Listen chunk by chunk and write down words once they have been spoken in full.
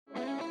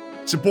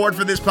Support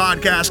for this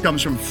podcast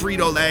comes from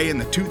Frito-Lay in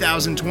the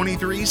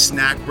 2023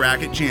 Snack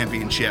Bracket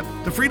Championship.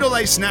 The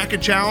Frito-Lay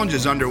Snack-It Challenge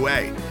is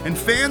underway, and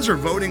fans are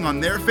voting on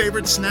their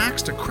favorite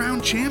snacks to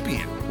crown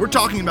champion. We're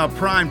talking about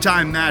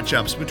prime-time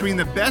matchups between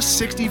the best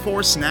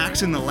 64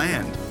 snacks in the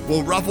land.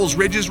 Will Ruffles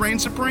Ridges reign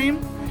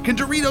supreme? Can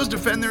Doritos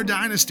defend their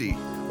dynasty?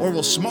 Or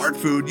will Smart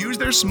Food use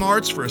their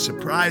smarts for a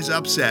surprise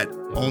upset?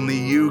 Only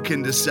you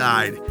can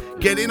decide.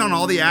 Get in on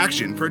all the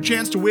action for a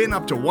chance to win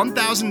up to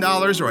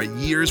 $1,000 or a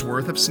year's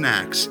worth of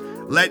snacks.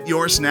 Let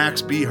your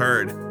snacks be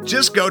heard.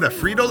 Just go to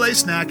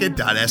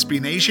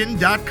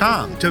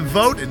fritolaysnacket.sbnation.com to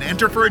vote and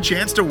enter for a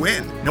chance to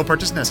win. No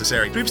purchase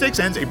necessary. Sweepstakes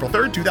ends April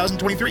 3rd,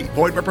 2023.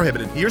 Void where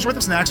prohibited. Year's worth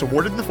of snacks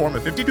awarded in the form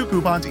of 52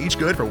 coupons, each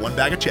good for one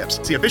bag of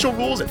chips. See official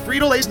rules at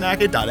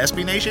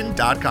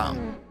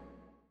fritolaysnacket.sbnation.com.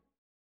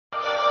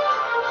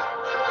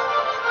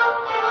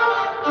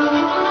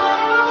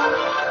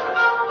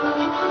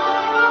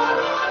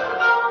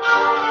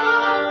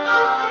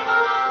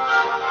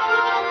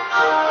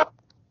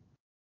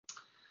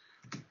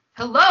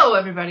 Hello,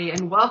 everybody,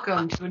 and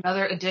welcome to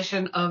another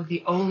edition of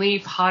The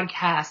Only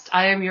Podcast.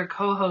 I am your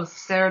co-host,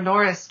 Sarah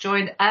Norris,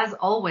 joined, as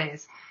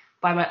always,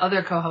 by my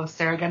other co-host,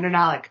 Sarah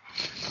Gender-Nalick.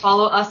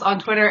 Follow us on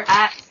Twitter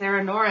at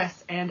Sarah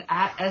Norris and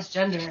at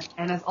SGender.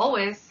 And as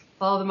always,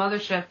 follow the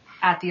mothership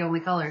at The Only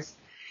Colors.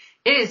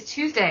 It is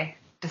Tuesday,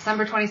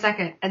 December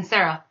 22nd, and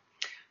Sarah,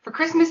 for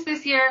Christmas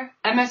this year,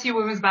 MSU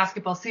women's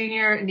basketball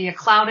senior Nia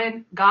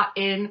Clouden got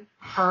in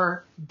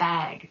her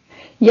bag.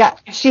 Yeah,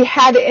 she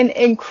had an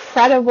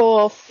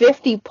incredible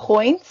 50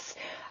 points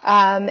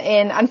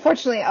in,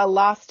 unfortunately, a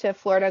loss to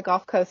Florida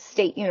Gulf Coast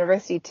State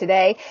University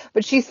today.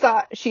 But she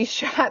shot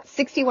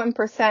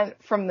 61%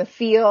 from the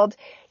field.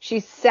 She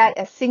set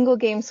a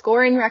single-game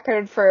scoring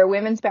record for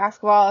women's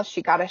basketball.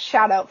 She got a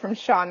shout-out from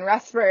Sean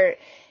Respert,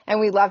 and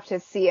we love to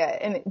see it.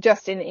 And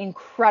just an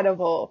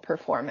incredible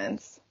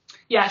performance.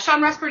 Yeah,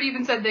 Sean Respert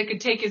even said they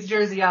could take his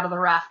jersey out of the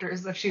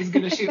rafters if she was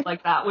going to shoot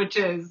like that, which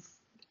is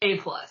A+.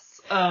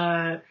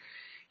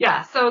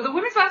 Yeah, so the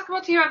women's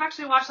basketball team, I've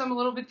actually watched them a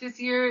little bit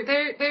this year.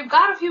 They've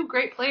got a few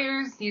great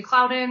players. Nia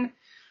Clouden.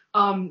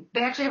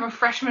 They actually have a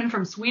freshman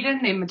from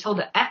Sweden named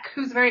Matilda Ek,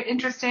 who's very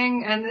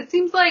interesting. And it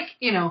seems like,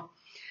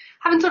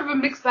 having sort of a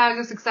mixed bag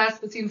of success,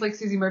 but seems like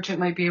Susie Merchant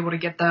might be able to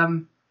get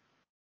them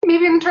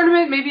maybe in the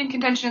tournament, maybe in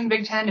contention in the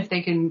Big Ten if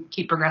they can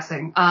keep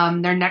progressing.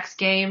 Their next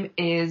game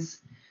is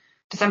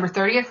December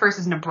 30th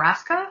versus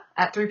Nebraska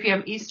at 3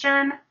 p.m.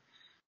 Eastern.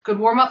 Good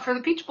warm-up for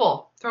the Peach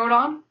Bowl. Throw it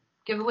on.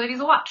 Give the ladies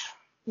a watch.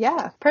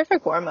 Yeah,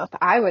 perfect warm-up,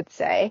 I would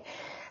say.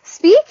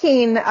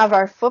 Speaking of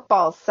our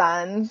football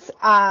sons,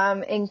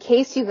 in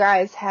case you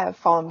guys have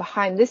fallen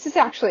behind, this is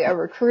actually a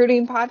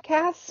recruiting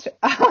podcast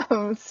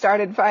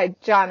started by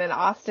John and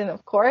Austin,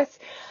 of course.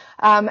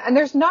 And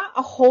there's not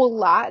a whole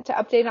lot to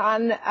update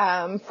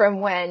on from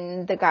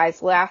when the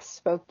guys last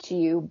spoke to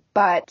you,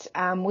 but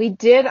we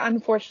did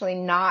unfortunately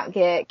not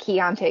get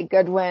Keontae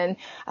Goodwin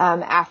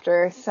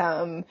after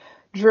some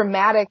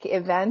dramatic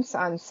events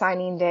on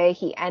signing day.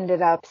 He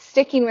ended up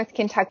sticking with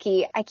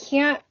Kentucky. I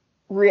can't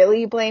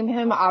really blame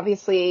him.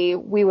 Obviously,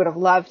 we would have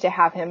loved to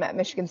have him at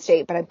Michigan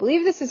State, but I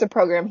believe this is a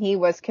program he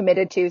was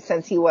committed to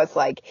since he was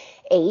like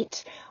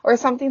 8 or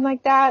something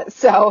like that.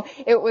 So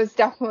it was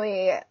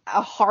definitely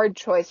a hard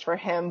choice for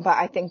him, but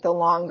I think the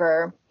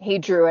longer he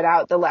drew it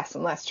out, the less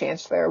and less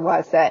chance there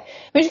was that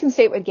Michigan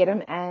State would get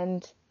him,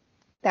 and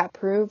that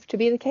proved to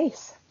be the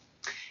case.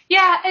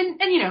 Yeah,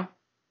 and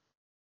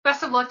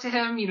best of luck to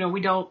him.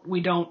 We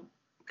don't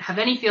have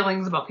any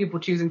feelings about people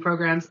choosing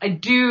programs.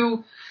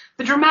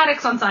 The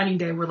dramatics on signing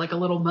day were like a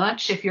little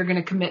much if you're going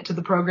to commit to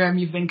the program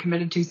you've been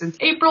committed to since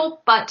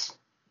April, but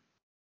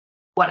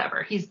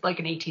whatever. He's like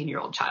an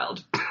 18-year-old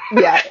child.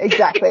 Yeah,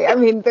 exactly. I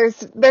mean,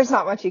 there's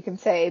not much you can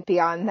say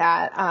beyond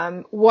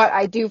that. What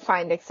I do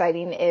find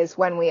exciting is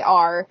when we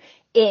are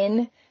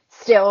in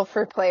still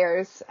for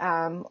players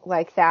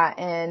like that,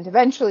 and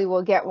eventually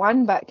we'll get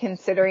one, but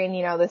considering,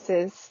 this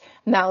is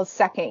Mel's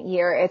second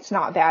year, it's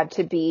not bad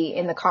to be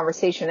in the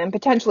conversation and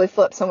potentially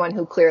flip someone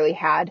who clearly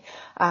had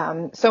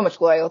so much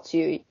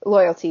loyalty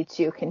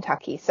to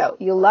Kentucky. So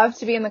you'll love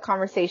to be in the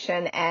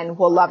conversation, and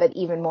we'll love it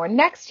even more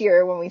next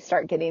year when we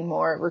start getting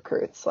more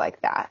recruits like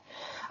that.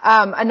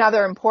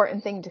 Another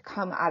important thing to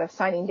come out of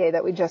signing day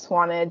that we just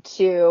wanted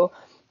to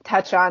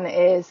touch on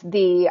is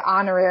the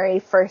honorary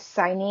first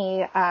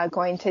signee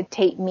going to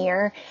Tate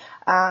Meir.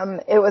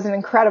 It was an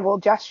incredible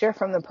gesture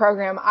from the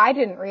program. I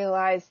didn't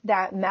realize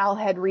that Mel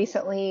had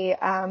recently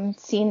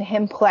seen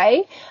him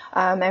play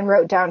and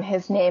wrote down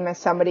his name as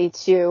somebody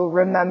to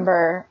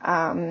remember.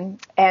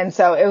 And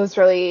so it was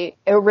really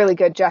a really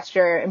good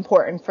gesture,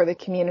 important for the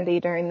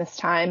community during this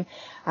time.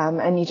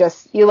 And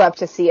you love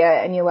to see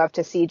it, and you love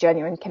to see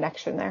genuine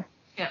connection there.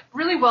 Yeah,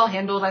 really well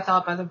handled, I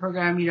thought, by the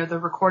program. The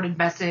recorded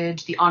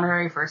message, the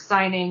honorary first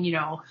signing,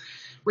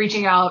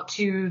 reaching out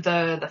to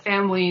the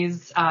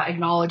families,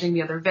 acknowledging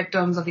the other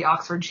victims of the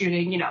Oxford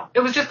shooting. It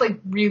was just like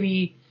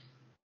really,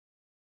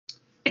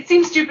 it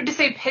seems stupid to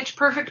say pitch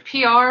perfect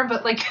PR,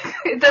 but like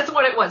that's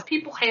what it was.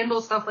 People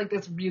handle stuff like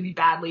this really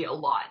badly a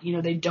lot.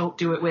 They don't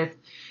do it with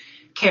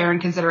care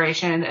and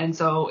consideration. And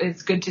so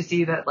it's good to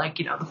see that, like,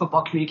 the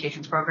football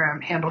communications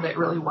program handled it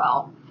really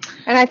well.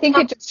 And I think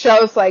it just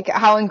shows like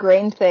how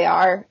ingrained they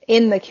are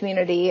in the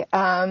community.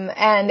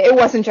 And it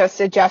wasn't just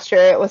a gesture.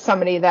 It was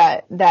somebody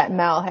that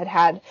Mel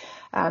had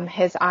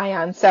his eye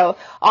on. So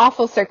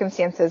awful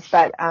circumstances,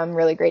 but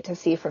really great to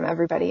see from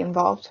everybody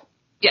involved.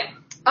 Yeah.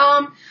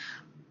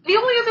 The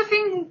only other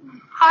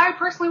thing I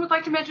personally would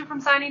like to mention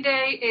from signing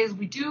day is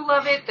we do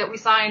love it that we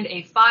signed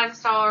a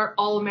 5-star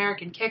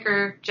All-American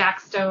kicker, Jack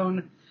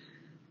Stone.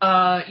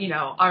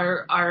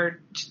 Our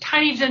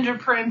tiny ginger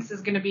prince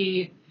is going to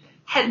be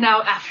heading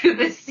out after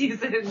this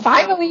season.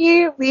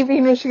 Finally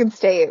leaving Michigan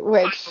State,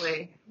 which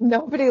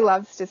nobody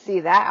loves to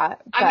see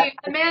that. I mean,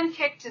 the man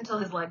kicked until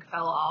his leg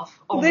fell off.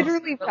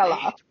 Literally fell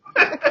off.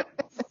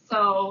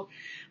 So,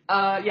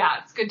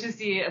 it's good to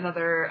see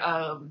another,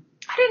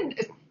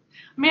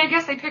 I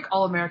guess they pick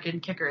All-American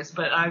kickers,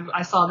 but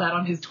I saw that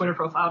on his Twitter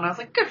profile, and I was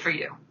like, good for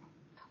you.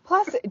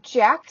 Plus,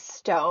 Jack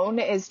Stone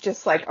is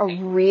just like a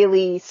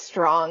really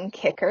strong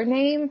kicker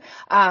name.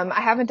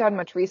 I haven't done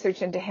much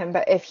research into him,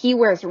 but if he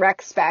wears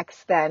rec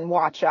specs, then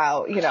watch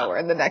out. We're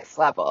in the next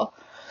level.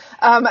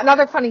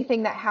 Another funny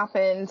thing that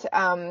happened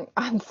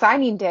on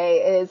signing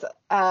day is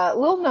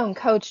little-known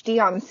coach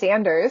Deion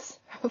Sanders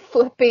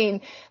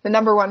flipping the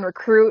number 1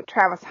 recruit,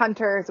 Travis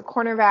Hunter, as a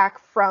cornerback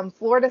from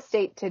Florida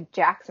State to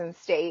Jackson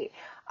State.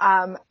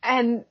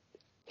 And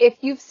if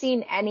you've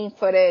seen any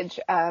footage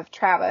of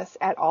Travis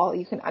at all,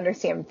 you can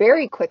understand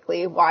very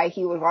quickly why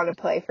he would want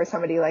to play for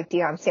somebody like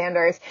Deion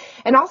Sanders.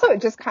 And also it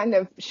just kind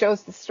of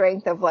shows the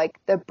strength of like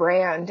the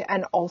brand.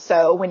 And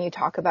also when you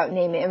talk about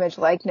name, image,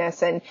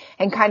 likeness and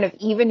kind of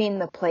evening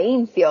the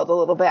playing field a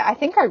little bit. I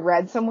think I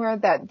read somewhere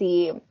that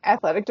the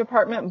athletic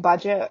department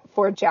budget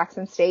for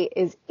Jackson State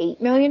is $8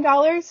 million.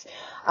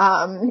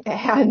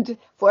 And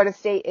Florida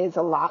State is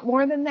a lot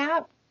more than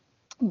that.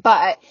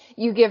 But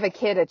you give a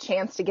kid a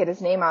chance to get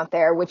his name out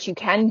there, which you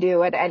can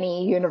do at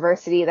any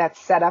university that's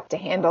set up to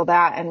handle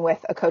that. And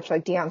with a coach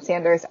like Deion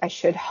Sanders, I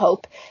should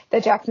hope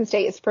that Jackson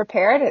State is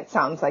prepared. It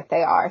sounds like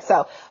they are.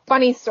 So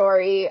funny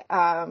story.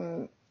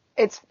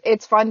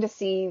 It's fun to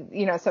see,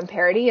 some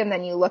parity. And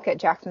then you look at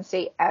Jackson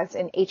State as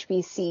an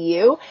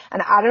HBCU.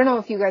 And I don't know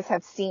if you guys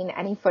have seen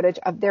any footage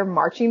of their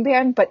marching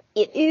band, but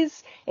it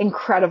is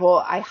incredible.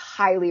 I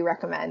highly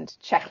recommend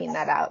checking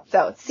that out.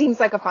 So it seems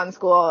like a fun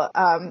school.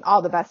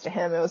 All the best to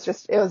him. It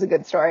was a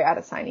good story out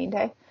of signing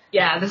day.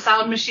 Yeah, the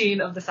Sound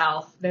Machine of the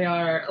South. They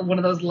are one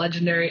of those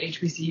legendary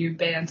HBCU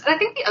bands. And I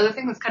think the other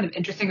thing that's kind of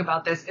interesting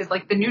about this is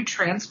like the new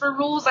transfer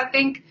rules, I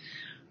think,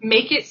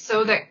 make it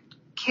so that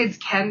kids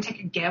can take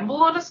a gamble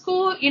on a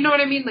school. You know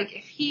what I mean? Like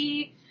if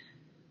he's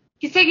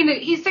taking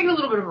a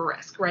little bit of a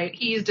risk, right?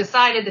 He's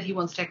decided that he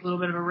wants to take a little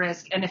bit of a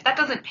risk. And if that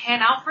doesn't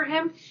pan out for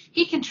him,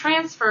 he can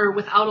transfer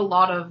without a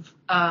lot of,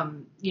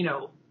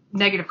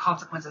 negative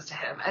consequences to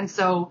him. And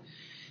so,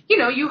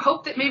 you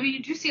hope that maybe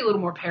you do see a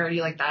little more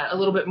parity like that, a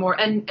little bit more.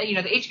 And the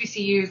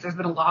HBCUs, there's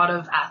been a lot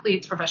of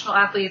athletes, professional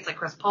athletes like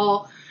Chris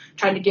Paul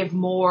trying to give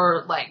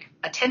more like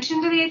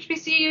attention to the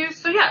HBCUs.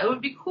 So yeah, it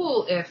would be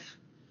cool if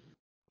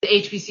the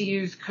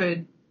HBCUs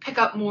could pick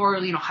up more,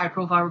 high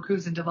profile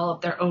recruits and develop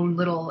their own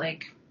little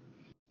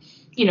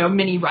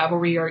mini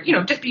rivalry or,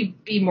 just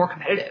be more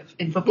competitive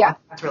in football. Yeah.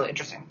 That's really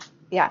interesting.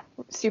 Yeah.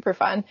 Super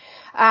fun.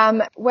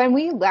 When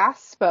we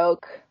last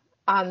spoke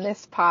on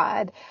this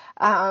pod,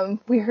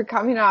 we were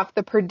coming off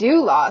the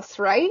Purdue loss,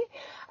 right?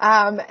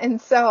 And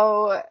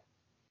so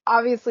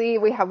obviously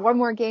we have one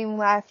more game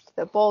left,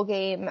 the bowl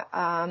game,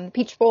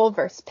 Peach Bowl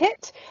versus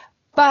Pitt,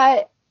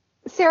 but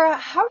Sarah,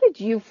 how did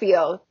you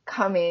feel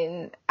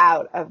coming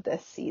out of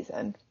this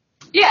season?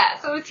 Yeah,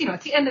 so it's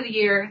it's the end of the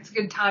year. It's a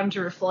good time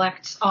to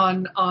reflect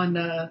on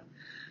the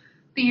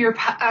year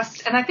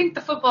past. And I think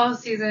the football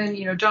season,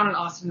 John and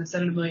Austin have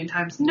said it a million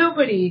times.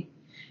 Nobody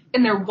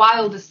in their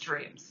wildest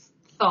dreams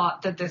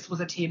thought that this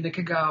was a team that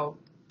could go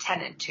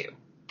 10-2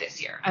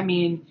 this year. I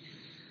mean,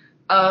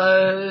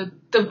 the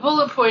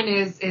bullet point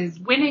is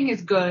winning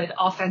is good,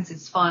 offense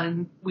is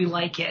fun, we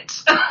like it.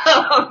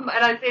 And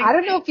I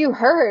don't know if you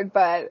heard,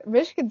 but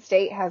Michigan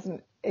State has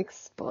an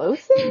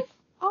explosive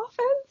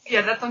offense.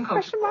 Yeah, that's uncomfortable.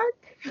 Question mark?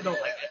 I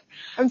don't like it.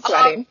 I'm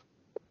sweating.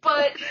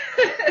 But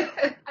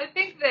I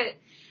think that,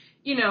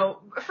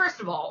 first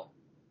of all,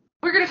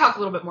 we're going to talk a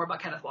little bit more about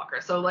Kenneth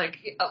Walker. So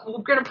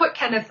we're going to put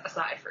Kenneth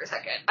aside for a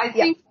second. I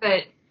think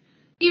that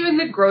even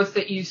the growth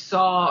that you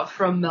saw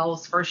from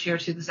Mel's first year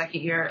to the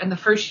second year, and the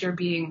first year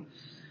being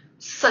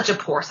such a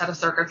poor set of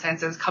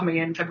circumstances coming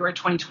in February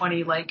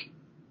 2020,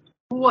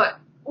 what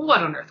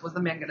on earth was the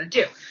man going to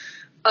do?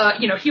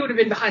 He would have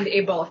been behind the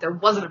 8 ball if there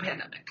wasn't a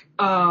pandemic.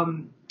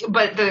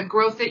 But the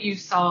growth that you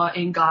saw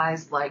in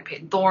guys like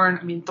Peyton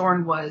Thorne,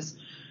 Thorne was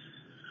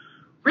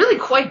really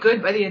quite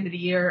good by the end of the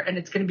year, and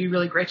it's going to be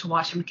really great to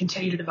watch him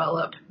continue to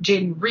develop.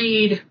 Jaden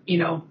Reed,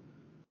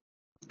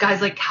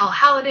 guys like Cal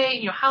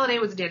Halliday, Halliday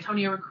was a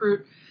D'Antonio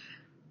recruit.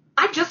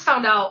 I just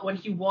found out when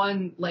he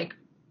won,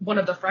 one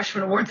of the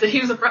freshman awards that he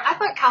was I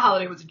thought Cal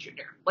Holiday was a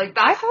junior. Like,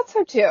 I thought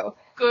so too.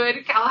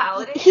 Good Cal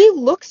Holiday. He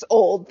looks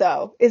old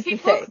though, is the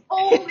thing. He looks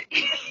old.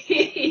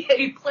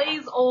 He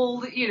plays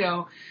old,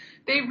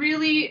 They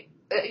really,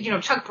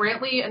 Chuck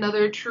Brantley,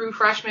 another true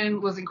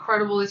freshman, was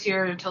incredible this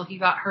year until he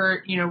got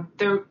hurt.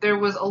 There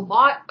was a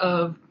lot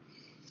of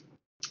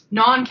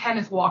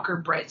non-Kenneth Walker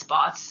bright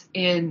spots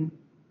in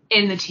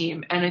the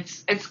team, and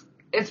it's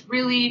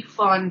really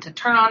fun to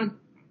turn on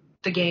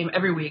the game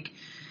every week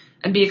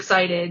and be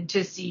excited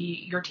to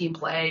see your team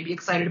play, be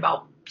excited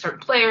about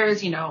certain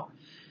players,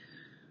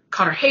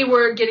 Connor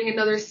Hayward getting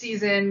another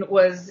season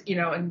was,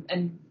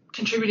 and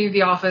contributing to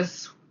The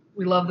Office.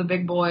 We love the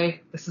big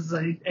boy. This is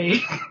a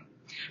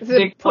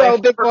big boy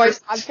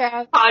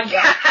podcast.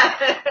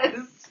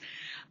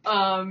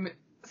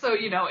 So,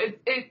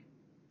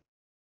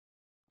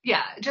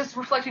 just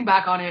reflecting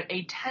back on it,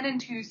 a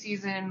 10-2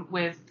 season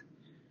with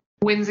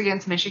wins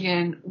against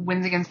Michigan,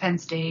 wins against Penn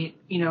State,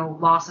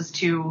 losses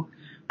to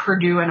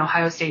Purdue and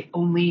Ohio State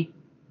only.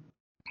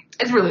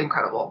 It's really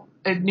incredible.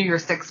 A New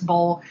Year's Six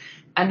bowl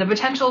and the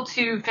potential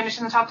to finish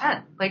in the top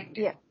 10.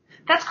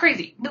 That's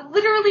crazy.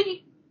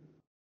 Literally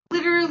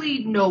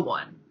no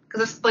one.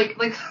 Because it's like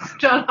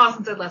John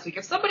Dawson said last week,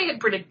 if somebody had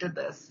predicted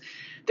this,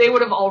 they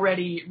would have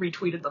already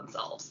retweeted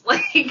themselves.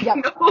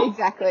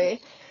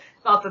 Exactly.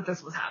 Thought that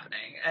this was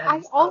happening.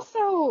 And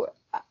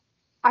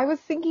I was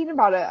thinking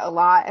about it a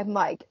lot, and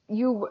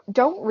you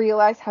don't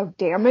realize how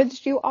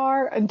damaged you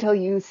are until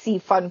you see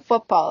fun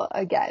football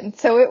again.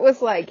 So it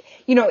was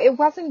it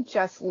wasn't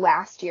just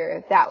last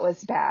year that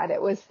was bad.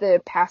 It was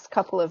the past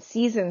couple of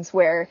seasons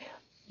where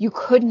you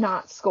could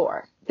not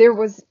score. There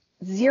was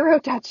 0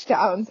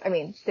 touchdowns. I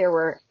mean, there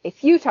were a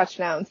few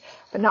touchdowns,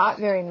 but not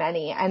very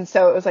many. And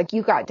so it was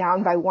you got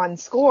down by 1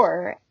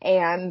 score,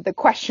 and the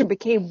question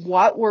became,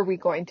 what were we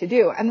going to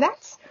do? And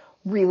that's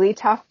really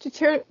tough to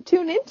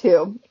tune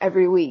into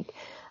every week.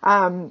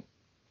 And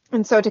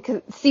so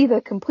to see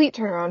the complete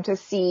turnaround, to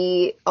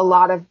see a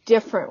lot of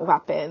different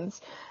weapons,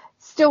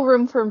 still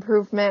room for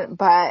improvement,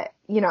 but,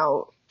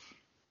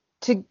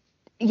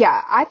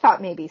 I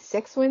thought maybe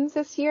 6 wins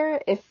this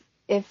year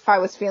if I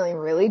was feeling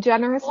really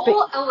generous.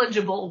 All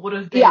eligible would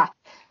have been. Yeah,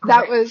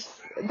 that great. was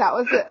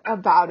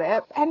about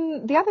it.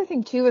 And the other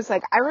thing too is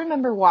I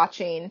remember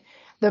watching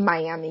the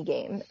Miami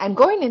game, and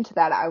going into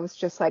that, I was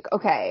just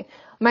okay,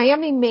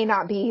 Miami may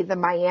not be the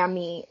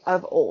Miami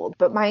of old,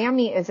 but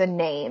Miami is a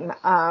name,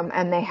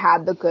 and they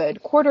had the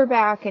good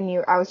quarterback,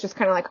 and I was just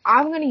kind of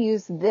I'm going to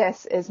use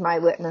this as my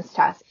litmus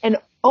test. And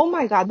oh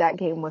my God, that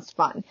game was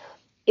fun.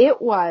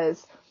 It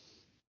was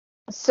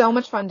so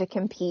much fun to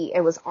compete.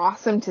 It was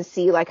awesome to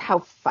see how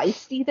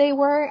feisty they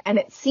were, and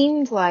it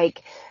seemed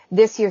like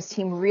this year's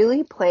team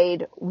really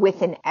played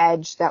with an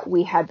edge that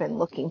we had been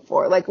looking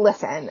for.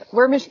 Listen,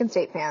 we're Michigan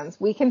State fans.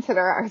 We consider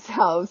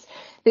ourselves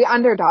the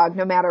underdog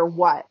no matter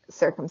what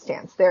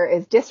circumstance. There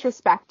is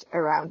disrespect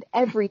around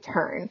every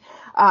turn.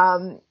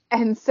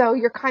 And so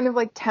you're kind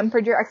of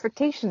tempered your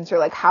expectations.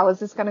 You're how is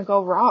this going to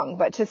go wrong?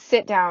 But to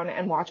sit down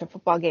and watch a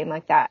football game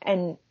like that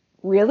and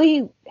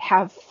really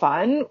have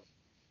fun,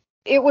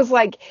 it was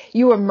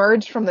you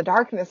emerged from the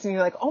darkness and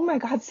you're oh my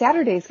God,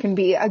 Saturdays can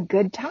be a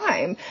good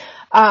time.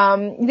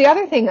 The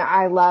other thing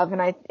I love,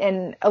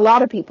 and a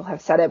lot of people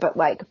have said it, but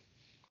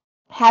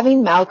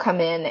having Mel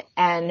come in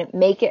and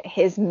make it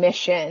his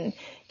mission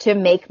to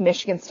make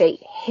Michigan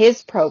State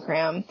his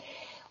program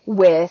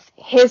with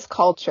his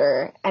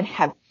culture and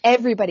have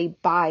everybody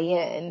buy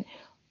in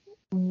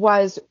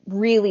was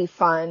really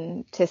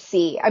fun to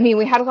see. I mean,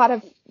 we had a lot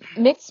of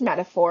mixed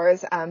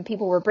metaphors.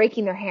 People were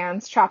breaking their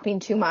hands, chopping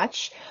too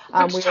much.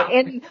 We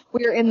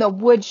were in the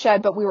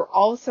woodshed, but we were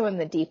also in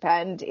the deep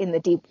end, in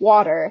the deep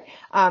water.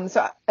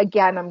 So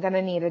again, I'm going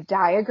to need a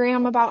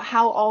diagram about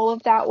how all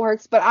of that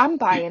works, but I'm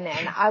buying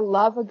in. I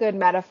love a good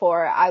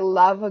metaphor. I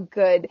love a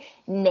good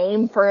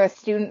name for a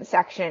student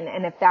section.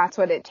 And if that's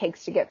what it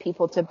takes to get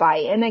people to buy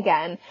in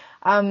again,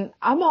 I'm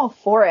all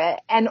for it.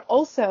 And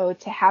also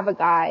to have a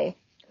guy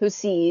who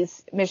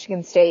sees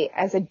Michigan State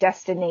as a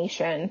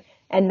destination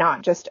and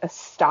not just a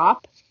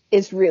stop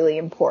is really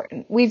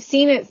important. We've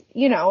seen it,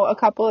 a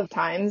couple of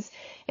times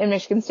in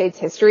Michigan State's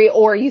history,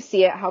 or you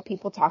see it how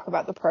people talk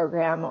about the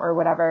program or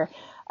whatever.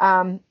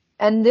 And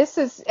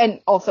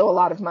also a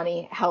lot of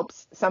money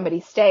helps somebody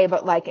stay,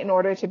 but in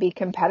order to be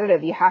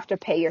competitive, you have to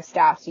pay your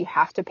staffs, you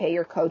have to pay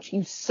your coach.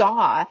 You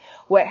saw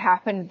what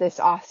happened this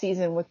off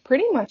season with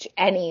pretty much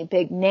any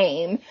big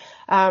name.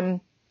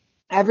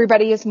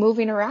 Everybody is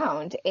moving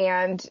around,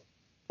 and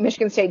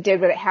Michigan State did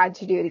what it had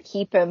to do to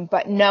keep him,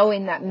 but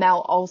knowing that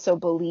Mel also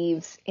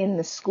believes in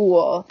the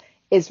school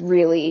is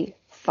really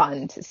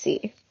fun to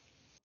see.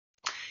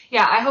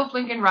 Yeah, I hope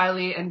Lincoln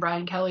Riley and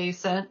Brian Kelly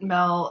sent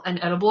Mel an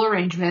edible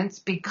arrangements,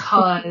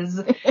 because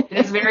it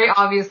is very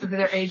obvious that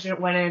their agent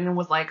went in and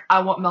was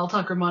I want Mel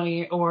Tucker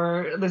money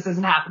or this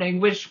isn't happening,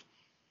 which,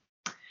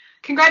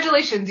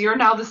 congratulations, you're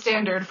now the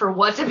standard for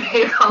what to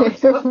pay college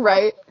football.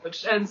 Right.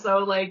 And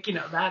so,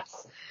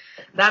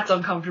 that's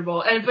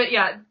uncomfortable. But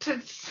yeah,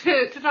 to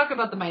talk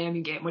about the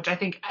Miami game, which I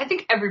think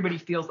everybody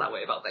feels that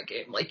way about that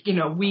game.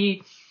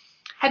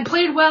 had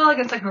played well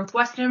against like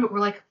Northwestern, but we're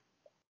like,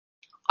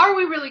 are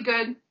we really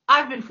good?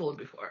 I've been fooled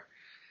before.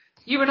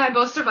 You and I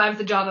both survived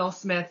the John L.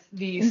 Smith,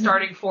 the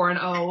starting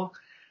 4-0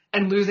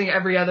 and losing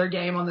every other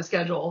game on the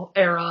schedule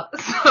era.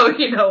 So,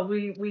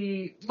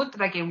 we looked at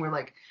that game. We're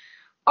like,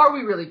 are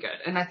we really good?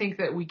 And I think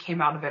that we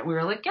came out of it. We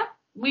were like, yeah,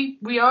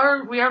 we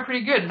are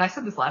pretty good. And I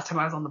said this last time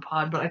I was on the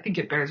pod, but I think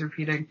it bears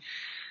repeating.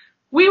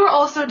 We were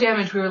also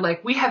damaged. We were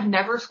like, we have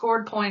never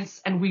scored points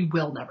and we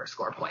will never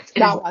score points.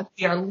 We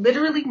are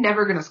literally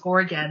never going to score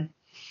again.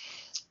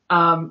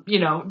 I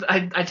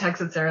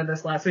texted Sara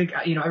this last week.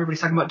 Everybody's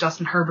talking about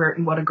Justin Herbert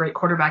and what a great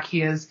quarterback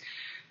he is.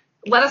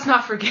 Let us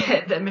not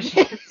forget that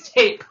Michigan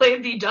State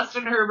played the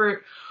Justin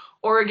Herbert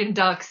Oregon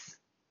Ducks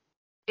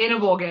in a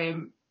bowl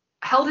game,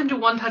 held him to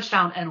 1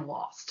 touchdown and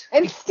lost.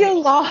 And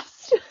still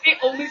lost. They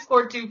only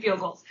scored 2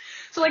 field goals.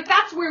 So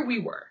that's where we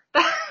were.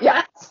 Yeah.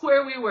 That's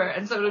where we were.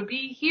 And so to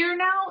be here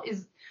now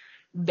is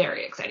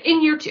very exciting.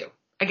 In year 2,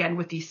 again,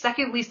 with the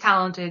second least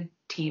talented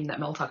team that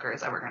Mel Tucker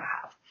is ever going to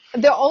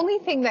have. The only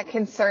thing that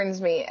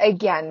concerns me,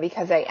 again,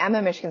 because I am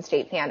a Michigan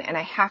State fan and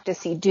I have to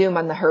see doom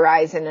on the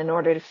horizon in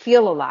order to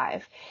feel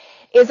alive,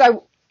 is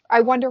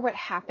I wonder what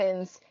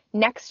happens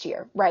next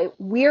year, right?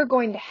 We're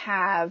going to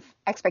have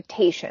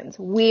expectations.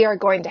 We are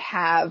going to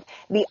have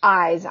the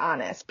eyes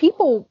on us.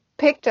 People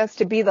picked us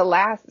to be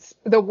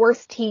the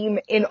worst team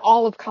in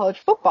all of college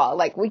football.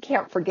 Like, we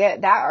can't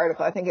forget that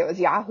article. I think it was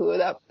Yahoo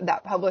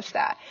that published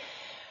that.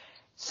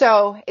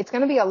 So it's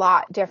going to be a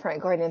lot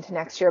different going into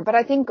next year. But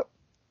I think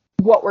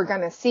what we're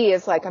going to see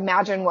is, like,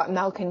 imagine what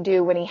Mel can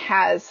do when he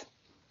has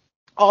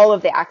all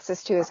of the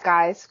access to his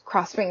guys,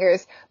 cross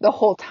fingers, the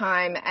whole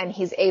time, and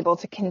he's able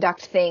to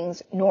conduct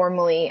things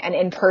normally and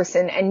in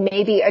person and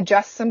maybe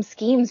adjust some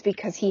schemes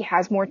because he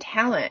has more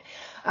talent.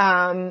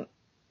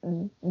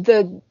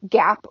 The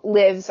gap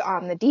lives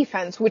on the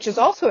defense, which is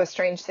also a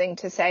strange thing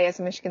to say as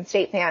a Michigan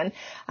State fan.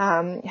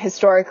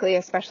 Historically,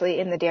 especially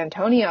in the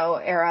D'Antonio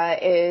era,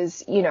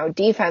 is,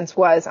 defense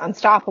was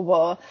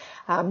unstoppable.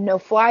 No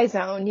fly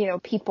zone.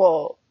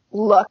 People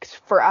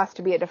looked for us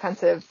to be a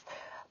defensive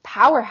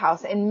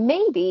powerhouse, and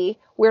maybe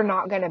we're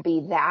not going to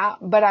be that,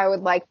 but I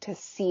would like to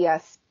see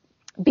us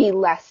be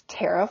less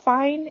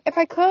terrifying, if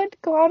I could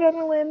go out on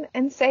a limb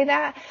and say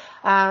that.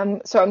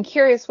 So I'm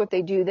curious what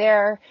they do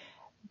there,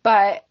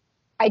 but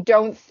I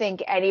don't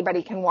think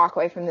anybody can walk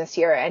away from this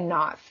year and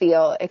not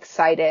feel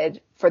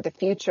excited for the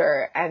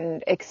future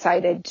and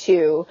excited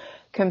to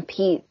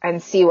compete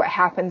and see what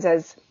happens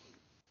as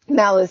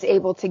Mel is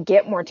able to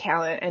get more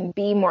talent and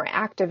be more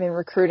active in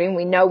recruiting.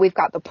 We know we've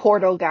got the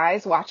portal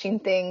guys watching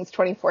things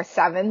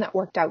 24/7. That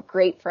worked out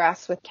great for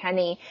us with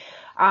Kenny.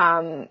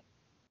 And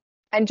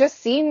just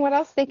seeing what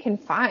else they can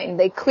find.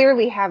 They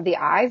clearly have the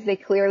eyes. They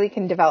clearly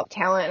can develop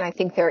talent, and I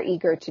think they're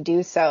eager to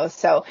do so.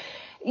 So,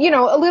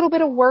 a little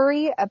bit of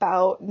worry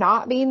about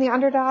not being the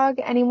underdog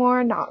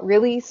anymore, not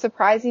really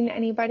surprising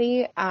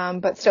anybody,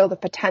 but still the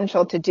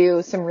potential to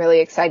do some really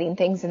exciting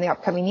things in the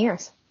upcoming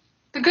years.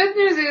 The good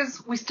news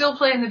is we still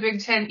play in the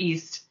Big Ten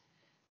East.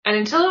 And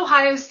until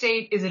Ohio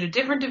State is in a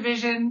different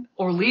division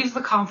or leaves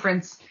the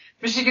conference,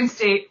 Michigan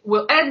State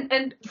will,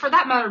 and for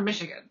that matter,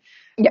 Michigan,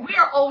 we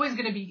are always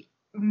going to be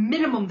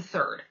minimum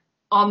 3rd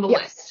on the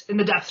list in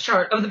the depth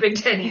chart of the Big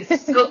Ten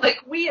East. So,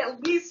 we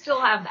at least still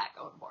have that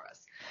going for us.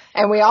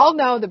 And we all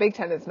know the Big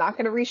Ten is not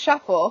going to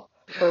reshuffle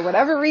for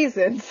whatever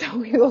reason, so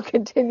we will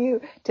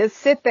continue to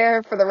sit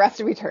there for the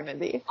rest of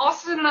eternity.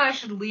 Austin and I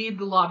should lead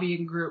the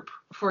lobbying group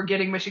for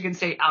getting Michigan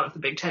State out of the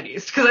Big Ten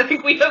East, because I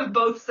think we have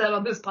both said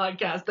on this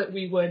podcast that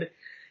we would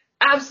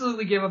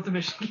absolutely give up the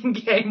Michigan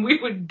game.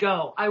 We would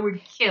go. I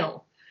would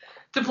kill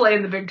to play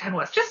in the Big Ten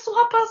West. Just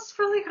swap us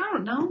for, I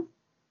don't know,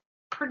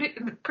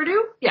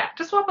 Purdue? Yeah,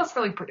 just swap us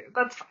for, Purdue.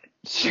 That's fine.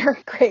 Sure,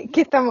 great.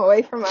 Get them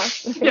away from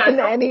us.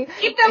 Yeah,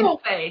 keep them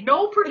away.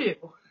 No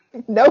Purdue.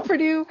 No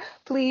Purdue,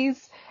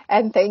 please,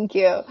 and thank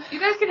you. You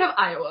guys can have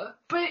Iowa.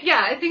 But yeah,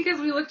 I think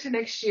as we look to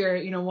next year,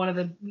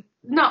 the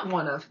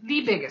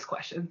biggest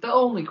question, the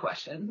only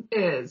question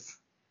is,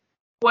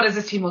 what does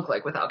this team look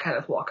like without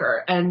Kenneth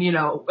Walker? And,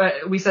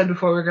 we said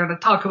before we were going to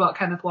talk about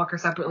Kenneth Walker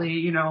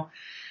separately,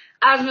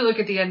 as we look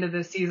at the end of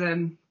this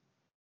season,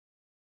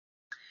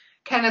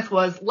 Kenneth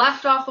was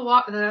left off the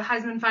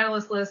Heisman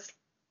finalist list.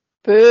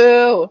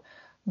 Boo.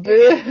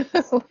 Boo.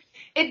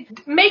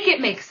 Make it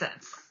make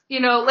sense.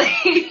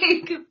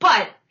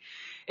 But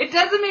it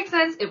doesn't make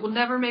sense. It will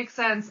never make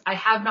sense. I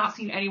have not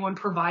seen anyone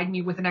provide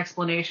me with an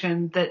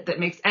explanation that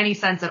makes any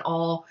sense at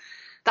all.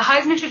 The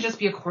Heisman should just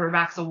be a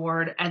quarterback's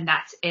award, and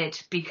that's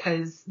it,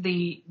 because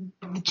the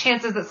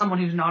chances that someone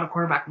who's not a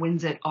quarterback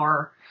wins it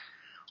are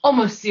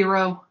almost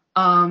zero.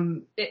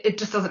 It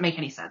just doesn't make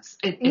any sense.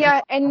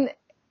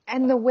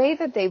 And the way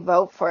that they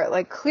vote for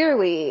it,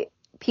 clearly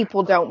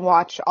people don't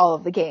watch all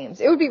of the games.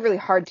 It would be really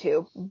hard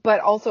to, but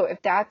also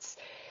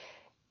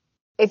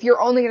if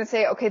you're only going to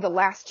say, okay, the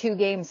last 2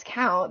 games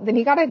count, then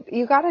you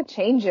gotta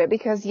change it,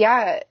 because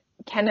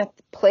Kenneth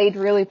played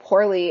really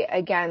poorly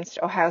against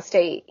Ohio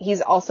State.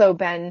 He's also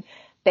been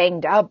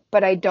banged up,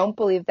 but I don't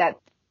believe that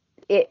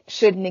it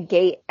should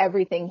negate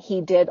everything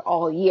he did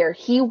all year.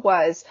 He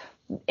was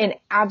an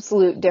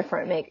absolute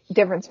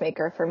difference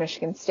maker for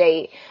Michigan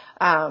State.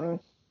 And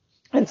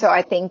so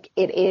I think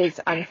it is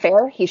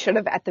unfair. He should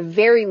have at the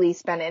very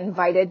least been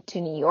invited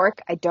to New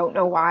York. I don't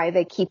know why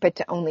they keep it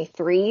to only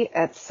 3.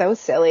 That's so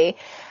silly.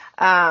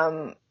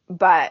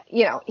 But,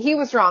 he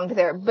was wronged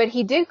there, but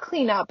he did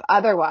clean up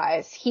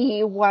otherwise.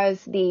 He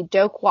was the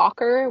Doak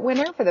Walker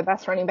winner for the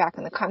best running back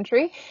in the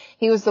country.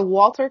 He was the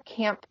Walter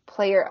Camp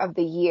Player of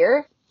the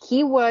Year.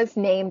 He was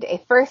named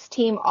a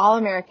first-team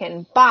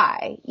All-American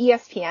by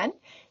ESPN,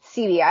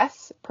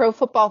 CBS, Pro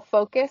Football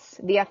Focus,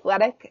 The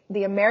Athletic,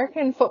 the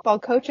American Football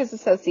Coaches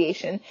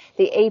Association,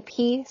 the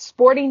AP,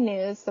 Sporting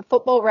News, the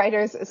Football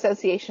Writers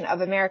Association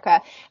of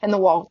America, and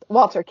the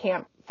Walter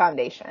Camp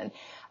Foundation.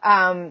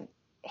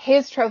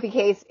 His trophy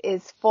case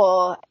is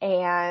full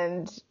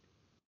and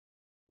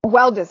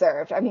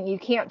well-deserved. I mean, you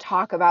can't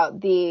talk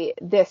about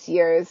this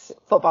year's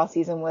football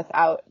season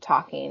without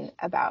talking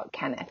about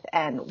Kenneth.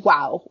 And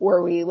wow,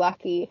 were we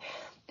lucky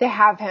to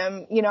have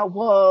him.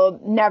 We'll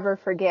never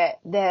forget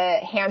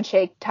the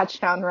handshake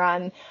touchdown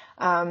run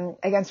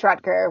against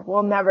Rutgers.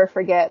 We'll never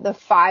forget the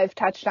 5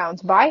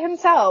 touchdowns by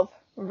himself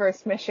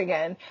versus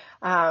Michigan.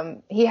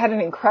 He had an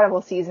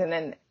incredible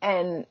season,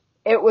 and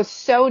it was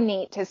so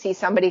neat to see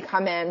somebody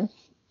come in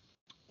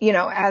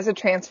as a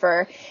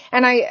transfer.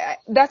 And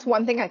that's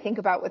one thing I think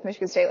about with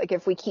Michigan State. Like,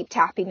 if we keep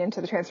tapping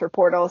into the transfer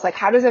portals, like,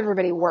 how does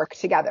everybody work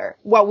together?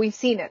 Well, we've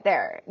seen it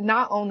there.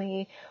 Not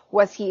only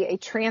was he a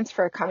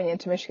transfer coming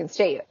into Michigan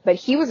State, but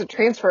he was a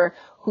transfer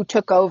who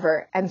took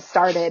over and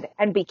started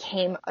and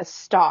became a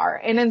star.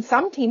 And in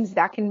some teams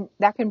that can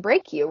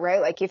break you, right?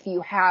 Like, if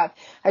you have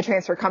a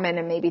transfer come in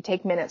and maybe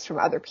take minutes from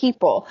other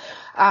people.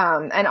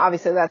 And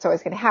obviously that's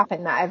always going to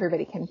happen. Not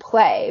everybody can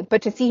play,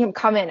 but to see him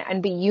come in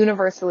and be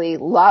universally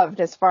loved,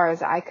 as far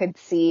as I could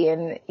see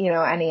in,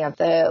 any of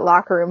the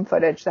locker room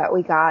footage that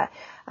we got,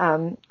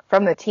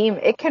 from the team,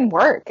 it can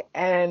work.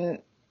 And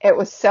it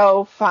was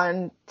so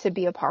fun to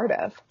be a part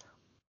of.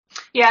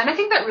 Yeah, and I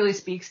think that really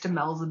speaks to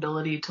Mel's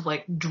ability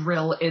to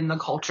drill in the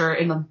culture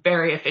in a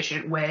very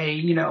efficient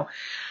way.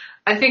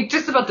 I think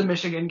just about the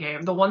Michigan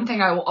game, the one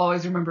thing I will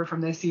always remember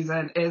from this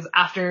season is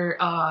after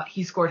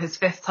he scored his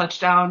 5th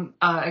touchdown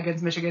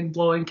against Michigan,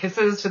 blowing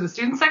kisses to the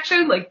student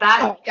section.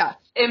 That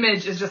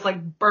image is just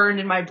burned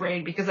in my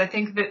brain, because I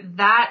think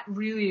that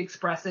really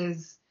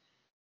expresses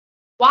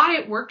why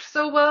it worked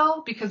so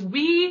well, because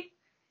we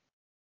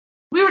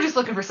were just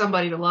looking for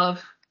somebody to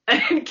love,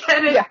 and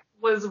Kenneth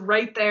was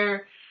right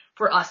there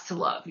for us to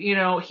love.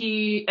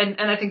 He and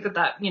I think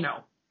that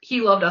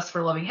he loved us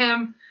for loving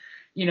him.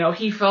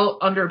 He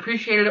felt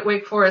underappreciated at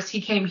Wake Forest.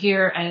 He came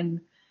here, and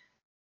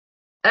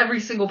every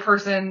single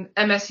person,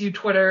 MSU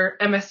Twitter,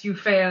 MSU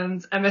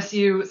fans,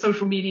 MSU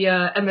social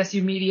media,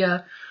 MSU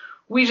media,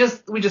 we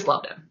just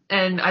loved him.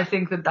 And I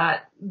think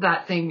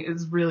that thing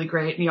is really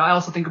great. I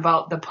also think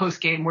about the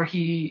post game where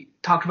he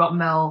talked about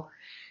Mel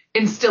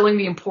instilling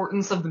the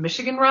importance of the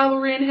Michigan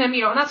rivalry in him,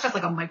 and that's just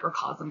a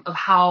microcosm of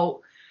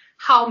how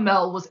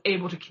Mel was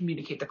able to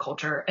communicate the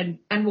culture and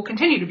will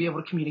continue to be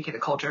able to communicate the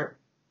culture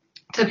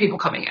to people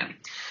coming in.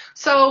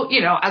 So,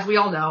 as we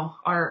all know,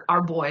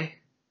 our boy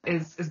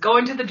is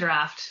going to the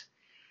draft.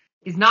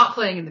 He's not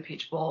playing in the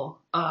Peach Bowl.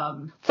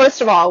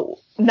 First of all,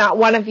 not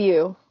one of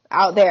you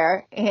out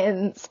there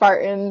in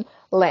Spartan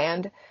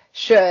land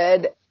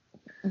should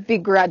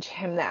begrudge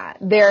him that.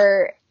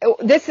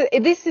 This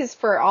is,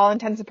 for all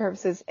intents and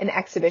purposes, an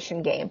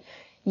exhibition game.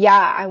 Yeah,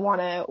 I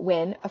want to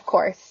win, of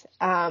course.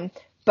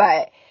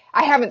 But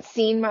I haven't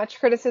seen much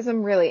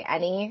criticism, really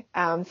any,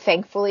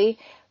 thankfully.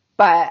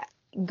 But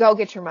go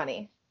get your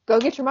money. Go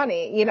get your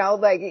money.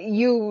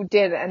 You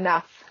did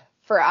enough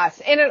for us.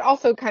 And it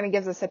also kind of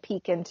gives us a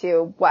peek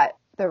into what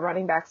the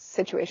running back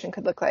situation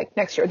could look like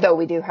next year, though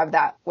we do have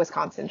that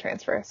Wisconsin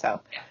transfer.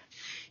 So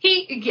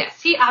he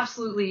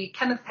absolutely,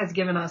 Kenneth has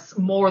given us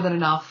more than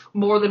enough,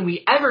 more than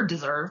we ever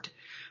deserved,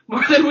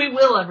 more than we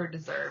will ever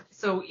deserve.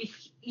 So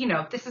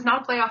this is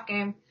not a playoff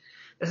game.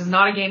 This is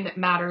not a game that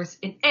matters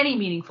in any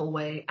meaningful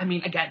way. I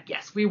mean, again,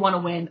 yes, we want to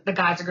win. The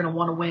guys are going to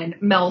want to win.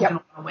 Mel's going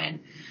to want to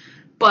win.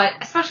 But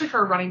especially for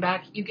a running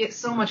back, you get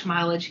so much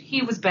mileage.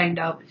 He was banged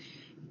up.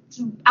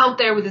 He's out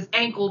there with his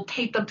ankle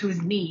taped up to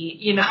his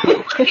knee,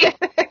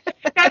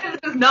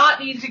 Kenneth does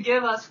not need to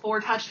give us 4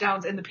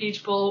 touchdowns in the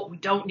Peach Bowl. We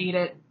don't need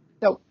it.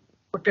 Nope.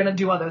 We're going to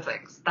do other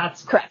things.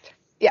 That's correct.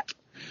 Yeah.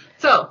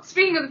 So,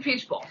 speaking of the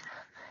Peach Bowl,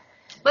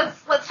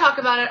 let's talk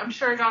about it. I'm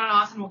sure John and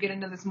Austin will get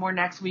into this more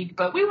next week,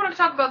 but we want to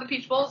talk about the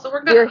Peach Bowl, so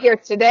we're here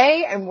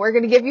today, and we're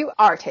going to give you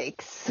our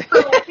takes. So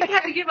we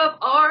had to give up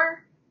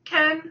our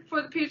Ken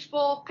for the Peach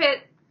Bowl. Pitt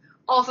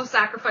also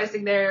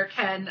sacrificing their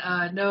Ken.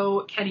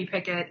 No Kenny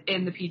Pickett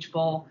in the Peach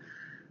Bowl.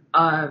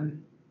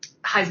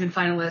 Heisman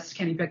finalist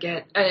Kenny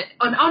Pickett.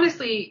 And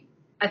honestly,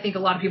 I think a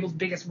lot of people's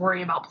biggest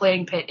worry about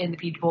playing Pitt in the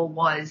Peach Bowl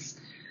was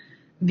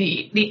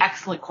the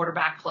excellent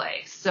quarterback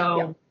play.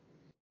 So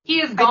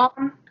he is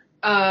gone.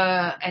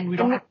 And we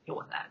don't have to deal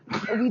with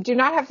that. We do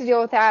not have to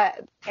deal with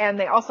that. And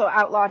they also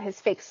outlawed his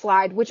fake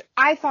slide, which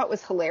I thought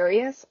was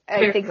hilarious.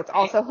 I think it's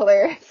also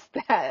hilarious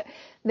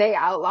they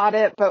outlawed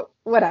it, but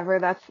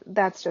whatever.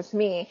 That's just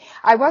me.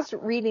 I was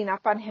reading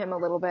up on him a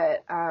little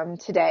bit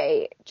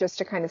today just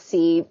to kind of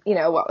see,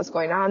 what was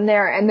going on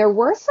there. And there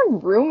were some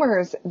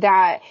rumors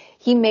that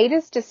he made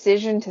his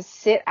decision to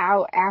sit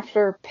out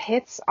after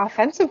Pitt's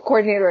offensive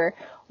coordinator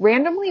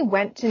randomly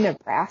went to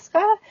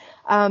Nebraska.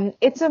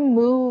 It's a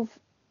move.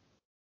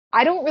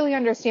 I don't really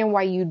understand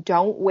why you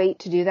don't wait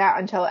to do that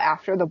until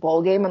after the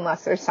bowl game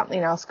unless there's something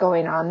else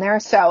going on there.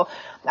 So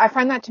I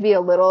find that to be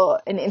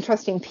an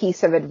interesting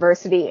piece of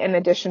adversity in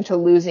addition to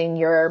losing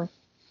your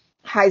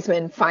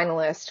Heisman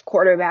finalist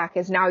quarterback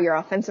is now your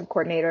offensive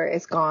coordinator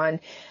is gone,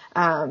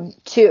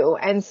 too.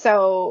 And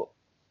so,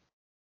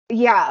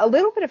 yeah, a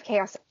little bit of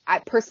chaos.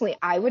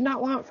 I would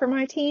not want for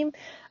my team.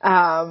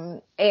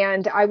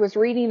 And I was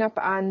reading up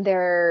on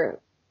their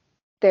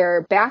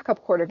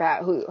backup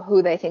quarterback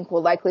who they think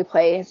will likely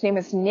play. His name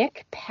is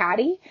Nick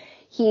Patty.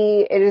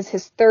 It is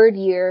his third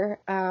year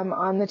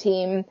on the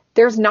team.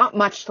 There's not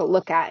much to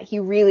look at. He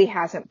really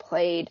hasn't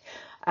played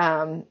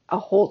a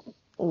whole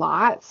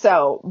lot.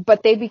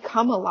 But they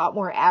become a lot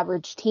more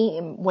average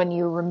team when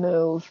you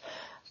remove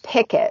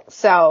Pickett.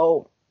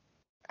 So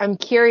I'm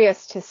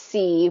curious to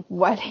see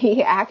what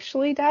he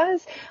actually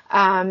does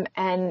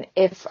and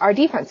if our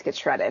defense gets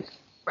shredded.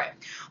 Right.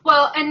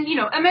 Well, and,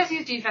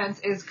 MSU's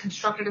defense is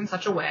constructed in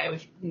such a way,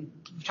 we've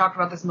talked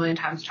about this a million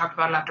times, we talked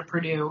about it after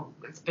Purdue,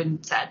 it's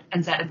been said.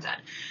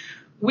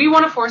 We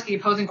want to force the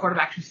opposing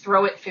quarterback to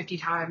throw it 50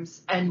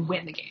 times and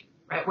win the game,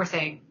 right? We're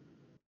saying,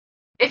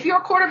 if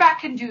your quarterback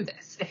can do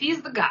this, if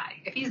he's the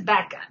guy, if he's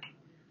that guy,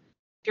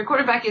 if your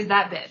quarterback is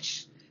that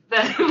bitch,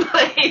 then,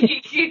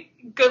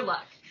 good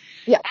luck.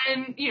 Yeah.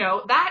 And,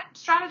 that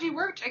strategy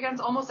worked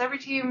against almost every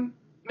team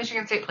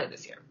Michigan State played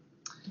this year.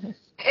 Mm-hmm.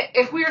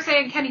 If we were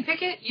saying Kenny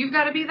Pickett, you've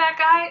got to be that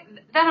guy,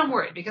 then I'm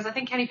worried because I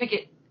think Kenny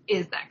Pickett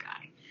is that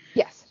guy.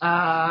 Yes.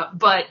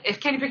 But if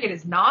Kenny Pickett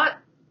is not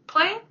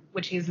playing,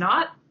 which he's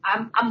not,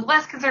 I'm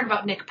less concerned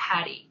about Nick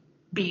Patty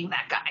being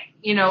that guy.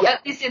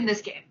 At least in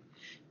this game.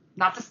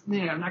 Not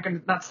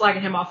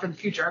slagging him off for the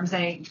future. I'm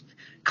saying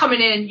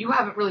coming in, you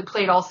haven't really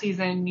played all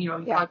season. You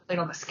probably played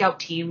on the scout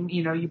team.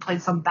 You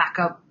played some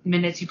backup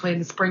minutes. You played in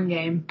the spring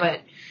game, but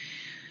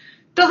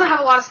doesn't have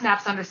a lot of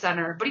snaps under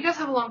center. But he does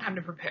have a long time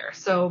to prepare.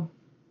 So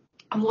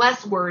I'm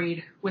less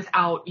worried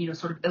without,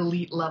 sort of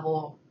elite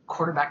level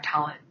quarterback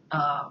talent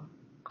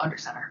under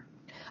center.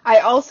 I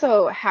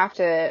also have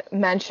to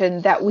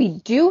mention that we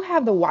do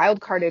have the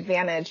wild card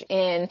advantage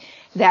in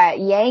that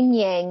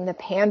Yang, the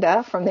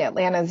panda from the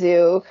Atlanta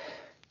Zoo,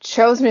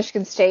 chose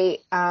Michigan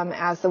State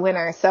as the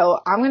winner.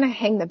 So I'm going to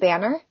hang the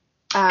banner.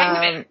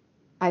 I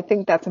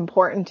think that's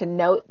important to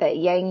note that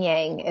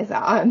Yang is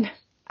on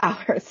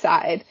our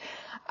side.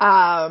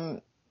 Our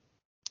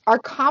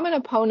common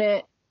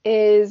opponent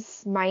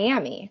is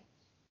Miami,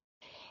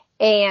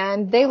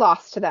 and they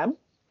lost to them.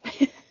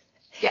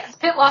 Yes,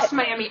 Pitt lost to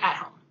Miami at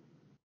home.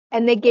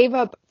 And they gave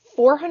up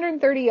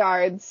 430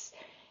 yards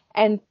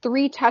and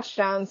 3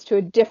 touchdowns to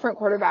a different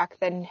quarterback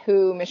than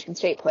who Michigan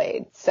State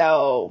played.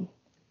 So,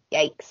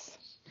 yikes.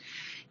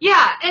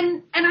 Yeah,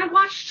 and I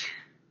watched,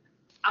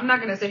 I'm not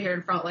going to sit here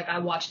in front like I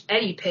watched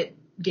any Pitt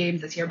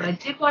games this year, but I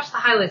did watch the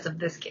highlights of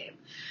this game.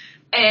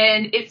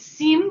 And it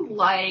seemed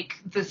like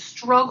the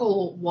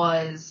struggle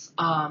was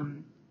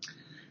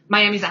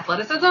Miami's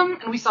athleticism.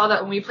 And we saw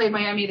that when we played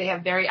Miami, they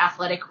have very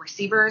athletic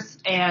receivers,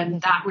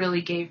 and that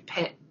really gave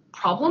Pitt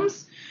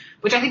problems,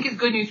 which I think is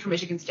good news for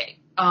Michigan State.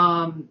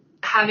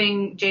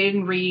 Having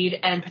Jaden Reed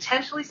and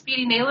potentially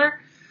Speedy Naylor.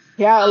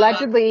 Yeah,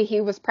 allegedly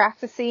he was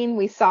practicing.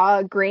 We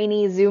saw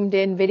grainy zoomed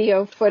in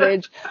video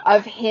footage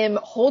of him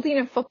holding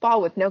a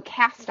football with no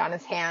cast on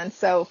his hand.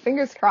 So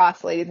fingers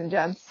crossed, ladies and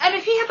gents. And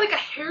if he had like a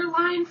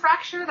hairline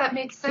fracture, that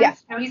makes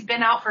sense. Yeah. He's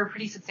been out for a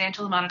pretty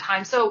substantial amount of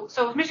time. So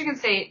if Michigan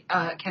State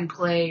can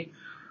play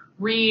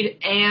Reed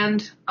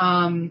and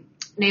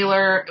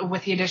Naylor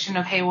with the addition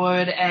of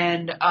Haywood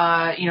and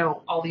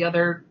all the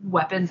other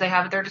weapons they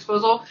have at their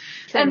disposal.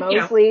 Trey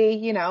Mosley,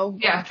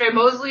 Yeah, Trey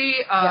Mosley.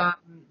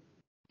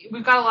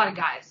 We've got a lot of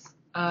guys.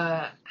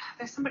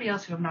 There's somebody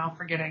else who I'm now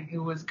forgetting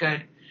who was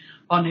good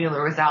while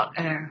Naylor was out.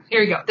 And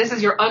here you go. This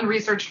is your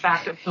unresearched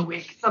fact of the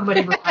week.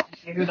 Somebody remind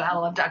me who the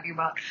hell I'm talking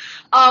about.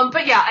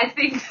 But yeah, I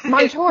think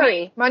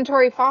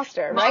Montory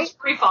Foster, right?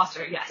 Montory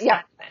Foster, yes.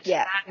 Yeah.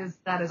 Yeah.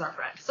 That is our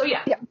friend. So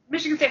yeah,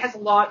 Michigan State has a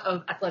lot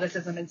of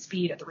athleticism and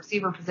speed at the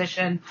receiver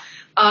position.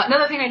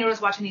 Another thing I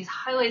noticed watching these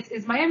highlights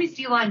is Miami's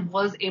D-line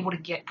was able to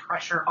get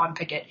pressure on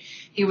Pickett.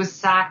 He was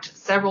sacked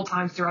several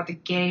times throughout the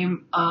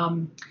game.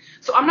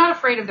 So I'm not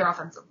afraid of their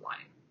offensive line.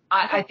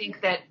 I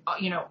think that,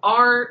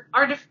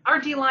 our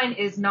D-line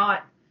is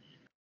not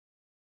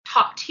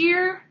top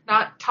tier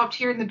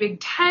in the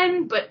Big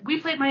Ten, but we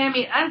played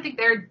Miami. I don't think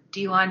their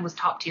D-line was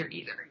top tier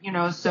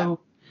either, so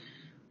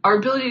our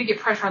ability to get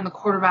pressure on the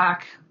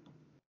quarterback,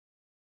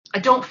 I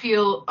don't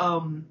feel,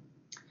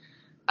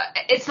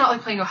 it's not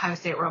like playing Ohio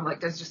State where I'm like,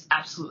 there's just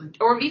absolutely,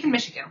 or even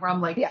Michigan where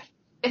I'm like,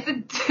 if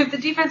the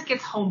defense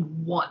gets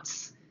home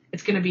once,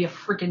 it's going to be a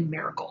freaking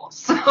miracle.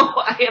 So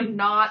I am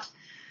not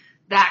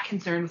that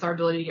concerned with our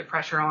ability to get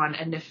pressure on.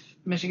 And if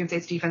Michigan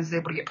State's defense is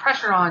able to get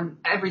pressure on,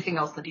 everything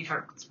else in the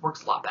defense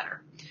works a lot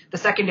better. The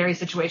secondary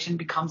situation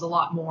becomes a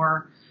lot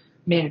more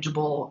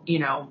manageable.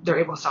 They're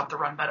able to stop the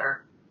run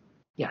better.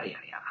 Yeah.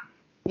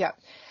 Yep.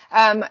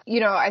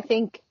 I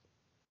think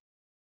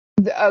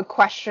a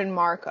question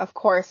mark, of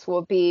course,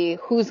 will be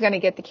who's going to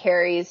get the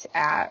carries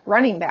at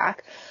running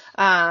back.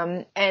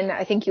 And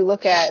I think you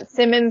look at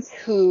Simmons,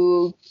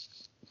 who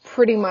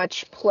pretty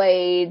much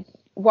played,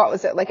 what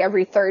was it, like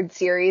every third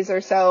series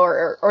or so,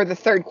 or the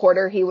third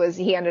quarter,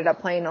 he ended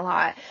up playing a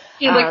lot.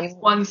 He had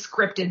like one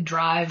scripted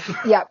drive.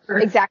 Yep,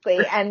 exactly.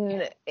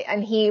 And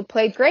he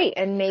played great.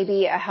 And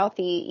maybe a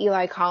healthy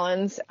Eli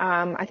Collins,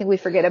 I think we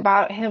forget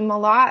about him a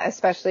lot,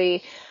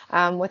 especially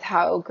with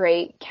how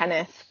great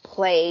Kenneth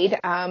played.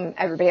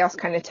 Everybody else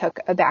kind of took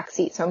a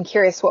backseat. So I'm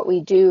curious what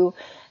we do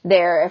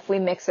there if we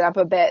mix it up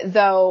a bit.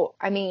 Though,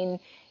 I mean,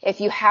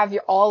 if you have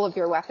all of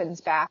your weapons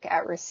back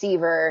at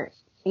receiver,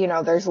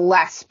 there's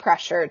less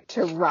pressure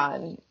to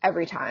run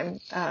every time,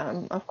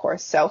 of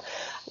course. So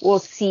we'll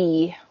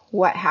see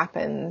what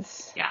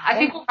happens. Yeah, I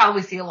think we'll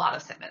probably see a lot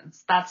of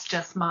Simmons. That's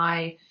just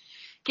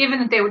given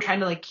that they were trying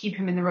to like keep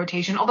him in the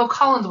rotation, although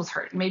Collins was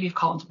hurt. Maybe if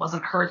Collins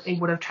wasn't hurt, they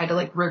would have tried to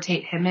like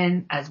rotate him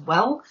in as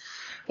well.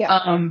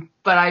 Yeah.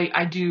 But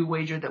I do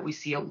wager that we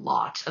see a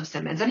lot of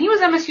Simmons. And he was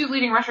MSU's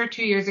leading rusher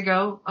 2 years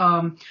ago.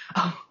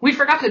 We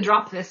forgot to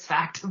drop this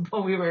fact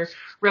when we were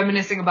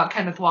reminiscing about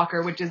Kenneth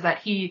Walker, which is that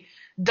he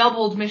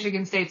doubled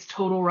Michigan State's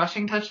total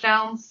rushing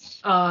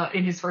touchdowns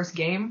in his first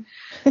game.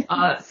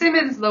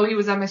 Simmons, though he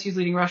was MSU's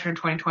leading rusher in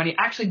 2020,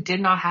 actually did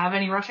not have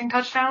any rushing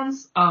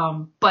touchdowns.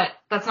 But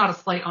that's not a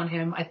slight on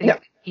him. I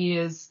think he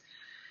is.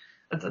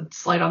 That's a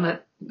slight on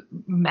that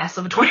mess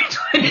of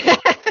 2020.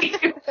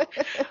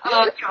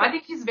 I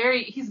think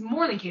he's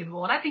more than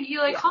capable, and I think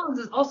Eli Collins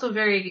is also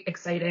very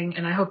exciting,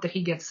 and I hope that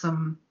he gets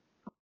some,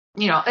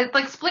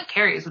 like split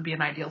carries would be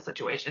an ideal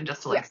situation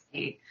just to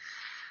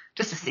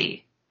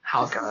see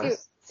how it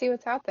goes. See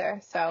what's out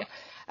there. So,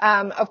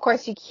 of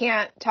course, you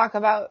can't talk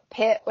about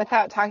Pitt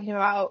without talking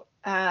about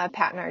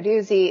Pat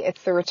Narduzzi.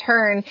 It's the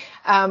return.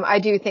 I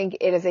do think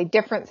it is a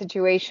different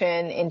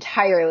situation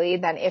entirely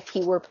than if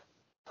he were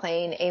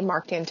playing a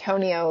Mark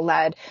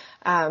D'Antonio-led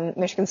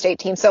Michigan State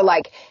team. So,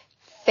 like,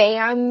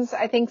 fans,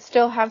 I think,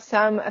 still have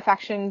some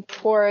affection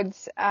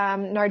towards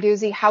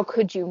Narduzzi. How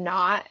could you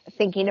not,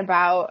 thinking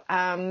about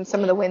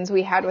some of the wins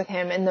we had with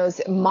him and those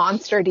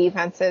monster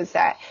defenses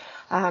that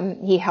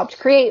he helped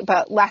create,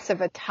 but less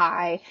of a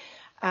tie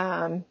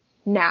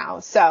now.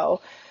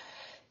 So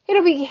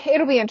it'll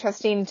be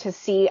interesting to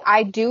see.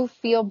 I do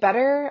feel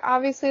better,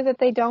 obviously, that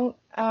they don't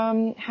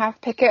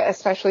have Pickett,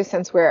 especially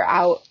since we're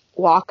out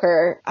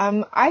Walker.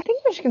 I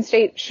think Michigan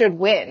State should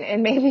win,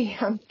 and maybe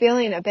I'm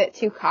feeling a bit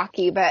too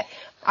cocky, but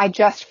I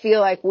just feel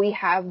like we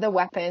have the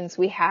weapons,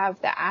 we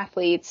have the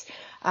athletes,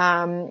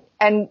 and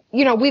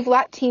we've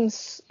let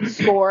teams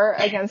score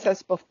against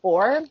us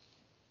before.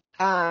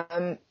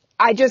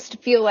 I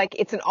just feel like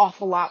it's an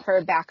awful lot for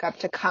a backup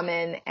to come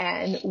in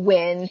and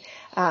win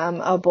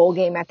a bowl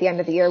game at the end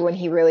of the year when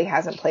he really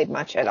hasn't played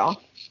much at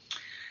all.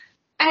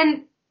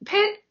 And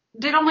Pitt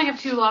did only have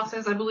 2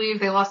 losses, I believe.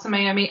 They lost to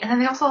Miami, and then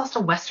they also lost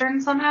to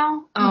Western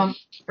somehow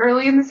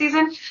early in the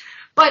season.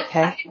 But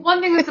I think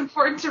one thing that's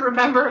important to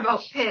remember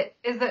about Pitt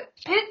is that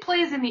Pitt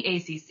plays in the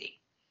ACC.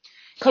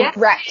 Correct.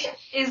 Yes,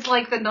 Pitt is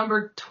like the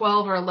number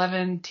 12 or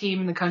 11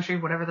 team in the country,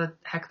 whatever the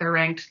heck they're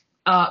ranked.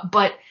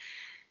 But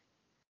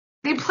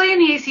they play in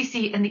the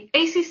ACC, and the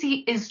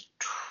ACC is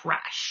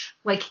trash.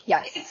 Like,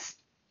 yes.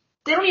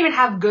 They don't even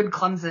have good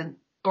Clemson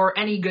or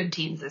any good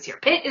teams this year.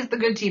 Pitt is the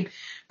good team.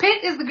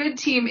 Pitt is the good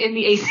team in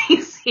the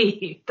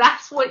ACC.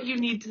 That's what you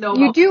need to know.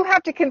 You do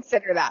have to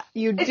consider that.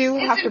 You do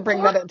have to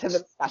bring that into the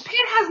discussion.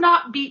 Pitt has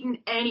not beaten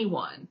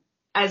anyone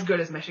as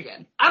good as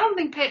Michigan. I don't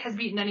think Pitt has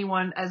beaten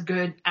anyone as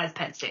good as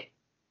Penn State.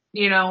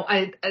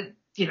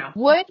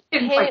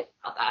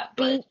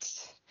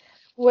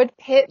 Would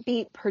Pitt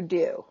beat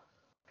Purdue?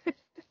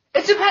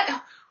 It depends.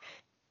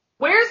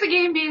 Where's the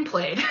game being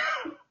played?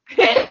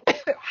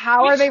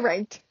 How are they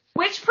ranked?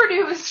 Which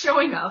Purdue is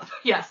showing up?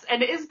 Yes,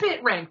 and is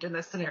Pitt ranked in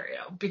this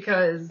scenario?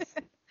 Because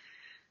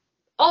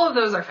all of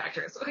those are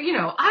factors. I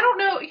don't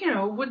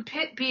know. Would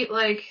Pitt beat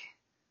I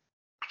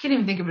can't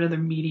even think of another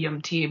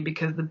medium team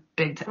because the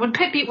Big Ten. Would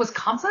Pitt beat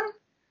Wisconsin?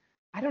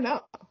 I don't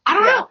know. I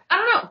don't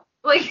know.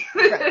 Right.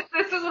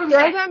 This is what I'm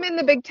saying. Throw them in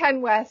the Big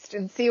Ten West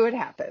and see what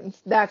happens.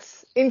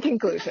 That's in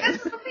conclusion.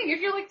 That's the thing.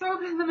 If you're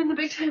throwing them in the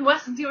Big Ten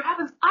West and see what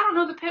happens, I don't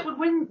know that Pitt would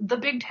win the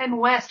Big Ten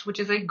West, which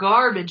is a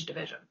garbage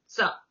division.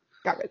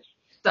 Garbage.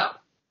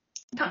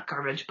 Not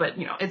garbage, but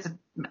it's a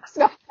mess.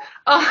 No.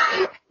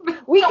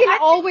 We can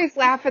always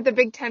laugh at the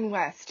Big Ten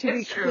West, to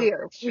be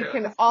clear. We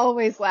can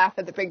always laugh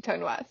at the Big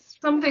Ten West.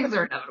 Some things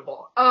are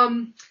inevitable.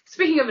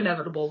 Speaking of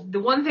inevitable, the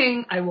one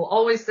thing I will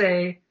always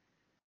say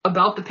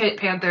about the Pitt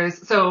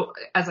Panthers, so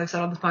as I've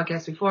said on this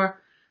podcast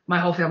before, my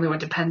whole family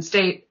went to Penn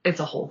State. It's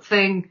a whole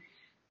thing.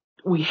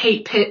 We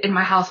hate Pitt in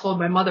my household.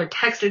 My mother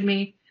texted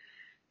me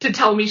to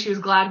tell me she was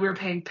glad we were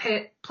playing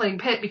Pitt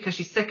because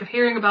she's sick of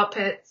hearing about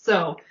Pitt.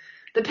 So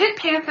the Pitt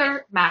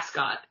Panther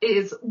mascot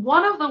is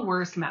one of the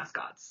worst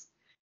mascots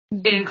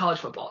in college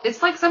football.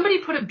 It's like somebody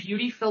put a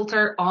beauty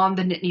filter on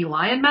the Nittany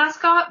Lion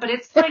mascot, but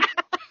it's like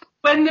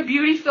when the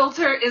beauty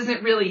filter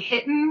isn't really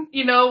hitting,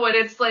 when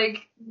it's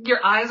like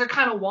your eyes are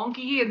kind of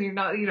wonky and you're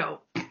not,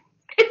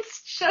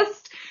 it's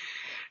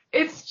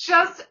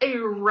just a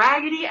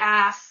raggedy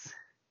ass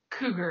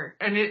cougar,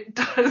 and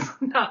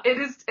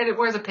it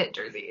wears a Pitt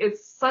jersey.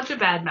 It's such a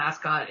bad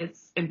mascot.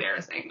 It's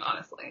embarrassing,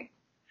 honestly.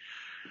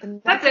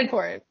 And that's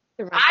important.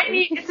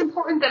 It's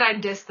important that I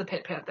diss the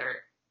Pitt Panther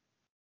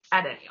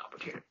at any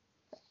opportunity.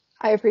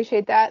 I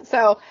appreciate that.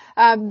 So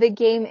the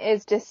game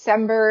is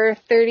December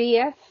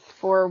 30th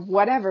for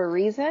whatever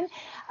reason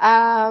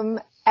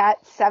at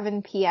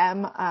 7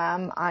 p.m.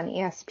 On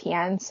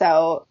ESPN.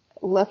 So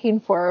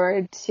looking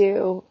forward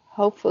to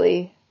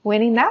hopefully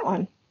winning that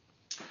one.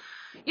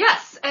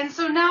 Yes, and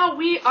so now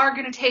we are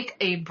going to take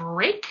a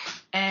break,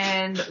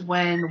 and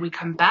when we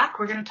come back,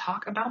 we're going to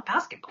talk about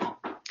basketball.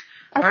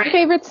 Our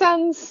favorite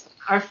Suns.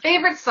 Our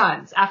favorite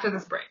Suns after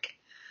this break.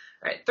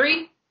 All right,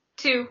 3,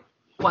 2,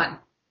 1.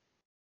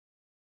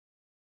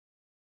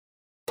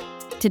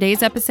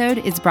 Today's episode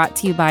is brought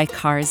to you by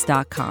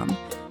Cars.com.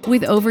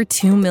 With over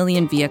 2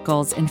 million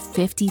vehicles and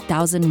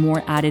 50,000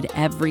 more added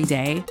every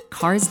day,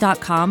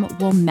 Cars.com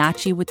will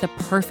match you with the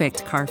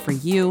perfect car for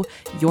you,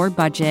 your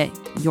budget,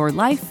 your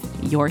life,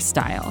 your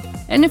style.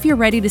 And if you're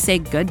ready to say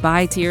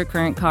goodbye to your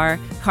current car,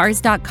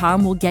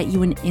 Cars.com will get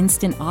you an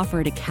instant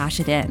offer to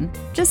cash it in.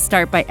 Just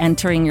start by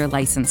entering your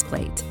license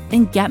plate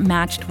and get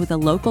matched with a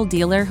local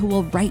dealer who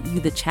will write you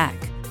the check.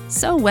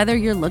 So whether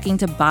you're looking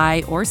to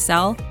buy or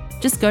sell,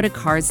 just go to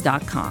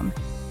Cars.com.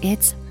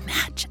 It's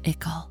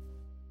magical.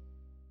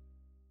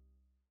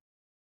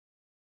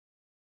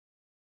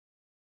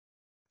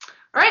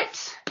 All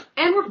right,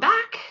 and we're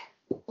back.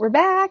 We're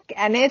back,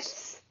 and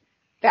it's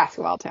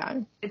basketball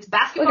time. It's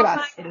basketball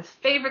time. It is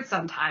favorite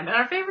Sun time. And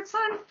our favorite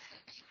Sun,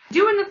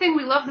 doing the thing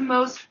we love the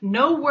most,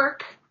 no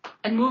work,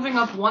 and moving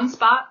up one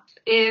spot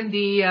in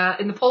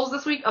the polls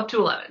this week, up to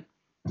 11.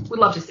 We'd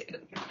love to see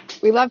it.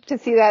 We love to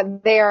see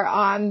that they are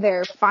on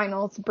their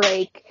finals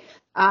break.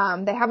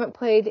 They haven't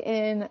played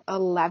in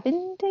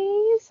 11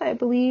 days, I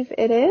believe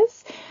it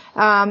is.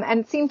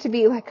 And it seemed to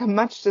be like a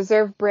much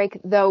deserved break,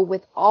 though,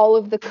 with all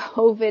of the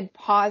COVID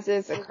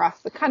pauses across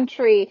the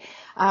country.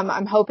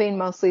 I'm hoping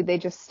mostly they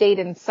just stayed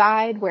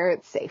inside where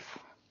it's safe.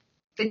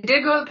 They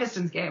did go to the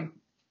Pistons game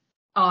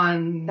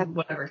on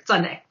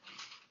Sunday,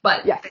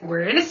 but yes, they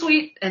were in a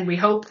suite, and we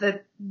hope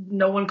that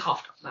no one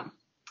coughed on them.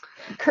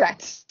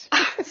 Correct.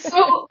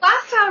 So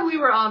last time we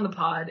were on the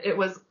pod, it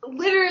was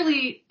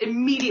literally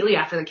immediately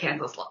after the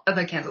Kansas loss.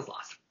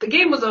 The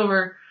game was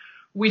over.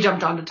 We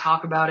jumped on to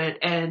talk about it,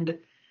 and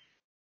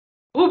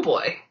oh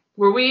boy,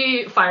 were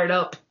we fired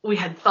up. We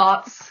had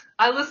thoughts.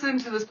 I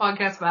listened to this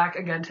podcast back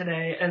again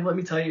today, and let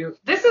me tell you,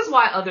 this is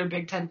why other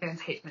Big Ten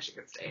fans hate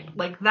Michigan State.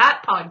 Like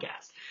that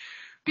podcast.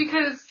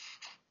 Because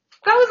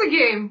that was a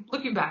game,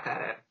 looking back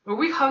at it, where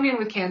we hung in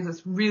with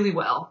Kansas really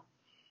well.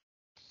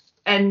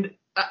 And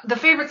the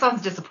favorite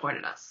Suns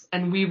disappointed us,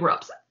 and we were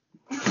upset.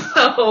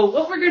 So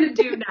what we're going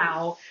to do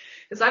now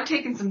is I've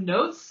taken some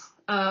notes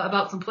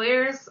about some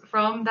players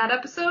from that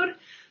episode.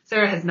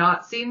 Sarah has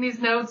not seen these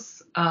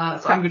notes, so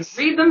I'm going to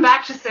read them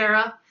back to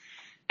Sarah,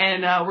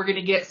 and we're going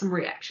to get some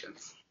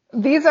reactions.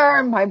 These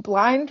are my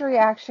blind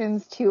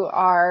reactions to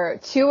our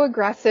too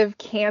aggressive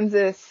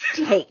Kansas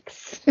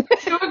takes.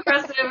 Too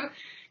aggressive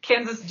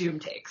Kansas doom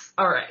takes.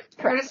 All right.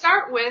 Correct. We're going to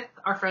start with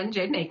our friend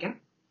Jaden Aiken.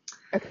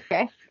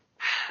 Okay.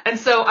 And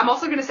so I'm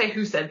also going to say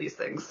who said these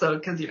things, so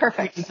because we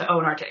need to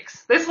own our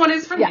takes. This one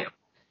is from you.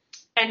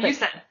 And you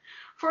said,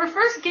 for a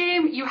first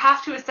game, you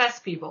have to assess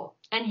people.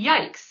 And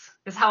yikes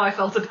is how I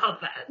felt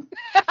about that.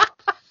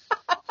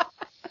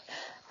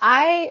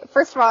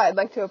 First of all, I'd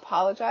like to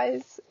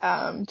apologize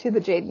to the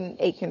Jaden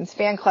Aikens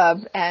fan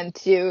club and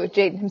to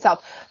Jaden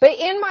himself. But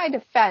in my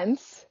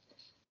defense,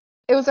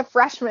 it was a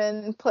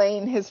freshman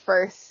playing his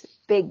first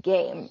big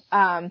game.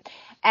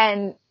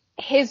 And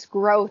his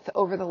growth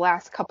over the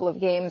last couple of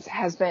games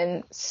has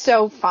been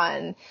so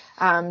fun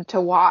to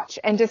watch,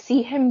 and to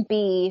see him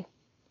be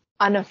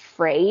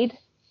unafraid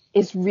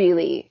is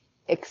really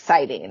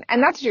exciting.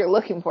 And that's what you're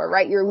looking for,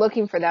 right? You're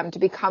looking for them to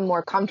become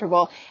more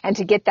comfortable and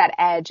to get that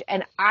edge.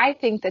 And I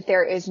think that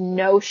there is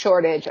no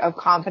shortage of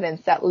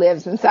confidence that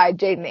lives inside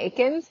Jaden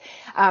Aikens.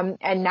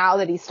 And now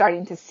that he's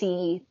starting to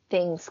see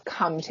things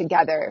come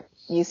together,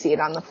 you see it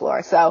on the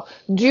floor. So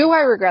do I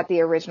regret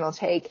the original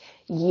take?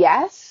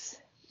 Yes.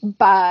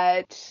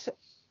 But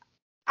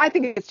I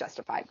think it's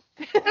justified.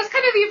 That's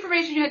kind of the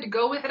information you had to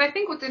go with. And I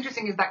think what's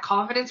interesting is that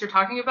confidence you're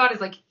talking about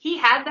is like he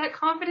had that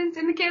confidence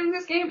in the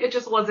Kansas game. It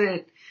just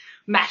wasn't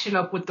matching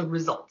up with the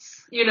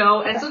results,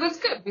 And so that's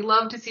good. We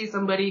love to see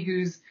somebody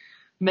who's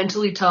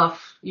mentally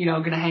tough,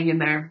 going to hang in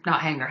there, not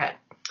hang their head.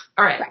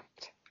 All right.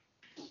 Correct.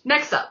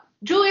 Next up,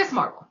 Julius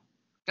Marble.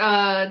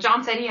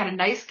 John said he had a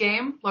nice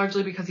game,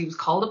 largely because he was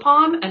called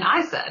upon. And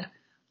I said,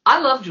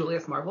 I love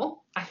Julius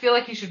Marble. I feel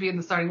like he should be in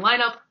the starting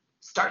lineup.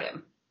 Start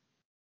him.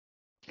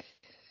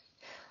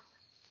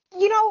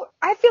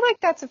 I feel like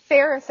that's a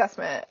fair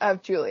assessment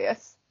of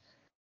Julius.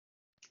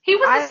 He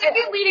was the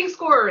second leading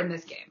scorer in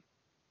this game.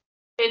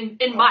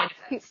 in my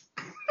defense.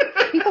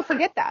 People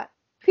forget that.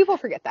 People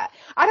forget that.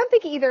 I don't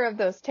think either of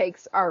those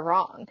takes are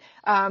wrong.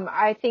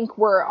 I think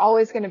we're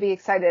always going to be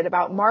excited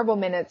about marble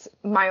minutes.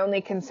 My only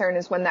concern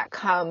is when that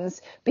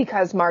comes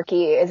because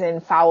Markey is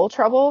in foul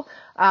trouble,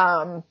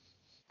 and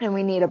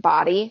we need a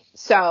body.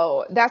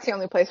 So that's the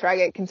only place where I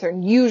get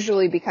concerned,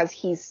 usually because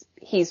he's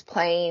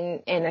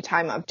playing in a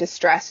time of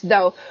distress.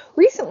 Though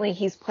recently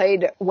he's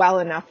played well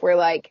enough where,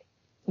 like,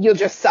 you'll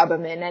just sub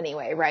him in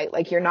anyway, right?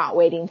 Like, you're not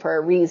waiting for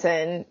a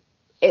reason.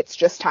 It's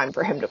just time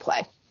for him to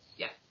play.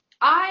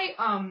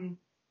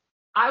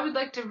 I would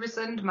like to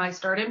rescind my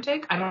start him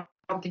take. I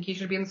don't think he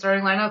should be in the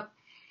starting lineup.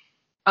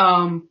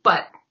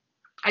 But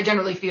I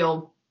generally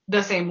feel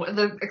the same way.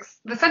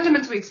 The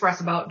sentiments we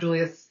express about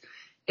Julius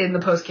in the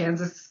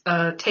post-Kansas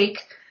take,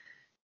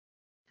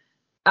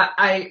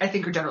 I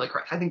think are generally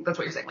correct. I think that's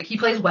what you're saying. Like, he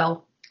plays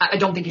well. I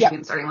don't think he should be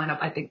in the starting lineup.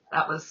 I think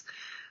that was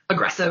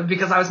aggressive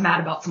because I was mad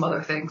about some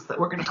other things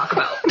that we're going to talk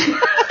about.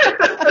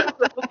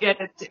 We'll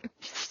get into.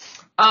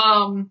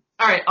 All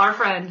right, our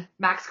friend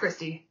Max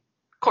Christie.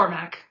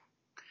 Cormac.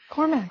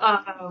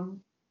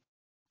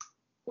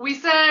 We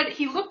said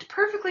he looked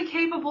perfectly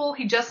capable.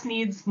 He just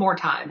needs more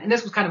time. And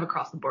this was kind of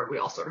across the board. We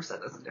all sort of said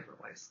this in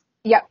different ways.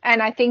 Yep.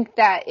 And I think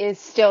that is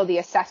still the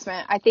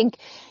assessment. I think,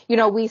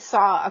 we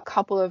saw a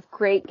couple of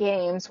great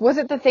games. Was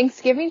it the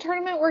Thanksgiving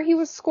tournament where he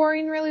was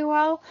scoring really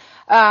well?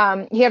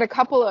 He had a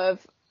couple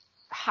of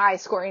high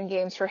scoring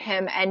games for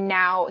him. And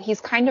now he's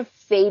kind of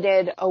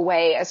faded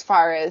away as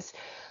far as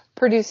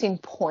producing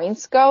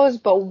points goes,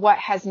 but what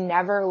has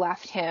never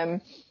left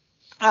him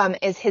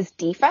is his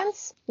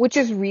defense, which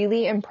is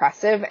really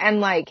impressive.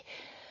 And, like,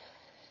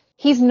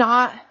 he's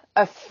not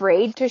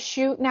afraid to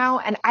shoot now,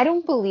 and I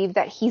don't believe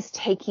that he's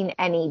taking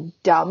any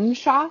dumb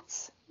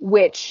shots,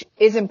 which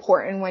is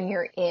important when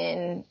you're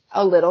in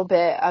a little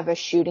bit of a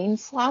shooting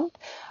slump.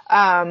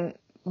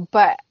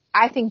 But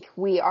I think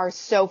we are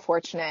so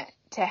fortunate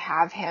to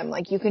have him.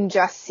 Like, you can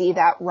just see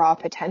that raw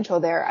potential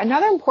there.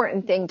 Another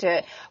important thing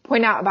to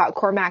point out about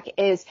Cormac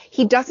is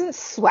he doesn't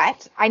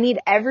sweat. I need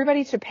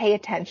everybody to pay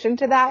attention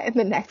to that in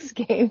the next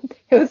game.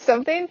 It was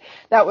something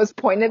that was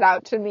pointed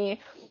out to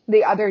me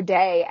the other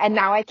day, and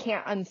now I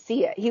can't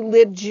unsee it. He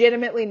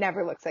legitimately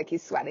never looks like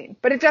he's sweating,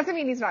 but it doesn't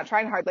mean he's not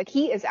trying hard. Like,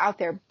 he is out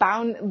there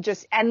bound,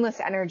 just endless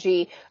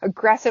energy,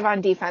 aggressive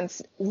on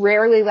defense,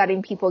 rarely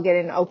letting people get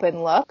an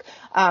open look.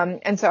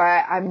 And so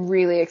I'm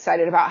really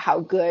excited about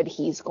how good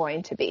he's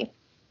going to be.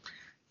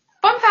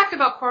 Fun fact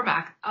about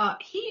Cormac,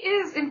 he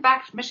is in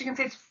fact Michigan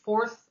State's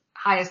fourth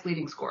highest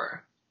leading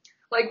scorer.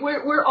 Like,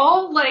 we're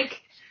all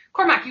like,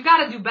 Cormac, you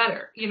got to do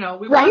better. We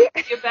want you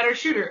to be a better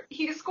shooter.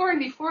 He is scoring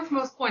the fourth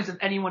most points of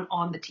anyone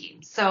on the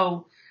team.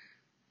 So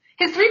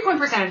his 3-point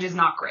percentage is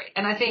not great.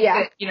 And I think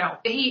that,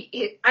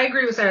 I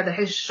agree with Sarah that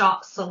his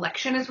shot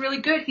selection is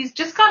really good. He's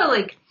just got to,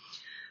 like,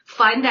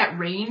 find that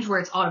range where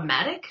it's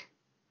automatic.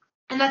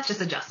 And that's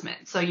just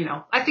adjustment. So,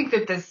 I think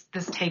that this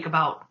take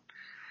about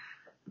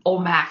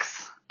old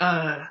Max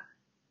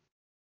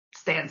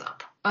stands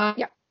up. All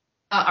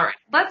right.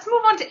 Let's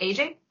move on to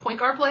AJ, point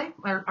guard play,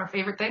 our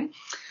favorite thing.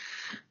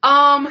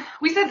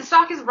 We said the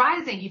stock is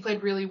rising. He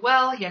played really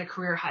well. He had a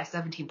career high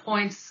 17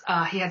 points.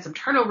 He had some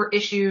turnover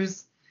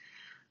issues,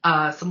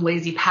 some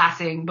lazy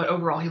passing, but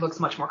overall he looks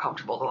much more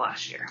comfortable than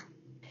last year.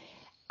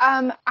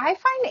 I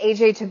find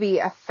AJ to be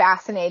a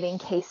fascinating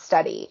case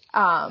study.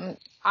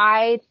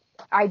 I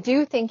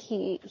do think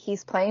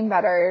he's playing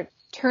better.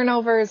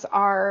 Turnovers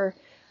are,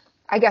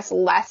 I guess,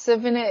 less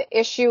of an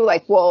issue.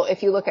 Like, well,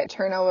 if you look at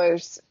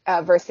turnovers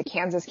versus the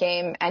Kansas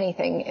game,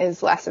 anything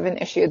is less of an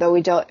issue, though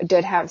we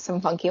did have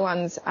some funky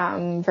ones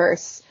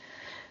versus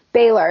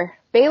Baylor.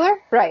 Baylor?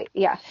 Right,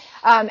 yeah.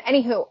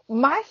 Anywho,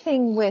 my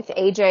thing with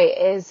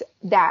AJ is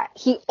that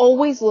he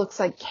always looks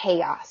like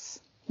chaos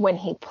when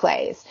he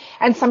plays.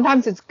 And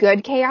sometimes it's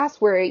good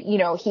chaos where,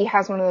 he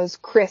has one of those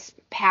crisp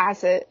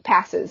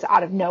passes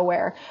out of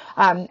nowhere,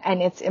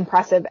 and it's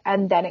impressive.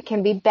 And then it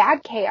can be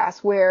bad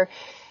chaos where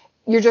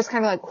you're just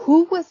kind of like,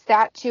 who was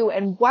that to,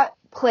 and what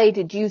play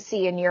did you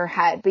see in your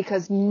head?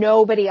 Because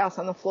nobody else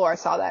on the floor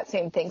saw that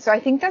same thing. So I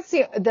think that's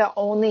the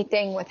only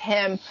thing with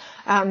him,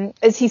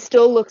 is he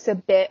still looks a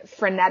bit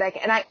frenetic.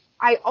 And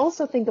I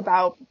also think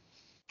about,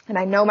 and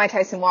I know my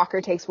Tyson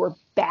Walker takes were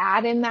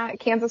bad in that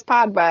Kansas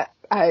pod, but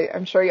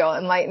I'm sure you'll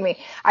enlighten me.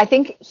 I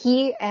think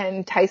he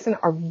and Tyson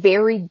are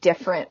very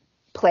different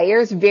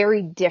players,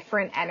 very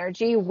different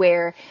energy,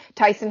 where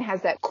Tyson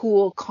has that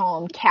cool,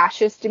 calm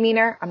Cassius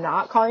demeanor. I'm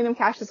not calling him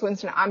Cassius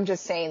Winston. I'm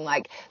just saying,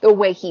 like, the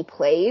way he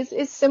plays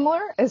is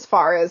similar as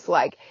far as,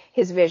 like,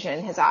 his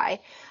vision, his eye.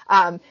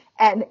 And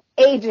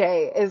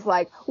AJ is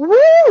like,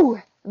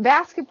 woo,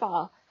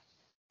 basketball.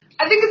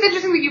 I think it's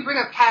interesting that you bring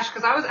up Cash,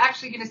 because I was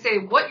actually going to say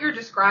what you're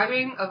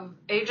describing of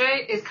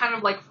AJ is kind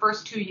of like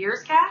first 2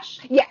 years Cash.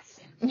 Yes.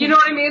 You know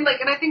what I mean?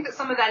 Like, and I think that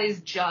some of that is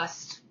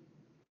just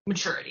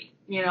maturity.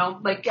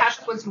 Like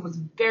Cassius Winston was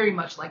very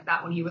much like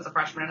that when he was a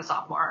freshman and a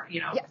sophomore.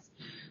 Yes.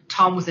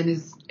 Tom was in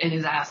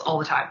his ass all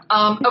the time.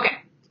 Okay.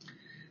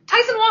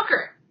 Tyson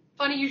Walker.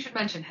 Funny you should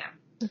mention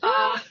him.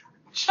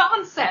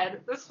 John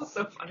said, this was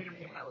so funny to me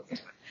when I listened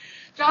to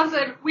it. John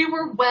said, we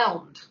were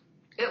whelmed.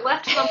 It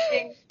left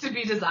something to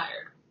be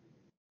desired.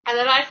 And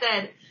then I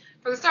said,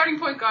 for the starting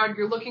point guard,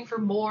 you're looking for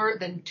more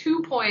than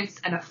 2 points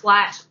and a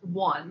flat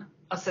 1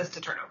 assist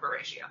to turnover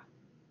ratio.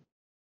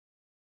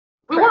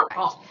 We weren't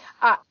wrong.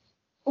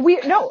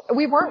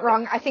 We weren't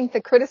wrong. I think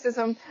the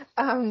criticism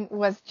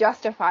was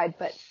justified,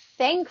 but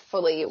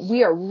thankfully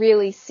we are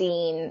really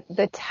seeing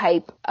the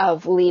type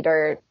of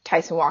leader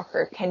Tyson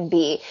Walker can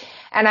be.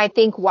 And I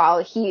think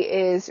while he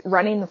is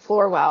running the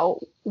floor well,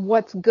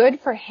 what's good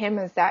for him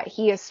is that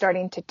he is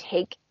starting to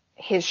take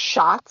his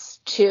shots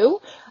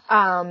too,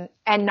 and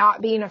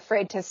not being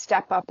afraid to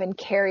step up and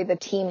carry the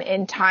team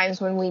in times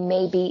when we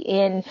may be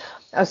in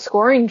a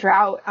scoring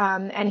drought.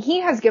 And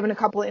he has given a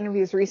couple of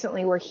interviews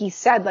recently where he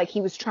said like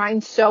he was trying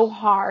so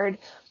hard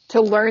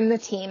to learn the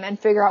team and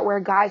figure out where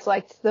guys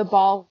liked the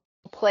ball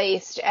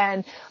placed,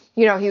 and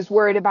he's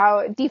worried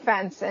about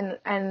defense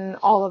and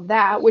all of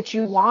that, which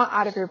you want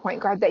out of your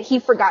point guard, that he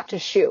forgot to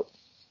shoot.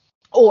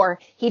 Or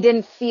he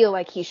didn't feel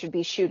like he should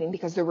be shooting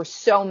because there were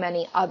so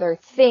many other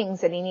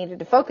things that he needed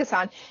to focus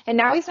on. And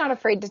now he's not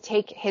afraid to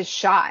take his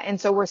shot.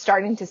 And so we're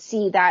starting to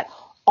see that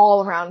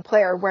all-around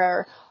player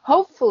where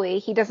hopefully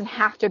he doesn't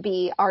have to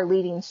be our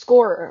leading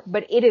scorer,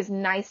 but it is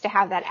nice to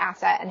have that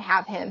asset and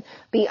have him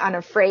be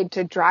unafraid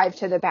to drive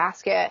to the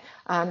basket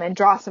and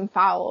draw some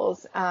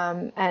fouls.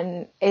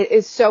 And it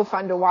is so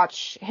fun to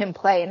watch him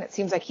play, and it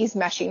seems like he's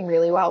meshing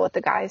really well with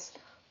the guys.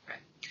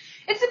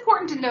 It's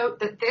important to note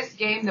that this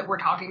game that we're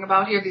talking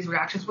about here, these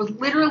reactions, was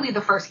literally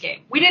the first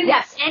game. We didn't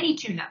have any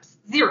tune-ups.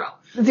 Zero.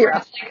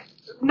 Like,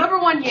 number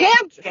one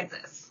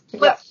Kansas.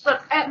 Let's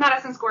at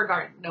Madison Square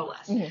Garden, no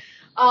less. Mm-hmm.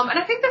 And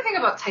I think the thing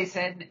about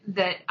Tyson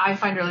that I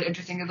find really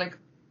interesting is, like,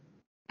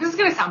 this is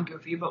going to sound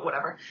goofy, but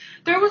whatever.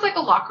 There was, like,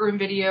 a locker room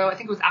video. I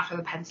think it was after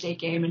the Penn State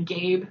game, and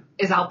Gabe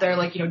is out there,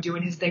 like,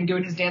 doing his thing,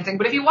 doing his dancing.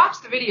 But if you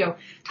watch the video,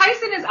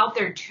 Tyson is out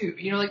there, too.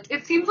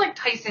 It seems like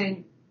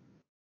Tyson,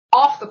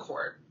 off the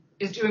court,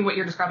 is doing what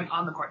you're describing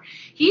on the court.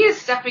 He is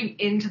stepping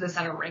into the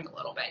center ring a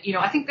little bit.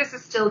 I think this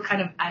is still kind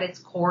of at its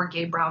core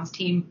Gabe Brown's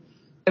team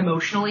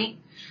emotionally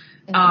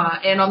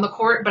and on the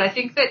court. But I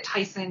think that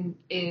Tyson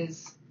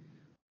is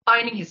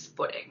finding his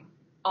footing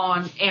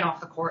on and off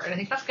the court. And I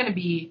think that's going to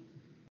be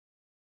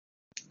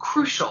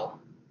crucial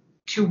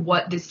to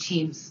what this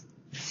team's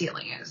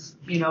ceiling is.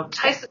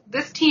 Tyson,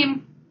 this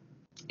team,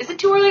 is it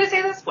too early to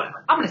say this?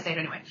 Whatever. I'm going to say it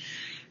anyway.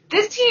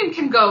 This team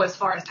can go as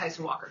far as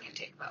Tyson Walker can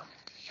take, though.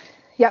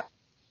 Yep.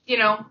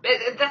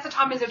 That's a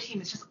Tom Izzo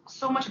team. It's just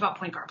so much about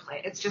point guard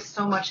play. It's just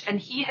so much. And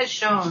he has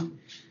shown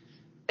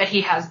that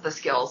he has the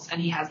skills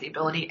and he has the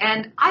ability.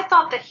 And I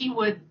thought that he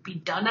would be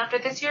done after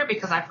this year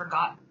because I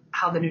forgot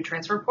how the new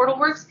transfer portal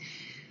works.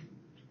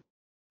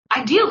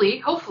 Ideally,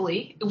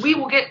 hopefully, we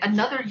will get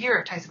another year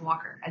of Tyson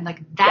Walker. And,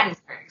 that is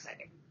very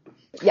exciting.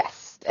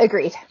 Yes,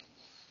 agreed.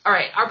 All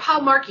right, our pal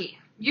Marky,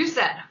 you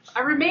said, I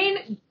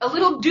remain a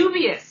little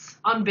dubious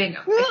on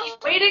Bingham. He's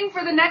waiting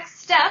for the next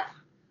step.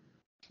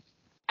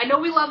 I know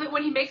we love it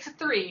when he makes a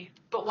 3,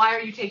 but why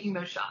are you taking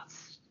those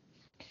shots?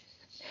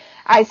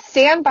 I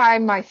stand by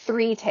my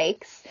 3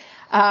 takes.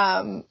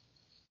 I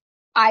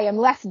am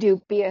less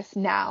dubious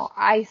now.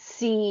 I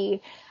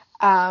see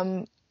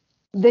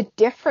the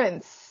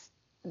difference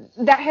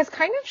that has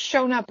kind of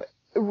shown up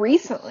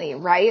recently,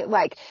 right?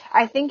 Like,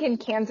 I think in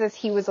Kansas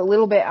he was a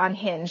little bit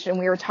unhinged, and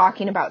we were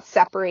talking about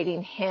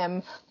separating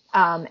him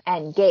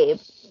and Gabe.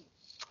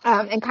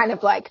 And kind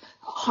of like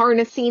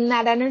harnessing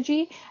that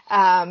energy,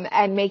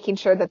 and making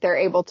sure that they're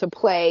able to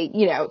play,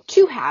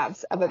 2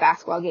 halves of a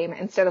basketball game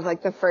instead of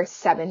like the first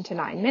 7 to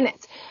 9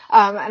 minutes.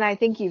 And I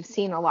think you've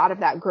seen a lot of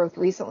that growth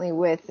recently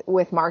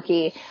with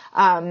Markey.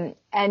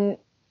 And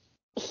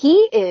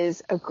he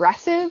is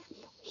aggressive.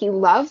 He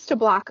loves to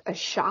block a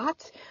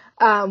shot.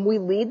 We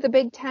lead the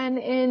Big Ten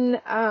in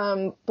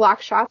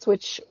block shots,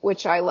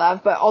 which I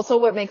love. But also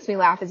what makes me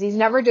laugh is he's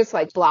never just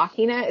like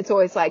blocking it. It's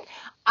always like,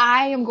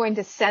 I am going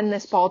to send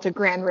this ball to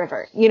Grand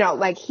River.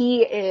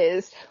 He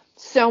is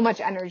so much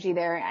energy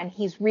there, and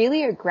he's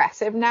really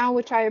aggressive now,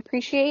 which I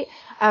appreciate.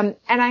 And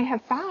I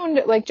have found,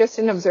 just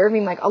in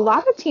observing, a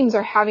lot of teams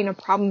are having a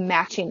problem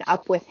matching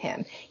up with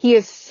him. He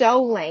is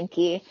so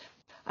lanky,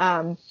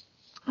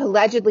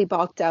 allegedly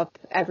bulked up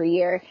every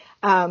year.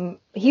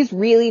 He's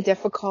really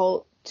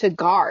difficult to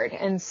guard,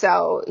 and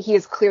so he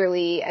is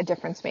clearly a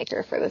difference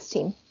maker for this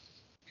team.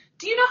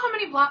 Do you know how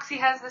many blocks he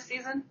has this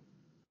season?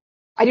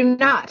 I do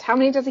not. How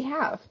many does he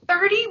have?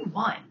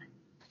 31.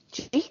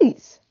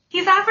 Jeez.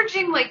 He's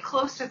averaging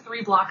close to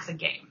 3 blocks a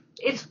game.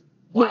 It's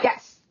wild.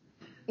 Yes.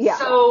 Yeah.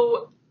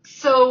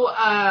 So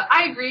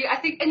I agree. I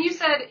think, and you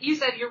said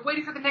you're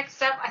waiting for the next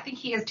step. I think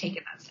he has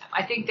taken that step.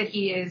 I think that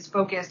he is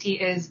focused. He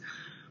is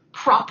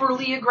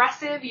properly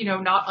aggressive,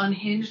 not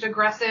unhinged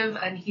aggressive.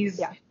 And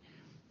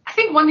I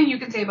think one thing you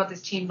can say about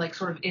this team,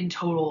 sort of in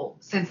total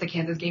since the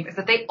Kansas game, is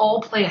that they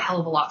all play a hell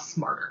of a lot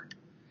smarter.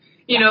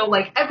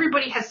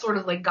 Everybody has sort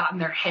of gotten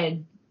their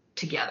head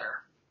together.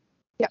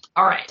 Yep.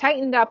 All right.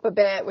 Tightened up a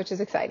bit, which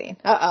is exciting.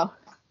 Uh-oh.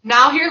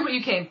 Now here's what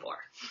you came for.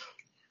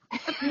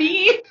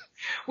 Me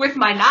with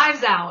my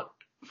knives out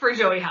for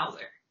Joey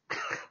Hauser.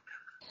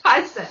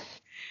 I said,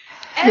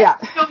 end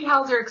Joey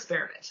Hauser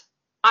experiment.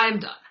 I'm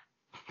done.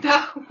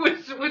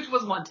 which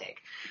was one take.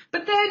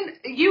 But then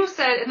you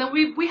said, and then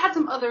we had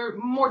some other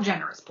more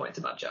generous points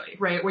about Joey,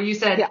 right? Where you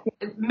said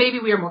maybe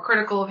we are more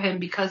critical of him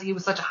because he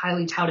was such a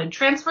highly touted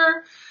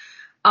transfer.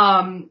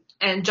 And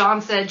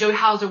John said Joey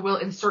Hauser will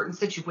in certain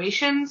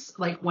situations,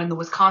 like when the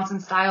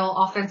Wisconsin-style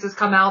offenses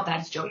come out,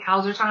 that's Joey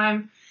Hauser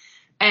time.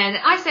 And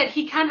I said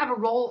he can have a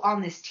role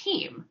on this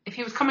team. If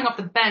he was coming off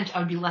the bench, I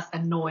would be less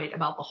annoyed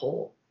about the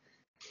whole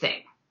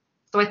thing.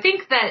 So I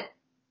think that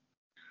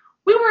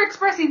we were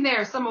expressing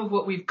there some of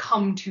what we've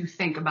come to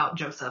think about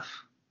Joseph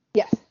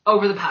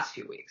over the past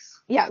few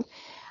weeks. Yeah.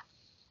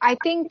 I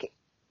think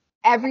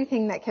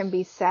everything that can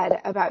be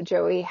said about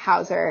Joey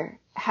Hauser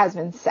has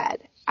been said.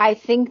 I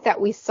think that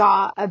we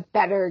saw a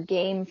better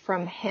game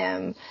from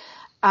him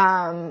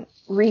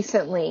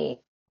recently.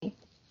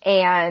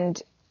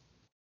 And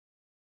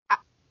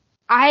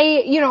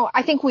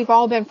I think we've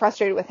all been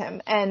frustrated with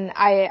him, and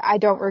I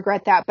don't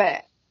regret that.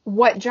 But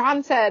what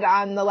John said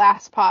on the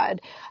last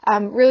pod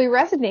really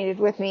resonated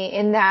with me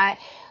in that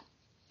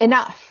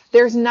enough.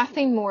 There's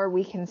nothing more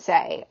we can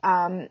say.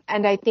 And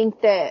I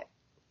think that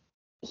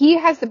he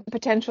has the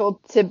potential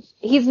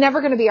he's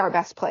never going to be our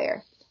best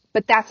player,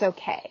 but that's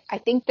okay. I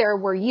think there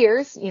were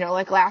years,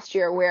 like last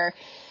year where,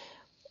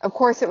 of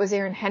course, it was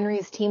Aaron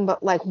Henry's team,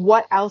 but like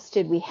what else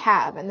did we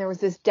have? And there was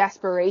this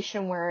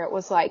desperation where it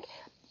was like,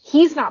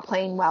 he's not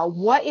playing well.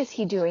 What is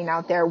he doing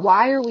out there?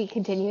 Why are we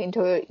continuing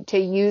to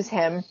use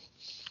him?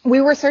 We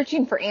were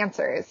searching for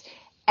answers,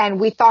 and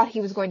we thought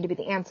he was going to be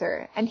the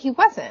answer, and he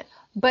wasn't.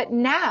 But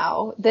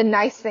now the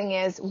nice thing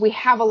is we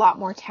have a lot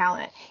more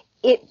talent.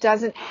 It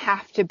doesn't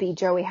have to be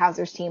Joey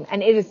Hauser's team,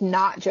 and it is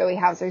not Joey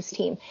Hauser's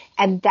team,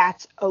 and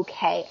that's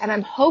okay. And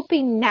I'm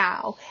hoping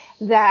now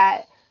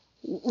that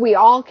we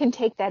all can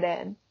take that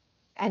in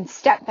and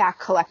step back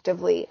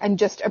collectively and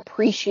just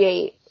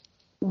appreciate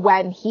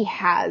when he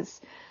has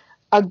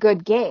a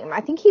good game. I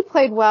think he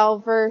played well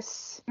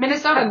versus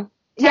Minnesota.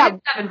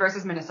 10-7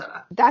 versus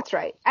Minnesota. That's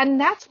right.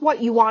 And that's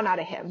what you want out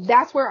of him.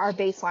 That's where our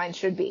baseline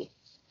should be.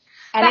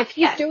 And if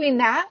he's doing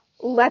that,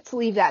 let's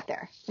leave that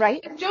there, right?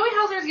 If Joey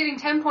Hauser is getting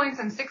 10 points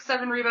and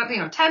 6-7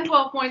 rebounds, 10,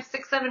 12 points,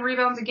 6-7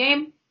 rebounds a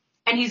game,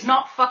 and he's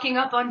not fucking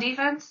up on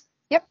defense,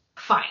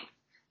 fine.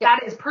 Yep.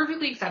 That is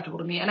perfectly acceptable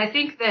to me. And I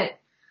think that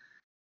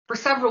for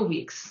several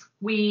weeks,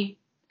 we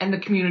and the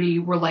community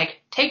were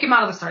like, take him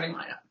out of the starting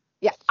lineup.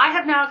 Yeah. I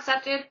have now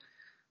accepted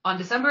on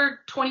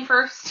December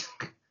 21st,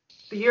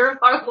 the year of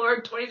our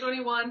Lord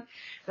 2021,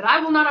 that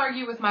I will not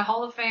argue with my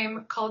Hall of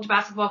Fame college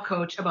basketball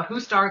coach about who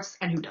starts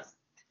and who doesn't.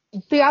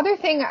 The other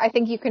thing I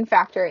think you can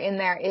factor in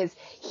there is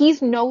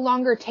he's no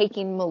longer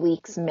taking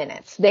Malik's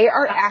minutes. They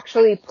are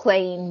actually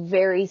playing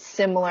very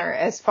similar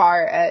as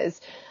far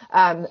as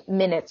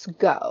minutes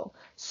go.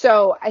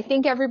 So I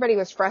think everybody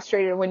was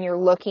frustrated when you're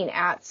looking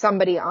at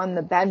somebody on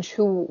the bench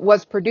who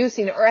was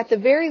producing or at the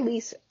very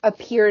least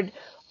appeared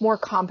more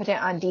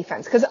competent on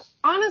defense. Because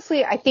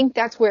honestly, I think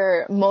that's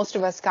where most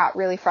of us got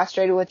really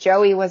frustrated with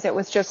Joey was it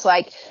was just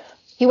like,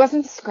 he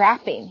wasn't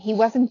scrapping. He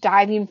wasn't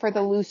diving for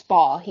the loose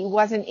ball. He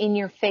wasn't in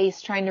your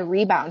face trying to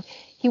rebound.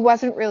 He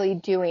wasn't really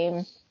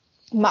doing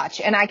much.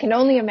 And I can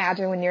only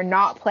imagine when you're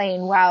not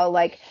playing well,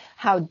 like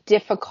how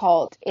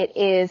difficult it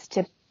is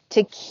to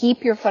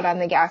keep your foot on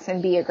the gas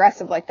and be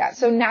aggressive like that.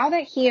 So now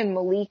that he and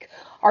Malik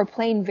are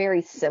playing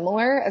very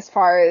similar as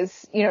far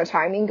as,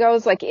 timing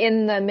goes, like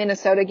in the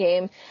Minnesota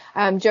game,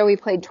 Joey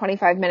played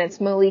 25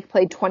 minutes, Malik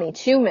played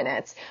 22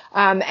 minutes,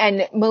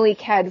 and Malik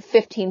had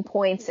 15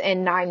 points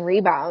and 9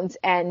 rebounds,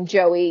 and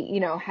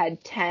Joey,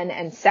 had 10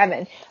 and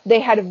 7. They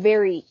had a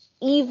very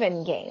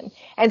even game.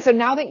 And so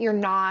now that you're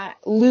not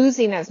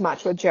losing as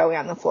much with Joey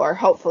on the floor,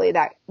 hopefully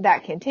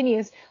that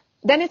continues,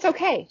 then it's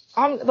okay.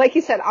 Like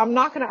you said, I'm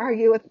not going to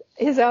argue with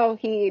Izzo.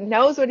 He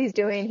knows what he's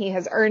doing. He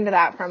has earned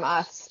that from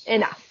us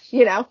enough,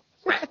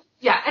 Right.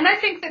 Yeah. And I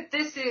think that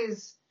this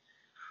is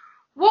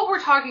what we're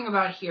talking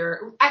about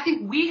here. I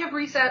think we have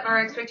reset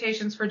our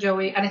expectations for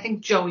Joey, and I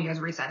think Joey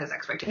has reset his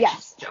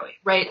expectations for Joey,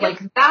 right? Yep.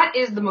 Like that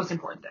is the most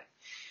important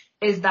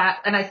thing. Is that,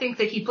 and I think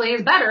that he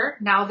plays better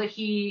now that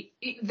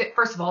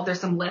first of all,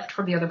 there's some lift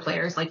from the other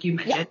players, like you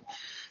mentioned. Yep.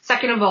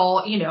 Second of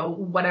all,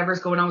 whatever's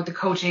going on with the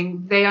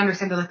coaching, they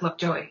understand. They're like, look,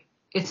 Joey,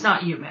 it's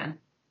not you, man.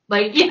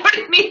 Like, you know what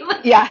I mean?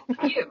 Like, yeah. It's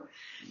not you.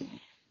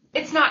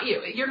 It's not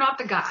you. You're not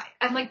the guy.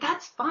 And like,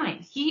 that's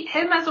fine.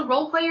 Him as a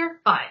role player,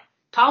 fine.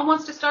 Tom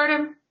wants to start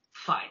him,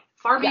 fine.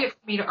 Far be it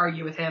for me to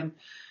argue with him.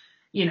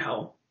 We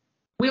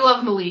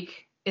love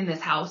Malik in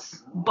this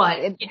house,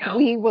 but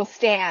we will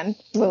stand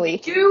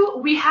Malik.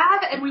 We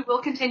have and we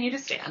will continue to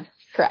stand.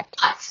 Correct.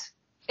 But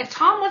if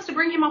Tom wants to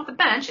bring him off the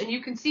bench, and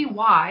you can see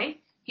why,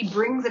 he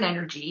brings an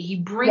energy, he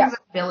brings an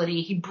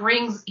ability,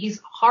 he's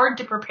hard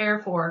to prepare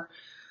for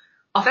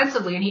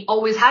offensively, and he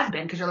always has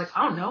been, because you're like,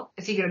 I don't know,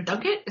 is he going to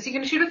dunk it? Is he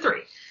going to shoot a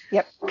 3?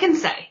 Yep. Who can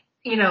say?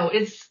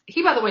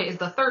 He, by the way, is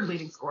the 3rd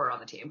leading scorer on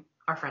the team,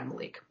 our friend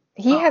Malik.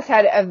 He has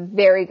had a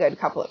very good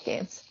couple of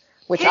games,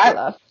 which I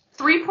love.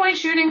 3-point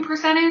shooting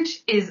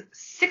percentage is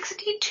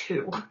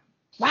 62.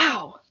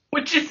 Wow.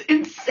 Which is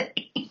insane.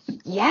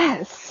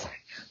 Yes.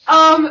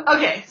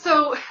 Okay,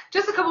 so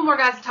just a couple more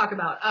guys to talk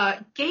about.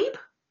 Gabe,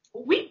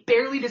 we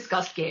barely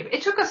discussed Gabe.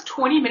 It took us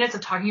 20 minutes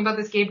of talking about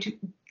this game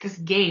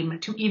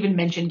to even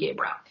mention Gabe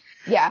Brown.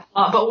 Yeah.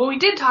 But when we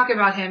did talk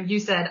about him, you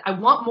said, I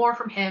want more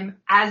from him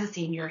as a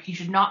senior. He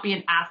should not be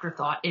an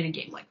afterthought in a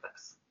game like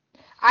this.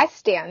 I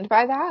stand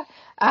by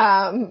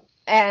that.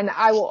 And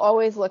I will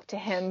always look to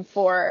him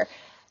for,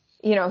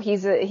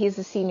 he's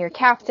a senior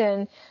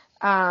captain.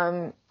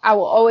 I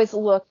will always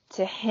look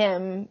to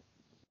him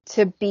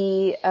to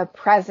be a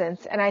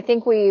presence. And I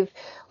think we've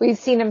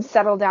seen him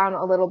settle down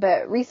a little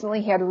bit.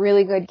 Recently, he had a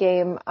really good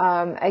game,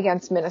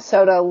 against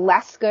Minnesota,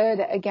 less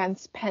good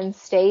against Penn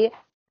State.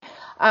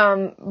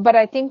 But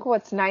I think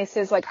what's nice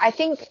is, I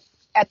think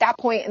at that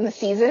point in the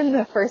season,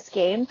 the first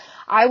game,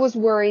 I was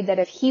worried that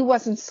if he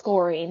wasn't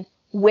scoring,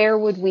 where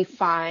would we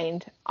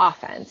find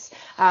offense?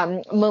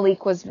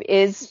 Malik was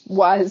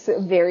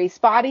very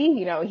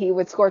spotty. He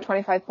would score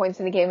 25 points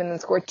in a game and then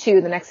score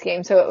 2 the next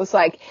game. So it was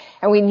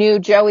and we knew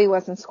Joey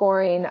wasn't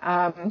scoring.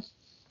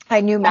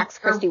 I knew Max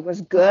Christie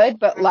was good,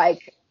 but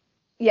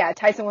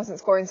Tyson wasn't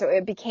scoring. So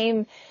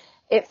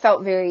it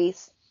felt very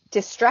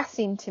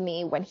distressing to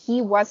me when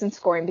he wasn't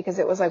scoring, because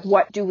it was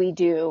what do we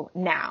do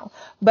now?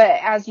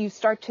 But as you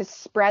start to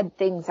spread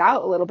things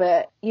out a little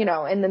bit,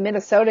 in the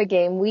Minnesota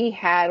game, we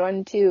had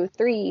 1, 2,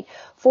 3,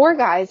 4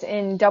 guys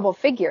in double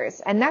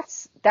figures, and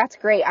that's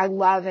great. I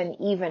love an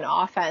even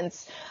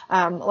offense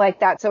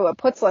like that, so it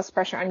puts less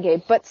pressure on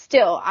Gabe. But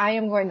still, I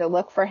am going to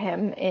look for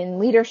him in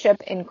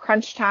leadership in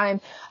crunch time.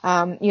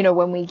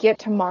 When we get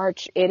to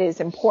March, it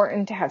is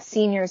important to have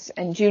seniors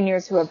and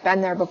juniors who have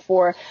been there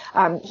before.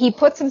 He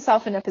puts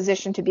himself in a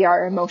position to be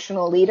our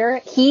emotional leader.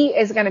 He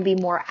is going to be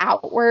more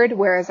outward,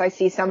 whereas I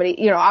see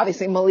somebody,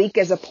 obviously Malik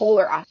is a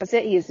polar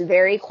opposite. He is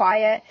very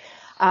quiet.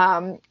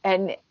 And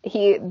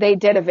they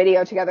did a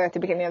video together at the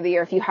beginning of the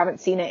year. If you haven't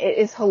seen it, it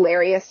is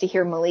hilarious to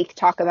hear Malik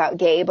talk about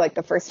Gabe.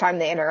 The first time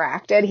they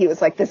interacted, he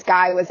was this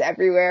guy was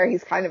everywhere.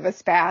 He's kind of a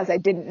spaz. I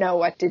didn't know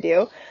what to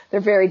do.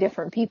 They're very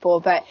different people,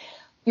 but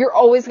you're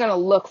always going to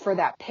look for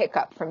that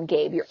pickup from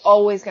Gabe. You're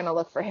always going to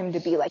look for him to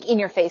be in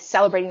your face,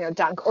 celebrating a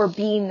dunk or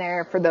being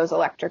there for those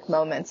electric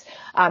moments.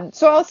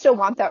 So I'll still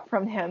want that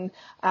from him.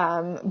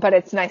 But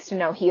it's nice to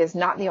know he is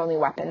not the only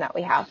weapon that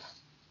we have.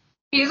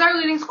 He's our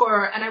leading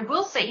scorer, and I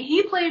will say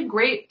he played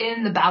great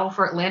in the battle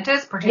for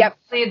Atlantis,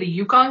 particularly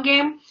the UConn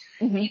game.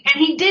 Mm-hmm.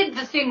 And he did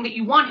the thing that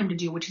you want him to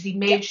do, which is he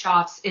made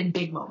shots in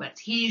big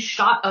moments. He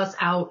shot us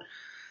out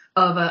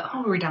of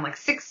were we down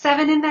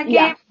 6-7 in that game?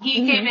 Yeah.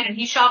 He came in and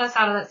he shot us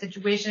out of that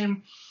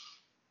situation.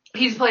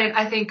 He's played,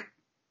 I think,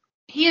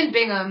 he and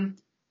Bingham,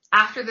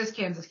 after this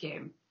Kansas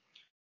game,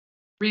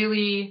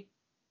 really,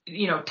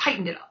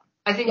 tightened it up.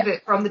 I think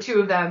that from the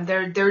two of them,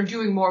 they're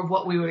doing more of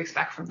what we would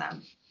expect from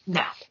them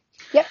now.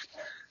 Yep.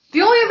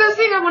 The only other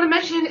thing I want to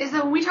mention is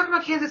that when we talk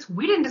about Kansas,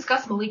 we didn't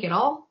discuss Malik at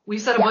all. We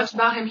said a bunch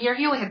about him here.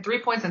 He only had 3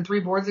 points and 3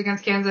 boards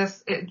against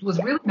Kansas. It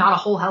was really not a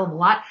whole hell of a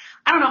lot.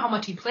 I don't know how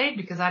much he played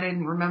because I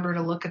didn't remember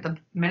to look at the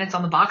minutes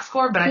on the box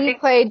score, but I think he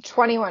played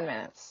 21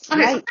 minutes.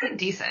 Okay, so pretty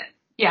decent.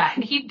 Yeah,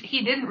 and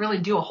he didn't really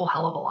do a whole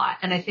hell of a lot.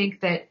 And I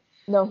think that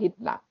no, he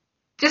did not.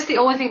 Just the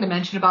only thing to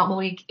mention about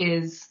Malik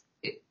is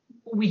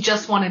we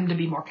just want him to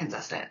be more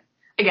consistent.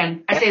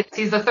 Again, I say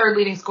he's the third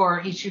leading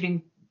scorer. He's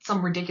shooting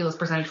some ridiculous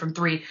percentage from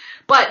 3,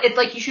 but it's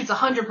he shoots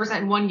 100%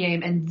 in one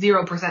game and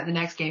 0% the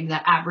next game.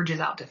 That averages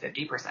out to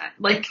 50%.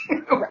 We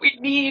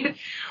need.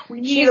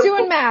 She's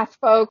doing math,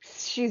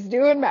 folks. She's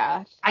doing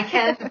math. I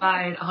can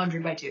divide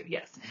 100 by 2.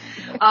 Yes.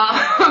 Another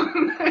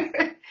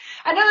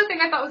thing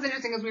I thought was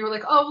interesting is we were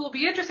it'll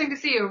be interesting to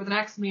see over the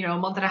next,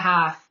 month and a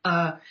half,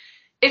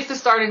 if the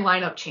starting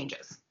lineup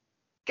changes.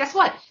 Guess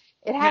what?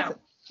 It hasn't.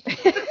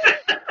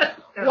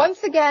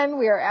 Once again,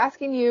 we are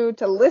asking you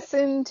to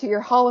listen to your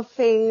Hall of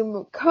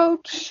Fame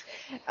coach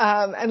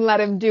and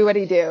let him do what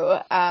he do.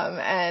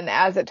 And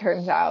as it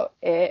turns out,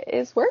 it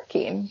is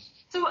working.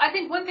 So I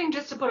think one thing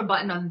just to put a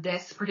button on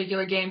this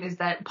particular game is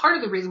that part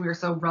of the reason we were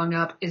so rung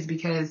up is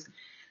because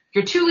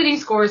your 2 leading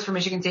scorers for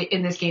Michigan State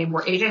in this game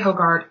were AJ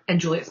Hoggard and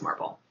Julius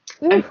Marble.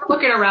 And we're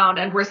looking around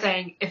and we're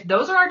saying, if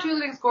those are our 2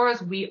 leading scorers,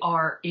 we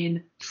are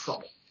in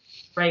trouble,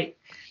 right?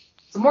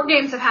 So more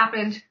games have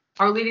happened.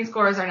 Our leading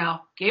scorers are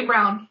now Gabe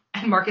Brown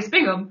and Marcus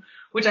Bingham,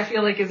 which I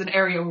feel is an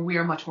area where we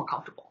are much more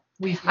comfortable.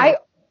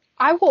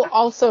 I will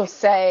also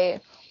say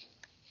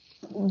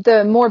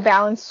the more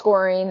balanced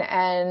scoring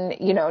and,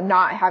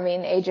 not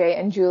having AJ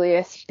and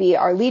Julius be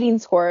our leading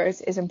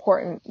scorers is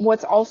important.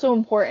 What's also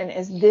important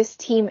is this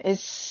team is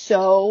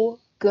so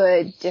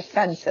good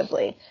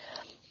defensively.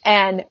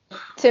 And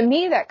to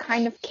me, that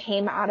kind of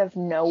came out of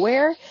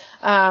nowhere.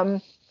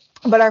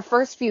 But our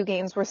first few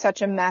games were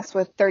such a mess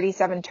with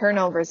 37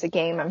 turnovers a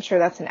game. I'm sure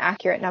that's an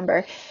accurate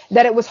number,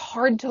 that it was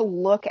hard to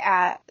look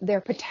at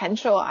their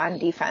potential on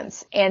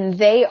defense. And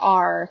they're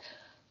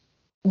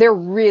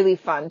really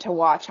fun to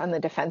watch on the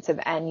defensive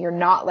end. You're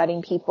not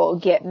letting people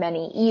get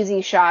many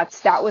easy shots.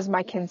 That was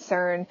my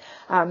concern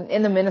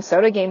in the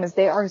Minnesota game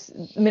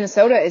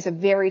Minnesota is a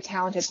very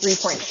talented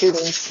 3-point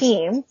shooting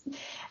team.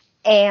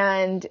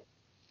 And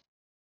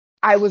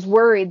I was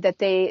worried that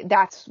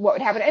that's what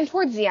would happen. And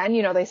towards the end,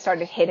 they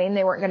started hitting.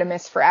 They weren't going to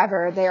miss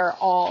forever. They are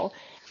all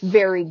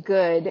very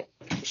good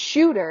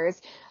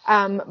shooters.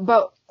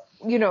 But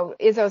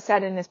Izzo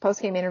said in his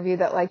post-game interview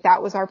that like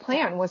that was our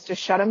plan, was to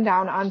shut them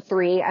down on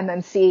 3 and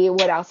then see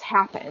what else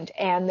happened.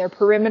 And their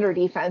perimeter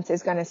defense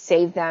is going to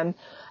save them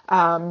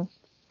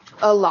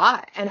a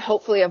lot and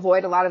hopefully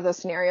avoid a lot of those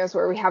scenarios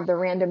where we have the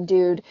random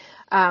dude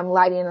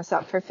lighting us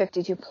up for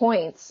 52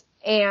 points.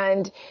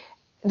 And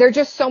they're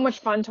just so much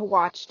fun to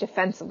watch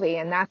defensively,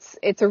 and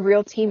it's a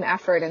real team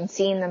effort, and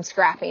seeing them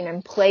scrapping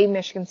and play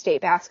Michigan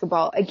State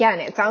basketball. Again,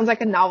 it sounds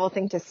like a novel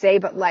thing to say,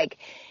 but like,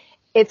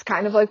 it's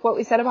kind of like what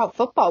we said about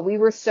football. We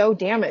were so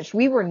damaged.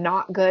 We were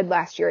not good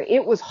last year.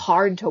 It was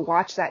hard to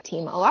watch that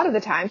team a lot of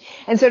the time.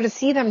 And so to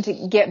see them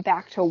to get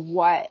back to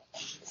what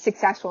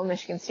successful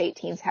Michigan State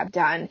teams have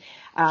done,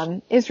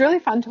 is really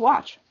fun to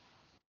watch.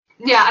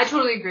 Yeah, I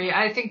totally agree.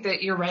 I think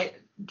that you're right.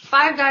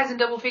 5 guys in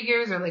double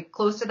figures or like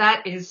close to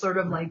that is sort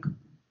of like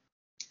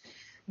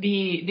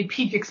the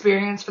peak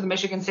experience for the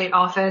Michigan State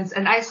offense.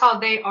 And I saw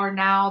they're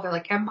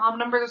like KenPom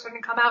numbers are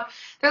starting to come out.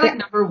 They're like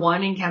number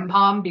 1 in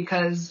KenPom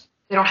because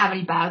they don't have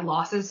any bad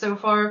losses so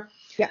far.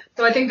 Yeah.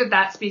 So I think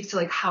that speaks to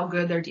like how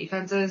good their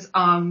defense is.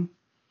 I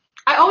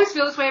always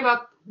feel this way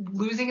about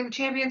losing in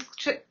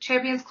the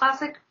Champions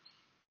Classic.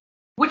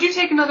 Would you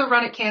take another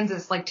run at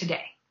Kansas like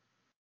today?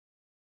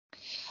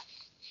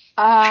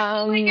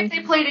 Like if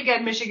they played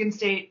again, Michigan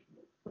State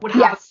would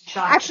have a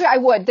shot. Actually, I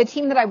would. The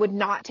team that I would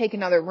not take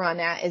another run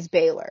at is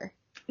Baylor.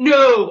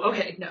 No.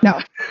 Okay. No.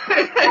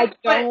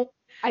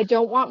 I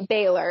don't want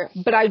Baylor,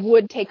 but I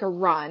would take a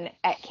run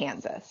at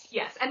Kansas.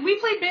 Yes, and we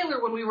played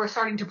Baylor when we were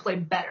starting to play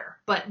better.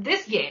 But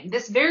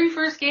this very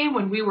first game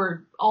when we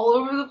were all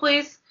over the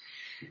place,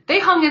 they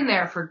hung in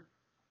there for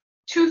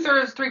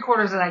 2/3,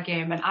 3/4 of that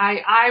game, and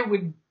I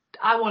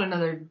want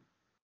another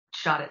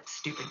shot at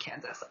stupid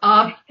Kansas.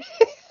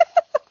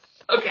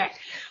 Okay.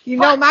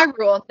 Know my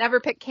rule,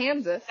 never pick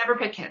Kansas. Never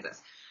pick Kansas.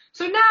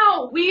 So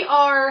now we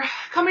are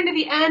coming to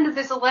the end of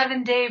this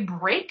 11-day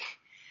break.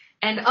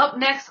 And up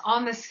next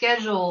on the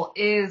schedule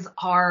is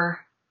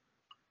our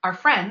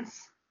friends,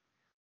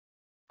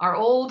 our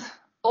old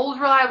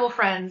reliable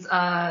friends,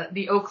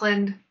 the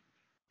Oakland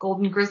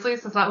Golden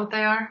Grizzlies. Is that what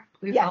they are?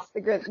 Please yes,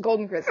 the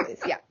Golden Grizzlies.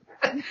 Yeah.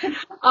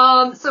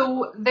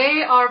 So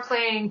they are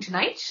playing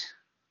tonight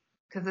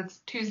because it's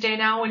Tuesday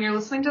now when you're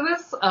listening to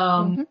this.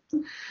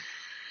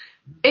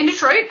 In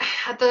Detroit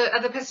at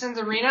the Pistons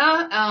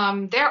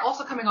Arena. They're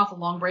also coming off a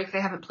long break.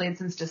 They haven't played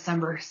since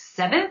December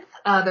 7th.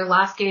 Their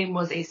last game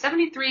was a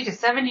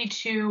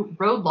 73-72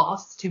 road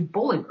loss to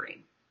Bowling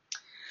Green.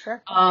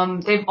 Sure.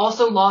 They've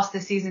also lost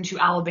this season to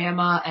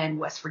Alabama and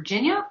West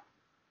Virginia.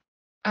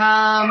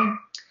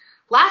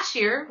 Last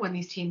year when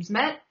these teams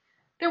met,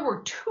 there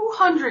were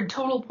 200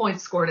 total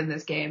points scored in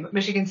this game.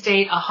 Michigan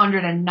State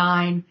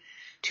 109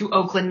 to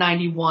Oakland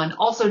 91.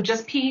 Also,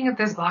 just peeking at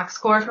this box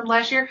score from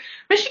last year,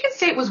 Michigan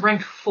State was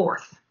ranked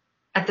 4th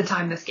at the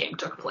time this game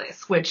took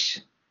place,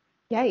 which...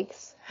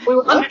 Yikes. We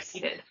were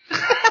undefeated.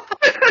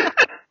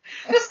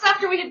 This is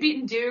after we had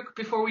beaten Duke,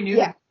 before we knew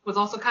that was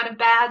also kind of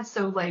bad.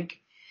 So, like,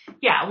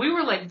 yeah, we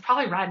were, like,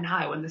 probably riding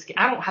high when this game...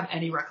 I don't have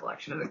any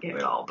recollection of this game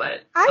at all,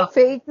 but... I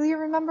vaguely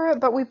remember it,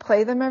 but we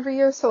play them every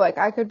year, so, like,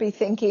 I could be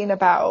thinking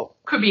about...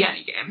 Could be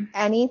any game.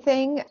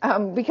 Anything,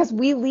 because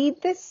we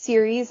lead this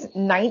series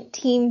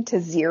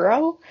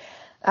 19-0.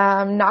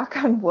 Knock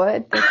on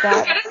wood. I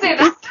was gonna say,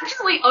 that's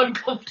actually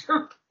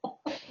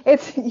uncomfortable.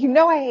 It's,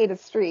 I hate a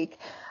streak.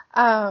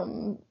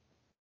 I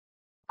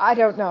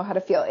don't know how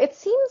to feel. It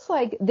seems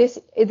like this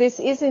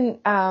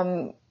isn't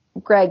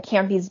Greg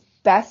Campy's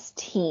best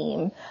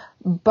team,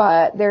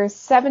 but they're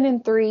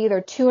 7-3.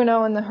 They're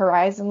 2-0 in the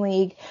Horizon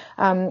League.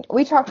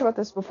 We talked about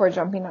this before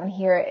jumping on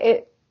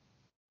here.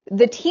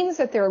 The teams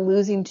that they're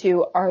losing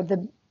to are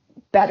the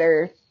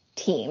better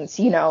teams.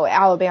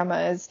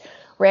 Alabama is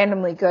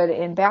randomly good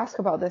in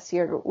basketball this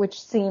year, which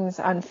seems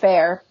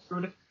unfair.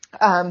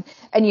 And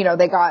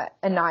they got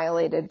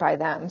annihilated by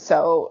them.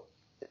 So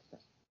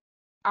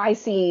I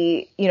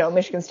see,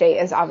 Michigan State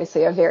is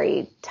obviously a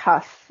very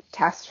tough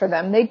test for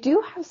them. They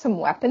do have some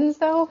weapons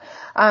though,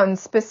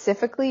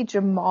 specifically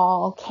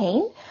Jamal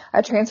Cain,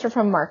 a transfer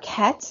from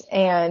Marquette,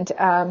 and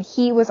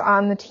he was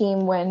on the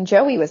team when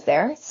Joey was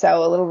there,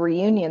 so a little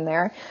reunion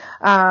there.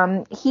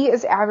 He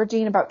is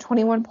averaging about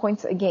 21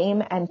 points a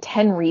game and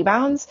 10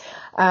 rebounds,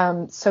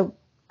 so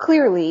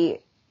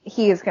clearly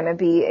he is going to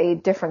be a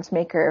difference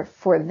maker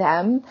for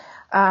them.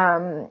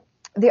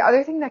 The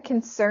other thing that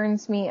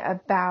concerns me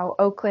about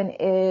Oakland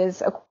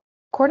is,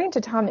 according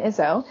to Tom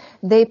Izzo,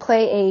 they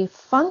play a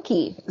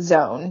funky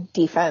zone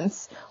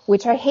defense,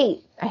 which I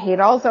hate. I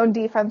hate all zone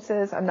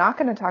defenses. I'm not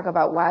going to talk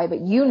about why,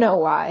 but you know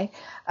why.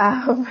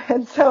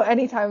 And so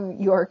anytime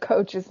your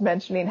coach is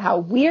mentioning how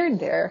weird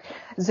their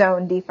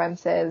zone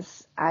defense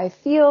is, I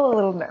feel a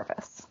little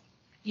nervous.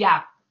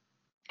 Yeah.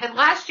 And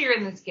last year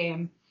in this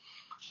game,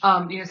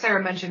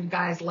 Sarah mentioned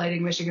guys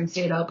lighting Michigan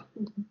State up,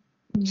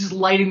 just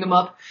lighting them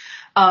up.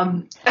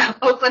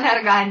 Oakland had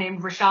a guy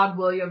named Rashad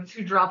Williams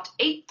who dropped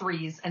 8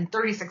 threes and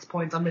 36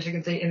 points on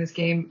Michigan State in this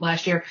game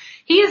last year.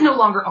 He is no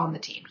longer on the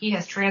team. He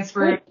has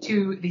transferred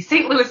to the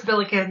St. Louis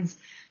Billikens,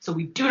 so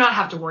we do not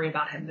have to worry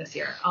about him this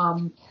year.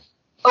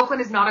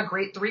 Oakland is not a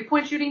great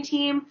 3-point shooting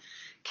team.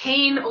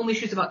 Kane only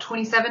shoots about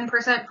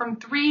 27% from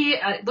 3.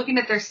 Looking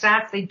at their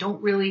stats, they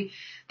don't really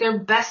 – their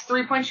best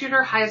 3-point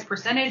shooter, highest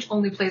percentage,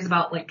 only plays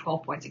about like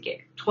 12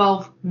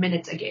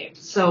 minutes a game.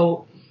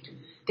 So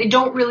they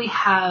don't really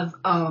have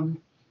a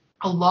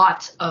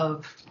lot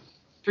of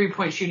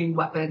 3-point shooting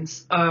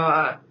weapons.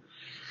 But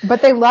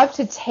they love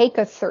to take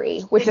a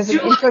 3, which is an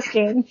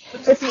interesting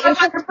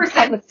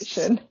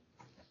combination.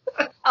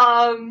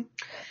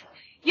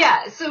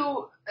 Yeah,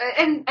 so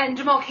and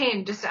Jamal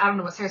Kane, just I don't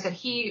know what Sarah said,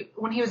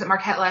 when he was at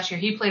Marquette last year,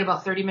 he played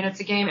about 30 minutes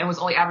a game and was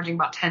only averaging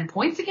about 10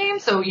 points a game.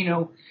 So,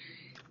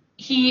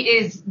 he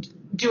is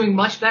doing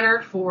much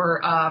better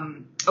for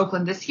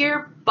Oakland this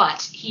year,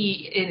 but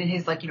he in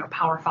his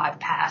Power 5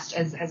 past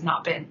has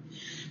not been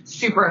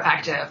super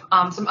effective.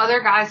 Some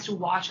other guys to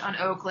watch on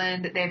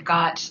Oakland, they've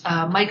got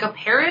Micah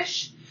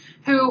Parrish,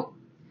 who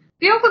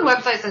the Oakland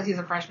website says he's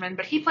a freshman,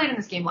 but he played in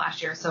this game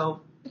last year,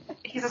 so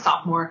he's a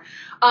sophomore.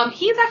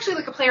 He's actually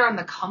like a player on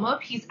the come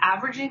up. He's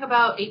averaging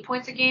about 8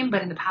 points a game,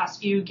 but in the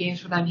past few games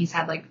for them, he's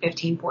had like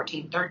 15,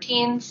 14,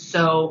 13.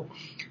 So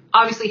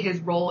obviously his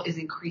role is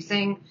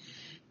increasing.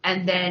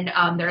 And then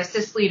their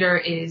assist leader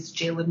is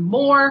Jalen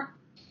Moore.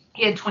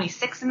 He had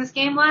 26 in this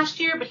game last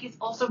year, but he's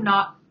also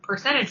not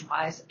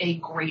percentage-wise a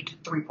great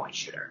 3-point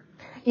shooter.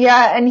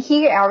 Yeah, and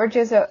he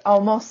averages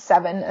almost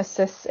 7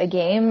 assists a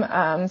game.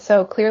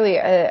 So clearly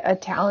a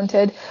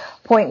talented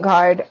point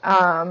guard.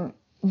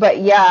 But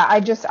yeah,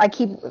 I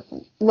keep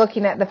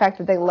looking at the fact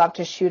that they love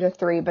to shoot a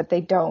 3, but they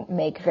don't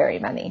make very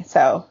many.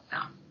 So. No.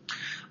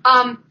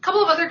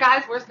 Couple of other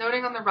guys worth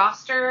noting on the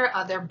roster.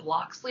 Their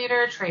blocks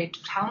leader, Trey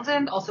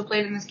Townsend, also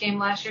played in this game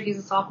last year. He's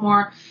a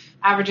sophomore,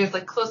 averages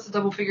like close to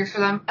double figures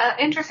for them.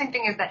 Interesting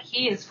thing is that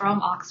he is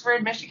from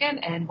Oxford, Michigan,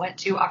 and went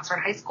to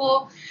Oxford High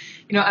School.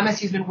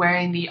 MSU's been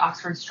wearing the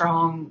Oxford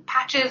Strong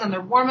patches on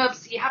their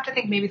warm-ups. You have to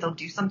think maybe they'll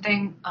do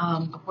something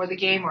before the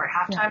game or at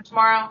halftime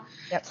tomorrow,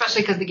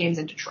 especially because the game's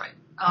in Detroit.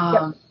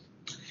 And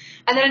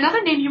then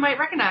another name you might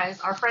recognize,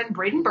 our friend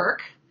Braden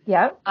Burke.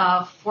 Yep.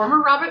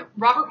 Former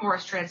Robert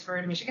Morris transfer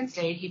to Michigan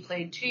State. He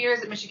played 2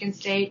 years at Michigan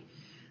State.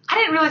 I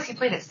didn't realize he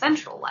played at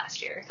Central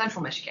last year,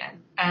 Central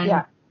Michigan.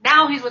 And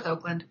now he's with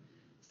Oakland.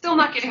 Still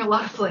not getting a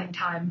lot of playing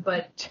time,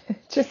 but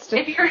just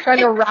if you're trying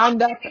to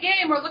round up the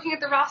game or looking at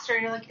the roster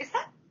and you're like, is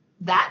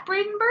that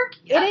Braden Burke?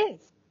 Yeah.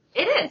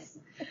 It is.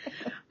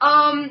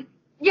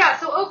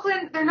 So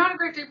Oakland, they're not a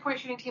great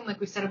 3-point shooting team like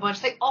we said a bunch.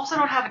 They also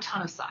don't have a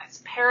ton of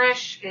size.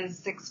 Parrish is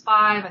 6'5".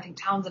 I think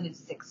Townsend is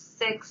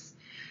 6'6".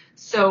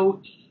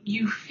 So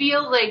you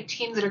feel like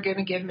teams that are going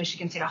to give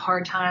Michigan State a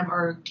hard time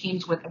are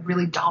teams with a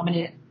really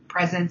dominant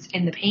presence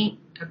in the paint,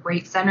 a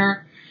great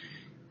center,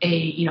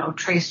 a,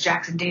 Trace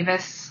Jackson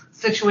Davis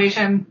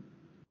situation,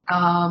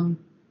 or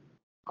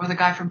the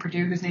guy from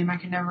Purdue whose name I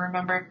can never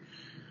remember.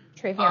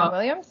 Travion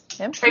Williams?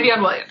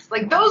 Travion Williams.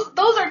 Like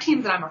those are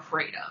teams that I'm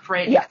afraid of,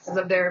 right? Yes. Because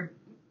of their,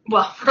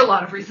 for a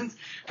lot of reasons,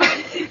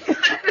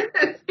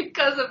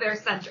 because of their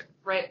center,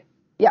 right?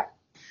 Yeah.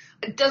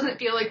 It doesn't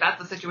feel like that's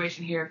the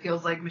situation here. It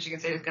feels like Michigan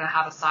State is going to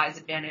have a size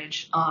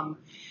advantage.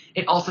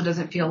 It also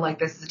doesn't feel like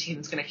this is a team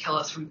that's going to kill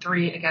us from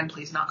 3. Again,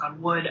 please knock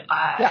on wood.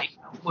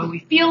 When we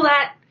feel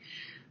that,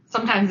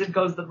 sometimes it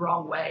goes the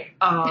wrong way.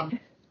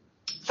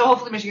 So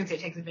hopefully Michigan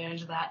State takes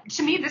advantage of that.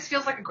 To me, this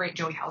feels like a great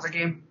Joey Hauser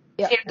game.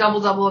 He had a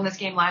double-double in this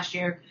game last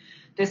year.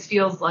 This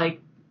feels like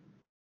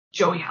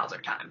Joey Hauser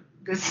time.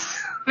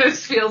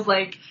 This feels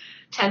like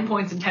 10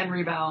 points and 10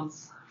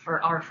 rebounds for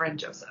our friend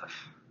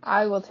Joseph.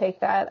 I will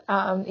take that.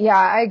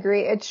 I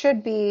agree. It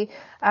should be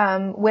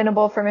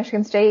winnable for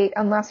Michigan State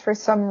unless for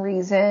some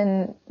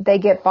reason they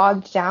get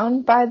bogged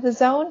down by the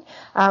zone.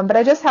 But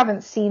I just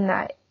haven't seen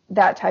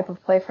that type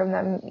of play from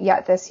them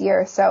yet this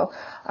year. So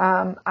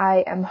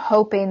I am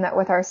hoping that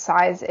with our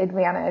size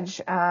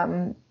advantage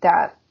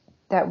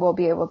that we'll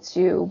be able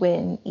to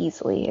win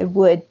easily. It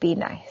would be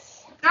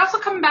nice. They're also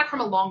coming back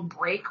from a long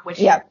break, which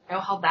I don't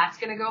know how that's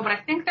going to go, but I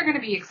think they're going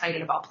to be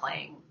excited about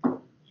playing.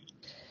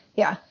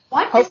 Yeah.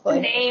 What is the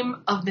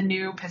name of the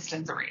new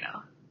Pistons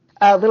arena?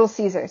 Little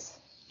Caesars.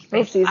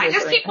 I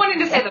just keep wanting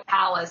to say the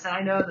Palace, and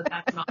I know that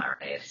that's not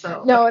right.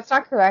 So no, it's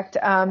not correct.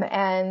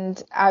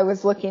 And I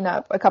was looking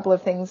up a couple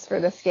of things for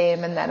this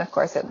game, and then of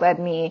course it led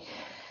me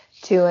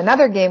to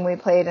another game we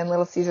played in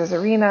Little Caesars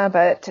Arena.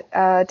 But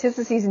 'tis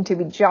the season to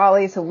be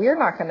jolly, so we're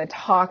not going to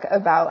talk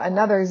about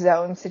another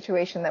zone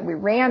situation that we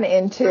ran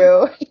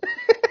into.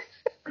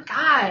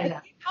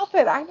 God, help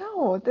it! I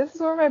know this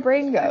is where my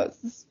brain goes.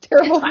 It's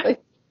terrible.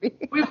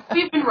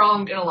 We've been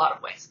wronged in a lot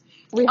of ways.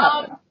 We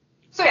have.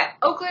 So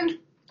Oakland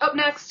up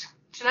next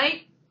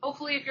tonight.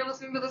 Hopefully, if you're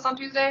listening to this on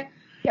Tuesday.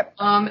 Yep.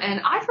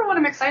 And I, for one,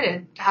 am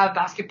excited to have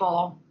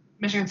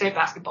Michigan State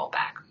basketball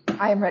back.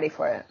 I am ready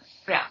for it.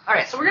 Yeah. All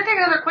right. So we're gonna take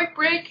another quick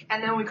break,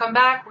 and then when we come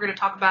back, we're gonna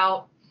talk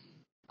about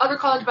other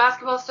college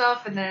basketball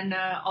stuff, and then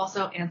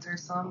also answer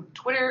some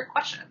Twitter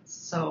questions.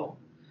 So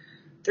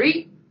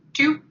 3,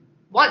 2,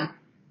 1.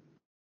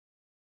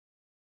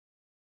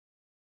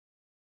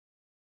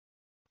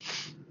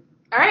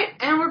 All right,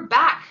 and we're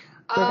back.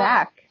 We're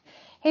back.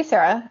 Hey,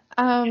 Sarah.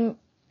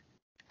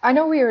 I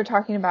know we were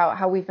talking about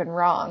how we've been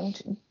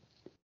wronged.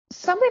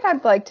 Something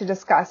I'd like to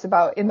discuss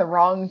about in the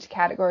wronged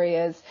category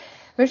is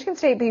Michigan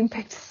State being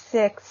picked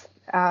 6th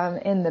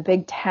in the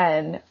Big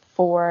Ten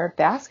for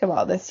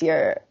basketball this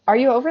year. Are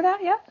you over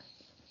that yet?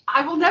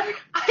 I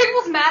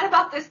was mad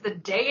about this the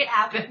day it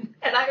happened,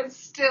 and I am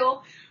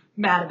still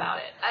mad about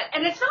it.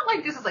 And it's not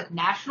like this is like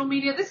national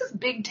media. This is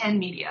Big Ten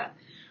media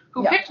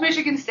who picked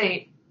Michigan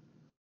State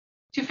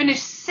to finish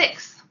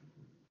 6th.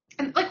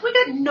 And like, we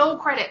get no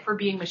credit for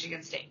being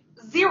Michigan State.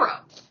 0.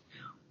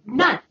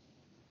 None.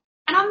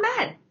 And I'm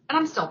mad. And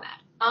I'm still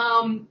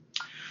mad.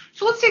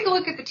 So let's take a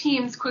look at the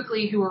teams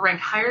quickly who were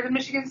ranked higher than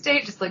Michigan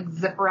State. Just like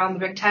zip around the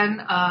Big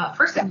Ten.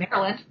 First is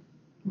Maryland,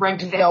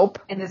 ranked 5th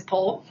in this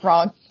poll.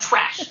 Wrong.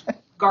 Trash.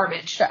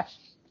 Garbage. Trash.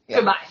 Yep.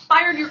 Goodbye.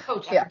 Fired your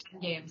coach after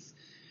 10 games,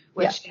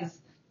 which is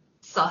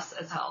sus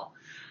as hell.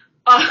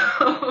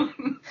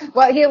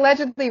 Well, he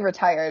allegedly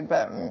retired,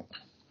 but...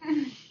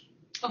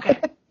 Okay.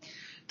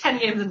 10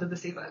 games into the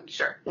season,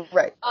 sure.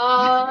 Right.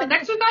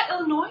 Next we've got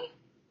Illinois.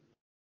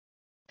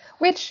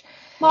 Which...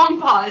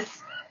 Long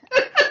pause.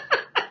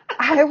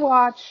 I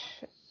watch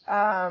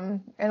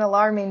an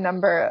alarming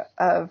number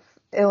of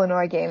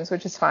Illinois games,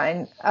 which is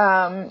fine.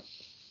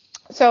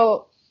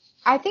 So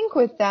I think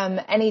with them,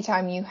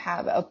 anytime you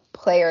have a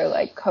player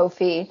like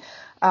Kofi,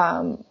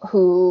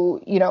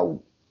 who, you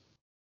know,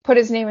 put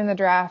his name in the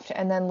draft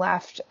and then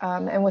left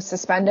and was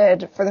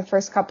suspended for the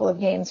first couple of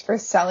games for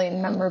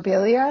selling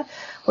memorabilia,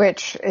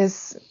 which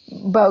is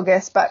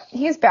bogus, but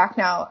he's back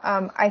now.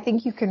 I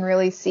think you can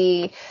really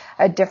see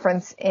a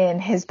difference in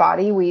his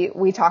body.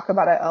 We talk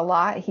about it a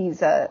lot.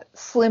 He's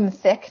slim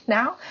thick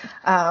now.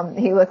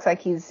 He looks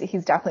like he's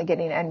definitely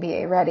getting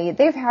NBA ready.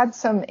 They've had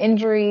some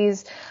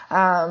injuries,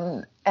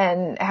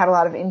 and had a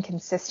lot of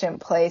inconsistent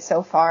play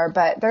so far,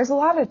 but there's a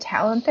lot of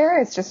talent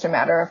there. It's just a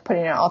matter of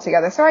putting it all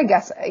together. So I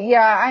guess,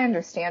 I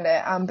understand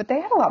it. But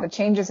they had a lot of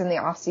changes in the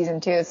off season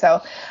too.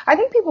 So I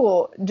think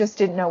people just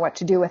didn't know what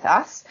to do with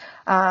us.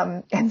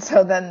 And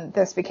so then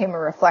this became a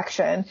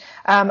reflection.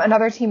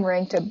 Another team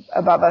ranked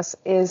above us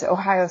is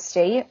Ohio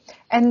State,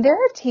 and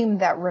they're a team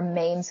that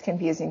remains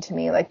confusing to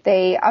me. Like,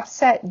 they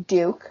upset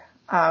Duke,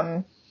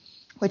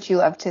 which you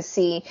love to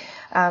see.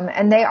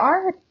 And they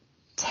are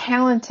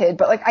talented,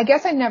 but like, I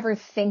guess I never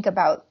think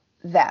about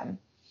them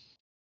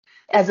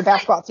as a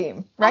basketball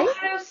team, right?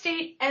 Ohio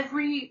State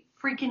every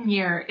freaking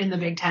year in the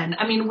Big Ten.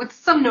 I mean, with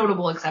some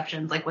notable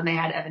exceptions, like when they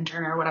had Evan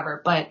Turner or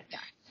whatever, but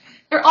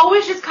they're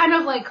always just kind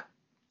of like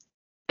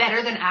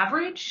better than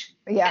average.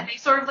 Yeah. And they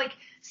sort of like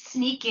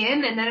sneak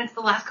in, and then it's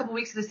the last couple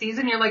weeks of the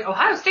season, you're like,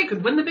 Ohio State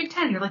could win the Big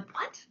Ten. You're like,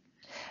 what?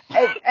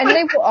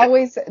 And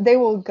they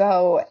will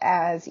go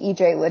as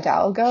EJ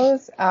Liddell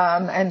goes.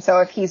 And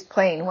so if he's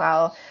playing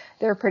well,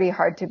 they're pretty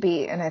hard to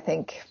beat. And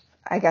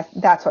I guess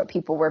that's what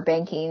people were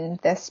banking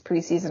this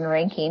preseason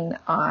ranking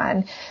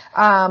on.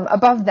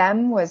 Above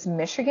them was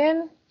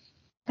Michigan.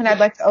 And I'd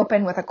like to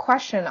open with a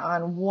question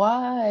on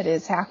what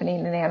is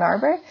happening in Ann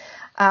Arbor.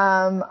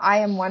 I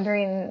am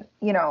wondering,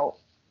 you know,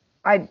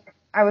 I've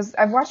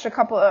watched a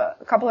couple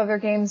of their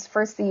games.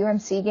 First, the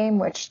UNC game,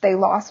 which they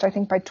lost, I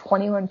think, by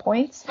 21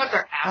 points. Got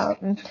their ass.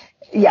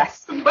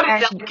 Yes. But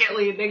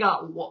delicately, they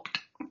got whooped.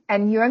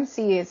 And UNC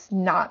is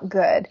not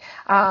good.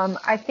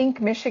 I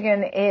think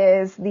Michigan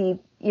is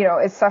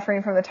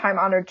suffering from the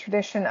time-honored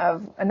tradition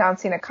of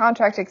announcing a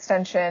contract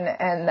extension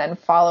and then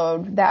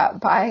followed that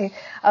by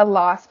a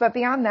loss. But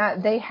beyond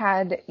that, they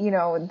had,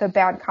 the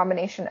bad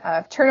combination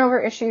of turnover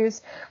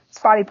issues,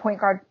 spotty point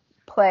guard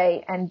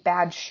play, and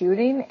bad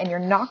shooting. And you're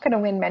not going to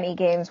win many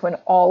games when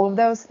all of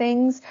those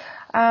things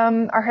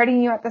are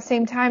hurting you at the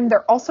same time.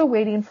 They're also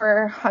waiting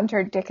for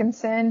Hunter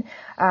Dickinson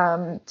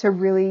to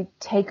really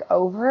take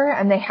over,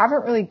 and they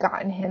haven't really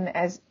gotten him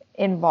as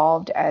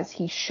involved as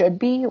he should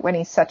be when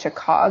he's such a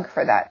cog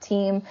for that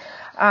team.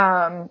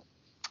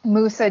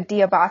 Musa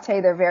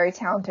Diabate, their very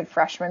talented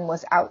freshman,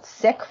 was out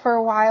sick for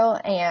a while,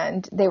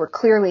 and they were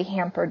clearly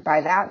hampered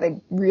by that.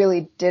 They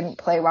really didn't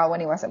play well when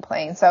he wasn't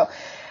playing. So,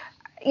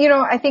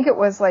 I think it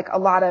was like a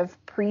lot of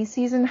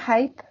preseason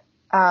hype,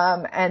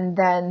 and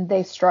then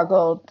they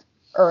struggled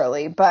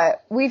early,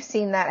 but we've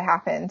seen that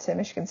happen to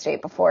Michigan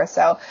State before,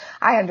 so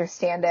I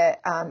understand it.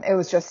 It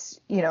was just,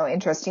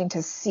 interesting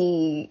to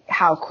see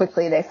how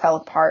quickly they fell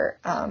apart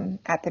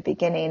at the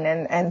beginning,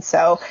 and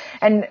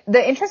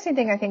the interesting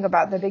thing I think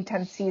about the Big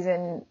Ten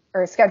season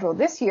or schedule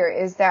this year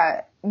is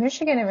that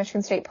Michigan and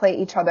Michigan State play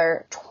each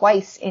other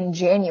twice in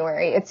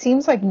January. It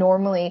seems like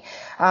normally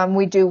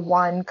we do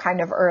one kind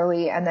of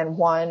early and then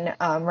one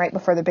right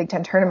before the Big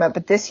Ten tournament.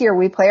 But this year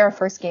we play our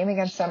first game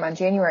against them on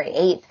January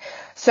 8th.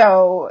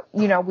 So,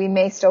 we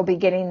may still be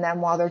getting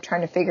them while they're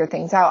trying to figure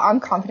things out. I'm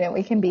confident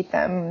we can beat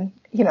them,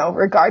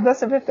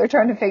 regardless of if they're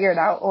trying to figure it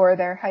out or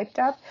they're hyped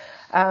up.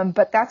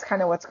 But that's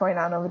kind of what's going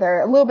on over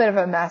there. A little bit of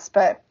a mess,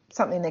 but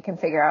something they can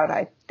figure out,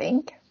 I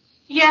think.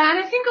 Yeah, and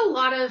I think a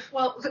lot of,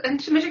 and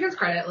to Michigan's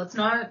credit, let's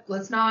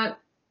not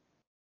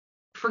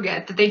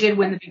forget that they did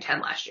win the Big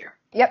Ten last year.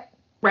 Yep.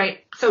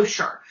 Right? So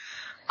sure.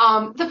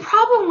 The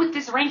problem with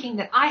this ranking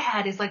that I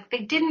had is like they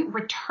didn't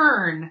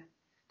return.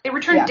 They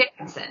returned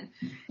Dickinson.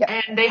 Yep.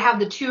 And they have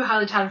the 2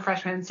 highly talented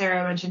freshmen.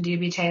 Sara mentioned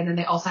Diabite, and then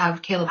they also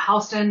have Caleb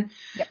Houston,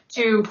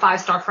 2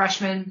 5-star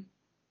freshmen.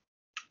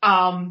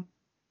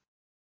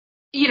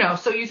 You know,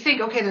 so you think,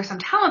 okay, there's some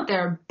talent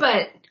there,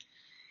 but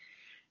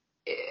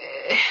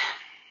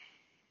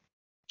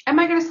am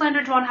I going to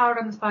slander Juwan Howard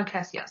on this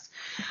podcast? Yes.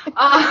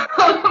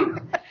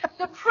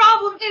 The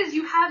problem is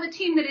you have a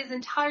team that is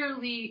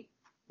entirely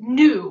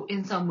new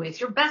in some ways.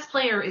 Your best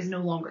player is no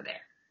longer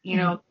there. You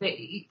know,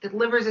 the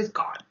Livers is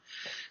gone.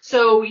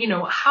 So, you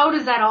know, how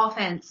does that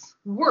offense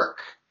work?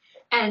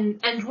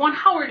 And Juwan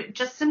Howard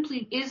just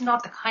simply is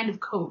not the kind of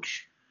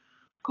coach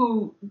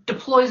who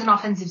deploys an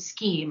offensive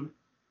scheme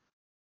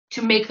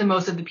to make the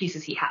most of the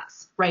pieces he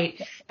has, right?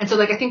 Yeah. And so,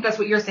 like, I think that's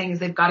what you're saying is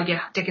they've got to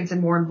get Dickinson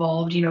more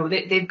involved. You know,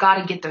 they've got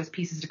to get those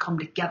pieces to come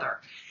together.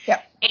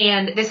 Yeah.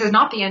 And this is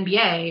not the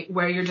NBA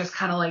where you're just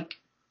kind of like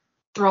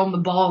throw them the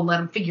ball and let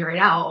them figure it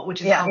out,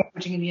 which is how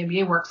coaching in the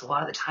NBA works a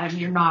lot of the time.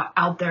 You're not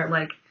out there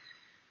like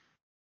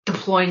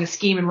deploying a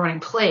scheme and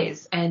running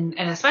plays, and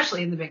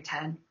especially in the Big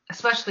Ten,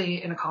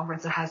 especially in a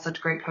conference that has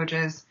such great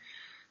coaches,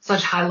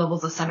 such high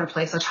levels of center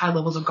play, such high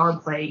levels of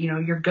guard play. You know,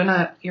 you're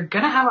gonna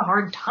have a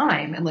hard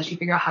time unless you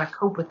figure out how to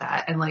cope with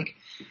that. And like,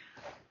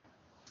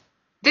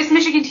 this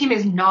Michigan team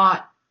is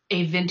not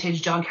a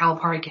vintage John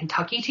Calipari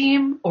Kentucky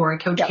team or a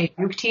Coach K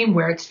Duke team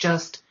where it's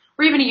just,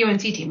 or even a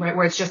UNC team, right,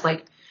 where it's just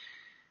like,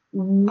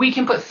 we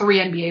can put 3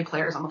 NBA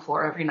players on the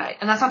floor every night.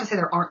 And that's not to say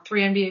there aren't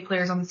 3 NBA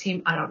players on this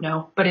team. I don't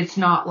know. But it's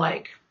not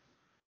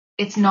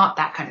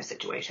that kind of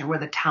situation where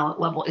the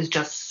talent level is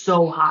just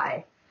so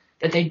high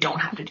that they don't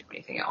have to do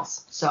anything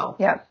else. So.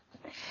 Yep.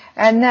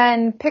 And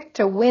then picked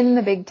to win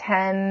the Big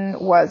Ten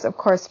was, of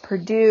course,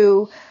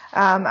 Purdue.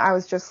 I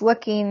was just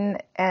looking,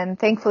 and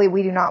thankfully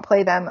we do not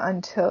play them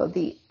until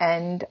the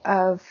end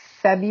of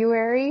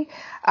February.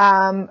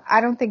 I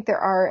don't think there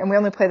are, and we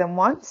only play them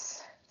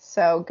once.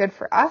 So good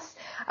for us.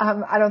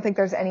 I don't think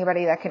there's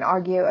anybody that can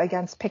argue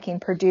against picking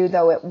Purdue,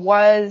 though it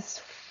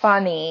was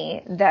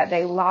funny that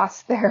they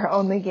lost their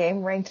only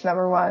game ranked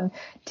number 1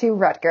 to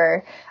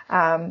Rutgers.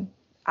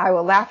 I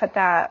will laugh at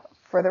that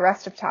for the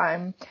rest of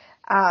time.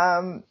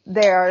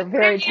 They are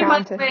very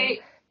talented.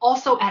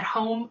 Also at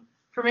home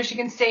for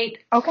Michigan State.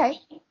 Okay.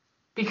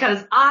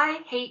 Because I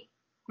hate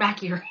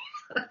Mackey.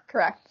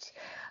 Correct.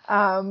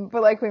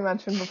 But like we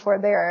mentioned before,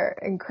 they are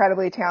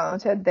incredibly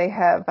talented. They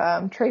have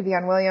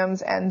Travion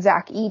Williams and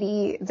Zach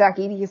Edey. Zach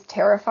Edey is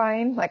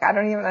terrifying. Like, I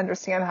don't even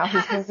understand how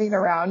he's moving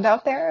around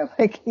out there.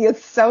 Like, he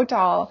is so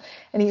tall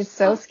and he's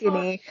so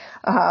skinny,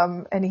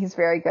 and he's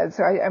very good.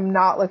 So I'm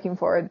not looking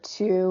forward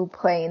to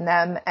playing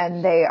them.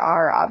 And they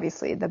are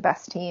obviously the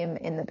best team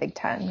in the Big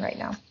Ten right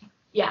now.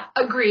 Yeah,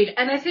 agreed.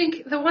 And I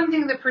think the one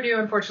thing that Purdue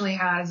unfortunately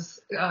has,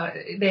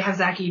 they have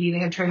Zach Edey, they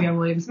have Travion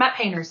Williams. Matt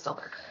Painter is still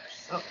their coach.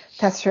 So.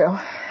 That's true.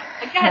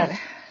 Again,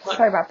 look,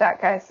 sorry about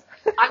that, guys.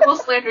 I will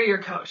slander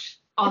your coach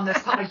on this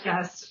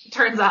podcast.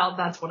 Turns out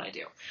that's what I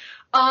do.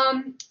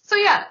 So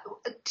yeah,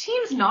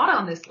 teams not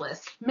on this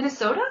list.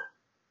 Minnesota?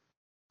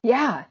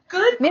 Yeah.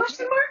 Good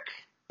question mark?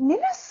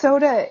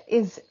 Minnesota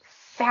is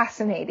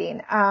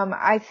fascinating.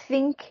 I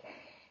think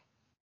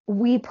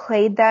we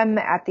played them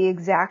at the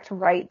exact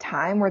right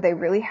time where they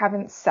really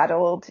haven't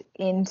settled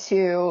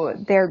into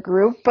their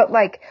group, but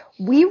like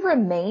we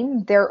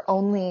remain their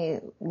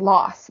only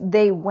loss.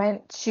 They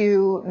went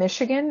to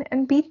Michigan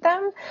and beat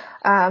them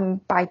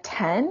by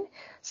 10.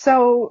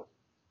 So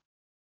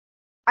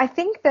I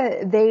think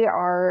that they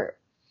are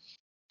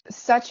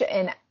such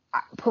an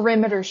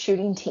perimeter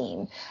shooting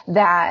team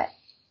that,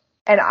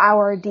 and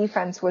our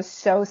defense was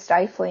so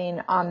stifling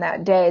on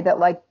that day that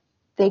like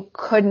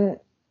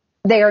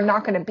they are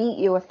not going to beat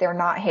you if they're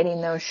not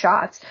hitting those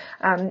shots.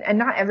 And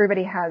not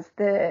everybody has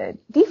the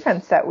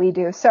defense that we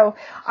do. So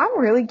I'm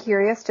really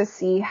curious to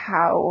see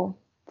how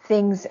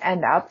things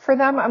end up for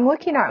them. I'm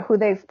looking at who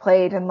they've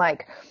played and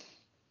like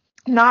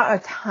not a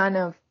ton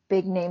of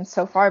big names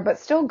so far, but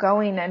still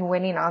going and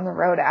winning on the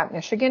road at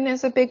Michigan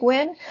is a big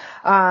win.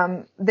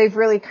 They've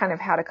really kind of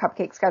had a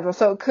cupcake schedule.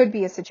 So it could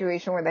be a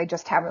situation where they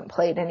just haven't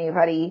played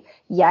anybody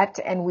yet.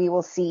 And we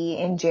will see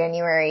in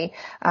January,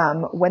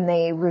 when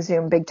they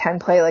resume Big Ten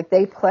play, like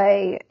they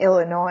play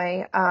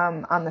Illinois,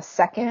 on the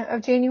 2nd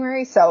of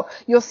January. So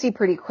you'll see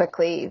pretty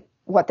quickly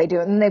what they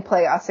do. And then they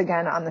play us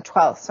again on the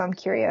 12th. So I'm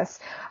curious,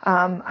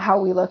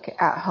 how we look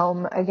at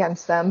home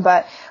against them.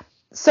 But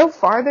so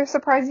far they're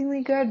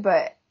surprisingly good,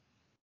 but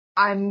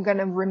I'm going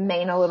to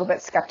remain a little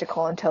bit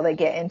skeptical until they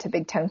get into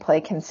Big Ten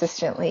play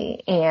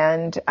consistently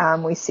and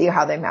we see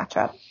how they match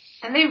up.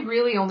 And they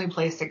really only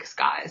play 6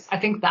 guys. I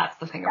think that's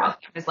the thing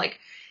about them is like,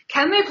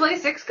 can they play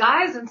 6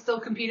 guys and still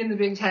compete in the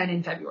Big Ten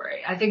in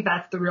February? I think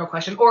that's the real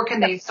question. Or can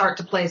they start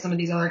to play some of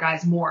these other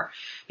guys more?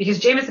 Because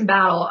Jamison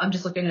Battle, I'm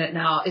just looking at it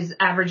now, is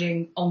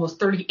averaging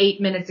almost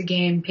 38 minutes a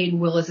game. Peyton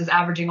Willis is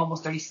averaging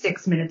almost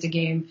 36 minutes a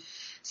game.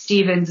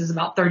 Stevens is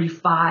about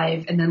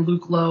 35, and then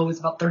Luke Lowe is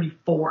about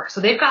 34.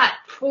 So they've got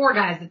 4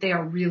 guys that they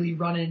are really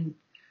running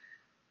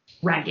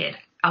ragged.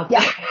 out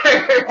Yeah.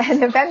 there.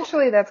 And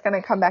eventually that's going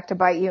to come back to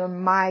bite you.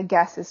 And my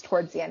guess is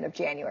towards the end of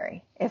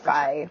January. If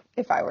I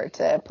were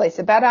to place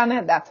a bet on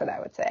it, that's what I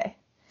would say.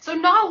 So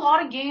not a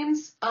lot of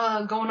games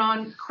going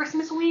on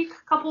Christmas week.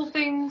 A couple of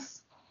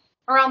things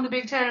around the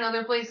Big Ten and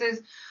other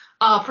places.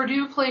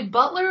 Purdue played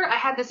Butler. I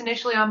had this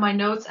initially on my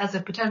notes as a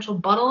potential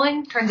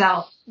buttling. Turns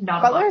out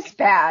not. Butler's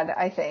bad,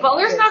 I think.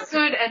 Butler's not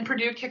good, and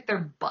Purdue kicked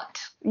their butt.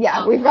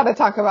 Yeah, we've got to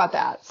talk about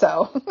that.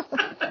 So.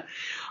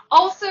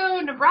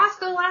 Also,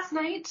 Nebraska last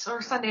night,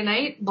 or Sunday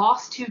night,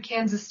 lost to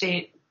Kansas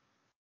State.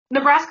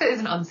 Nebraska is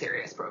an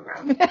unserious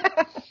program.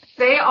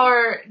 They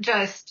are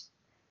just,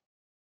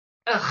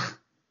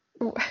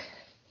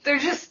 They're a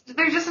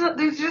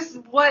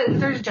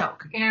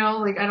joke, you know,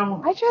 like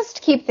I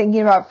just keep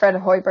thinking about Fred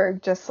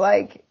Hoiberg just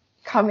like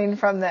coming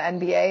from the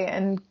NBA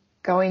and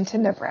going to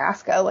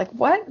Nebraska. Like,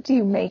 what do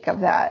you make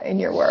of that in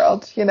your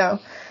world? You know,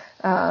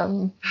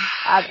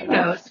 I don't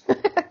know.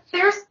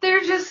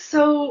 They're just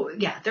so,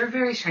 they're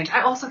very strange.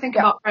 I also think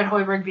about Fred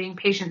Hoiberg being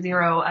patient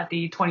zero at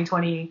the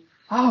 2020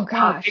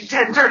 Big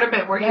Ten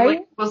tournament where he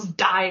almost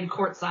died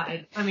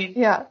courtside. I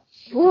mean,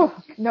 Ooh,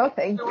 no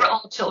thank you. We're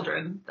all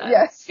children.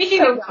 Yes.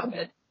 Speaking of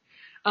COVID,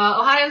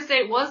 Ohio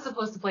State was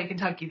supposed to play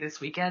Kentucky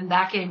this weekend.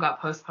 That game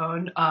got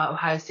postponed.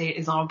 Ohio State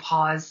is on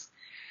pause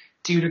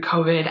due to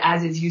COVID,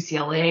 as is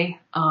UCLA.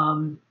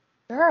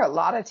 There are a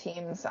lot of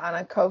teams on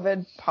a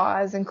COVID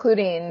pause,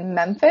 including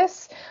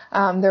Memphis.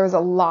 There was a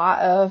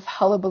lot of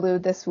hullabaloo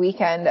this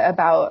weekend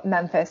about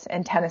Memphis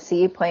and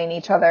Tennessee playing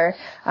each other.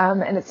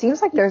 And it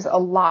seems like there's a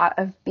lot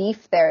of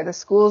beef there. The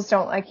schools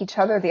don't like each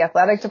other. The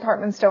athletic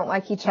departments don't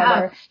like each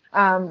other.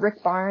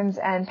 Rick Barnes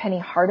and Penny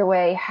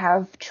Hardaway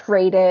have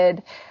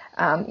traded,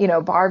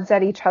 barbs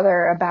at each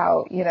other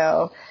about,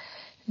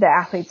 the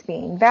athletes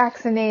being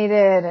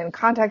vaccinated and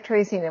contact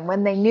tracing and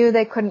when they knew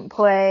they couldn't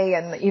play.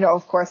 And,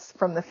 of course,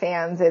 from the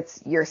fans,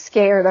 it's you're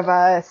scared of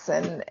us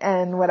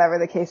and whatever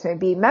the case may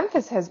be.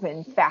 Memphis has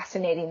been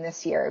fascinating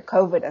this year,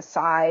 COVID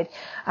aside.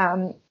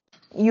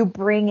 You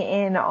bring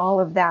in all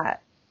of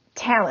that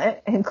talent,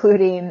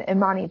 including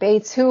Imani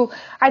Bates, who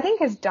I think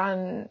has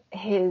done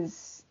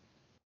his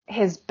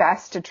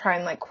best to try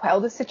and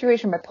quell the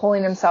situation by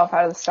pulling himself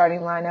out of the starting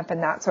lineup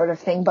and that sort of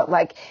thing.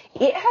 But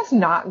it has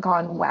not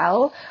gone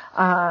well.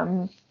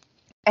 And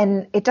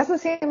it doesn't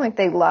seem like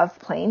they love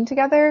playing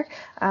together.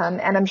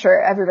 And I'm sure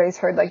everybody's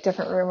heard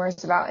different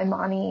rumors about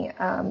Imani,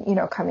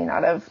 coming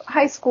out of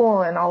high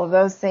school and all of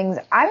those things.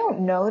 I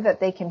don't know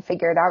that they can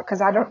figure it out because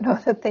I don't know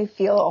that they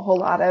feel a whole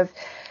lot of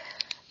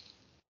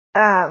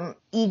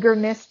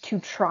eagerness to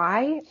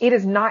try. It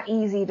is not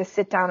easy to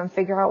sit down and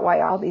figure out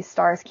why all these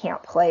stars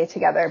can't play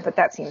together, but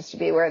that seems to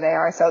be where they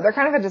are. So they're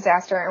kind of a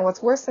disaster. And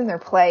what's worse than their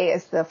play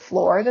is the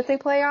floor that they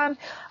play on.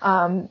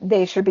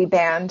 They should be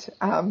banned.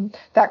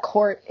 That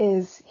court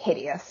is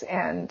hideous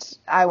and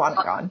I want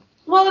it gone.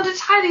 Well, to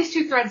tie these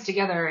two threads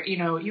together,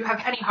 you have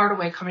Penny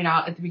Hardaway coming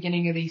out at the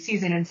beginning of the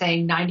season and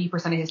saying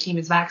 90% of his team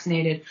is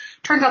vaccinated.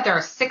 Turns out there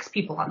are 6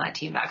 people on that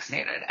team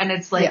vaccinated. And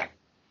it's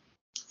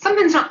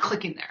something's not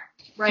clicking there.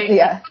 Right?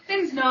 Yeah.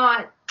 Something's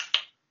not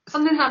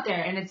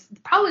there. And it's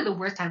probably the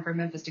worst time for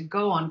Memphis to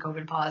go on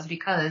COVID pause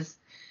because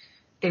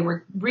they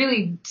were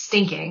really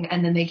stinking.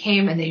 And then they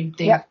came and they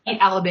beat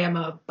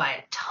Alabama by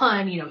a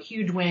ton,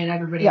 huge win.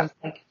 Everybody was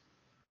like,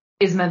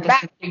 is Memphis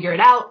going to figure it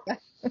out?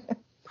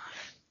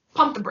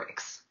 Pump the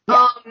brakes.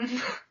 Yeah.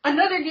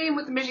 Another game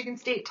with the Michigan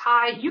State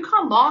tie.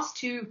 UConn lost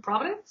to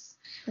Providence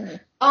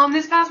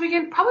this past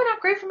weekend. Probably not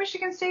great for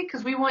Michigan State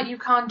because we want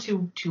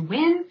UConn to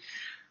win.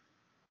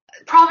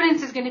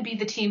 Providence is going to be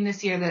the team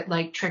this year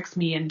that tricks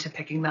me into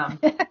picking them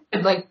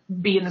and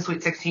be in the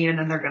Sweet 16 and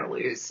then they're going to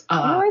lose. You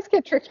always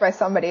get tricked by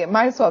somebody. It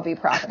might as well be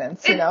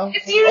Providence,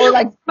 It's usually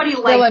or somebody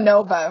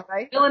Villanova,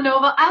 right?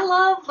 Villanova. I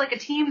love a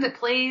team that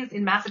plays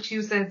in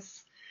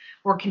Massachusetts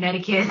or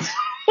Connecticut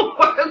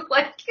or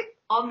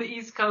on the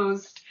East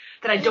Coast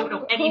that I don't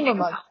know anything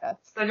about.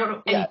 I don't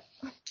know anything.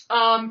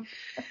 And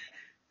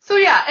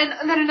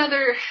then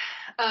another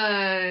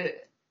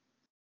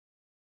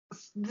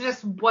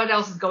just what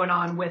else is going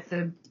on with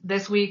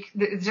this week?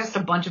 It's just a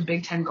bunch of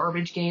Big Ten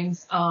garbage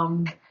games.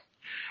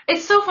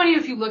 It's so funny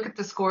if you look at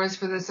the scores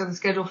for this or the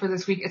schedule for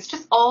this week. It's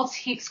just all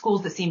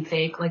schools that seem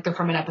fake, like they're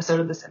from an episode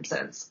of The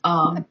Simpsons.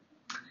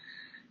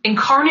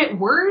 Incarnate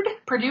Word.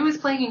 Purdue is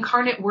playing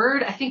Incarnate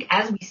Word, I think,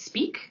 as we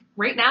speak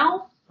right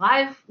now,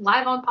 live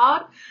on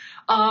pod.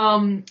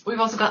 We've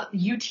also got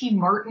UT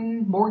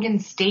Martin, Morgan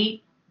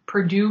State,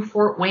 Purdue,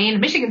 Fort Wayne.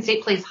 Michigan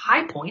State plays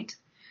High Point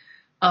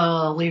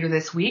later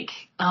this week,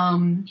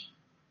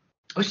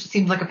 which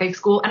seems like a fake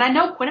school. And I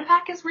know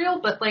Quinnipiac is real,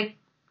 but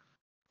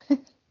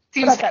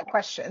seems I've got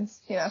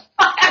questions, Has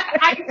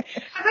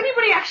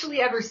anybody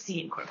actually ever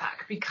seen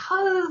Quinnipiac?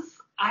 Because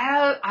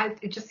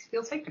it just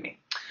feels fake to me.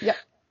 Yep.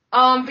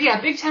 But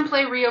yeah, Big Ten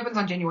play reopens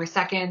on January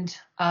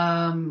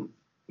 2nd.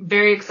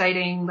 Very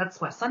exciting.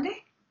 That's what,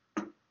 Sunday?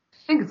 I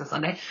think it's a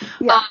Sunday.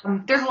 Yeah.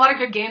 There's a lot of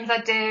good games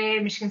that day.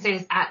 Michigan State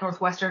is at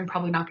Northwestern,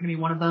 probably not going to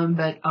be one of them,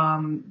 but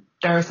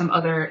there are some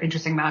other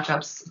interesting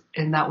matchups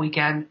in that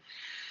weekend.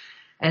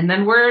 And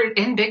then we're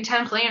in Big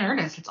Ten play in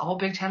earnest. It's all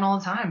Big Ten all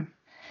the time.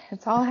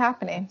 It's all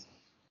happening.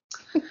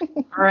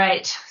 All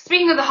right.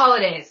 Speaking of the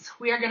holidays,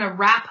 we are going to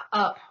wrap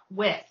up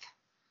with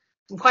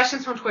some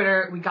questions from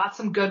Twitter. We got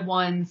some good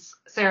ones.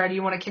 Sarah, do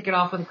you want to kick it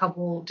off with a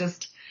couple?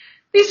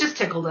 These just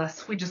tickled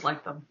us. We just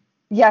like them.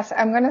 Yes,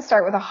 I'm going to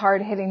start with a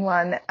hard-hitting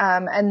one,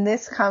 and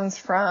this comes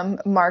from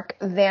Mark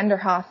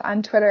Vanderhoff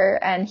on Twitter,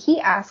 and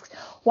he asks,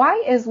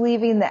 why is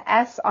leaving the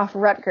S off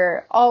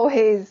Rutger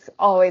always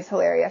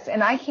hilarious?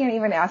 And I can't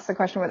even ask the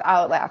question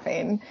without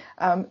laughing.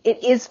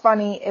 It is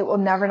funny. It will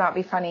never not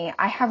be funny.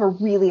 I have a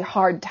really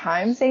hard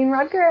time saying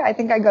Rutger. I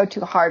think I go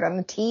too hard on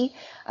the T,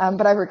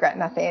 but I regret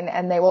nothing,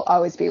 and they will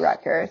always be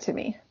Rutger to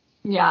me.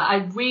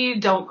 Yeah, we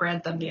don't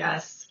grant them the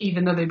S,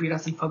 even though they beat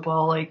us in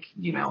football, It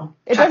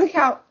doesn't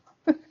count.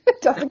 It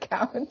doesn't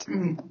count.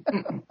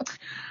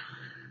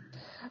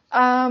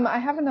 I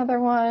have another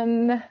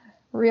one,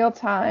 real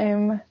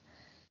time.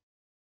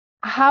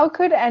 How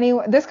could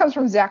anyone, this comes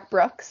from Zach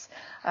Brooks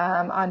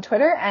on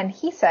Twitter, and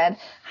he said,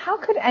 how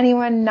could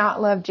anyone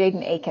not love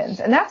Jaden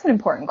Akins? And that's an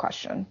important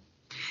question.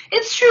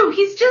 It's true.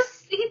 He's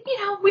just,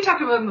 we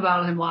talked about him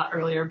a lot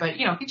earlier, but,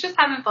 he's just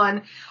having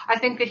fun. I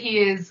think that he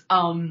is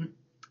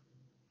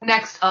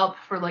next up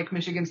for,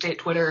 Michigan State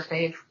Twitter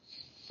fave.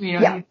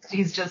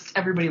 He's just,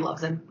 everybody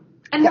loves him.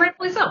 And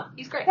rightfully so.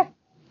 He's great. Yeah,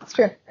 that's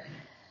true.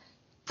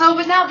 So,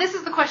 but now this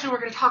is the question we're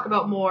going to talk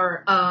about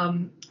more.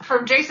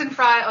 From Jason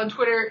Fry on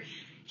Twitter,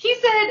 he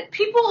said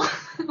people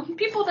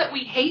that we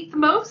hate the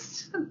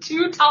most,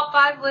 2 top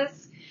 5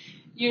 lists,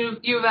 U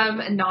of M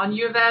and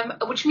non-U of M,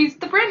 which means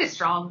the brand is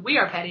strong. We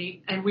are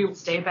petty, and we will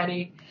stay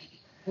petty.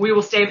 We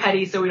will stay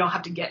petty so we don't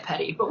have to get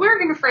petty. But we're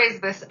going to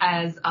phrase this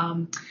as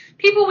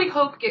people we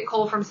hope get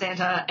coal from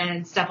Santa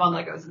and step on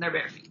Legos in their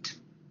bare feet.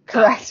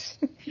 Correct.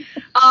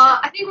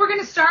 I think we're going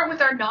to start with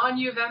our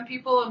non-U of M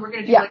people, and we're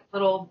going to do a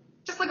little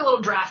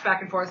draft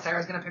back and forth.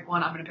 Sarah's going to pick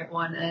one, I'm going to pick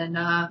one, and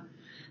then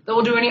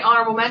we'll do any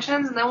honorable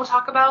mentions, and then we'll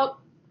talk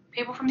about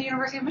people from the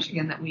University of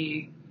Michigan that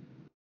we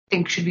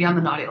think should be on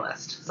the naughty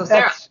list. So,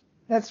 Sarah.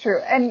 That's true.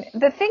 And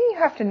the thing you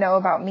have to know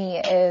about me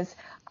is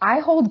I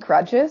hold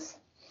grudges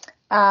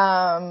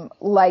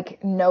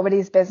like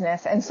nobody's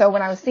business. And so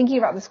when I was thinking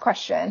about this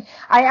question,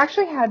 I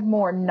actually had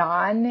more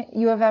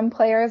non-U of M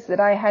players that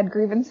I had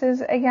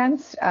grievances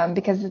against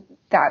because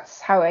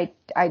that's how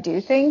I do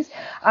things.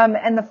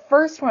 And the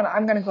first one,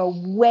 I'm going to go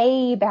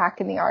way back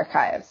in the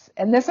archives.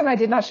 And this one I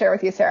did not share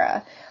with you,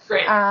 Sarah.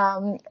 Great.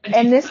 And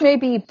this may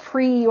be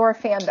pre your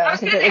fandom. I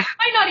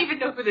might not even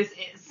know who this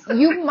is.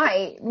 You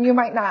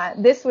might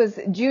not. This was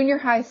junior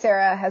high.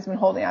 Sarah has been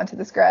holding on to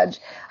this grudge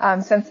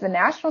since the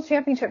national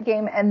championship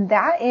game, and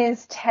that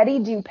is Teddy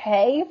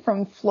Dupay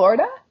from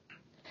Florida.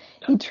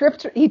 No. He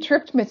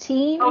tripped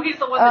Mateen. Oh, he's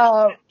the one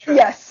that tripped.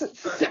 Yes.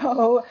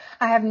 So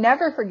I have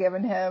never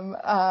forgiven him.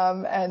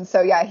 And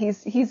so yeah,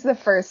 he's the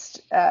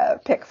first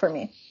pick for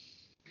me.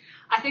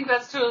 I think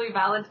that's totally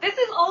valid. This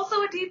is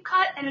also a deep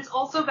cut, and it's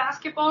also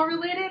basketball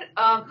related.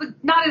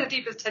 Not as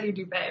deep as Teddy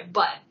Dupay,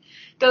 but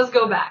does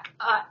go back.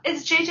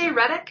 It's JJ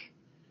Redick.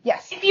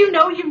 Yes. If you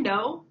know, you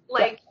know.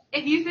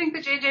 If you think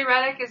that JJ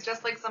Redick is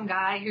just like some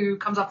guy who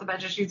comes off the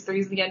bench and shoots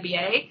threes in the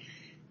NBA,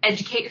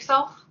 educate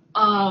yourself.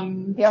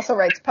 He also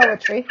writes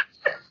poetry.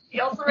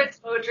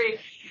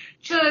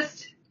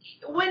 Just,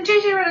 when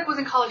JJ Redick was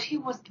in college, he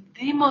was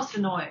the most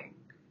annoying.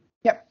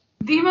 Yep.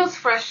 The most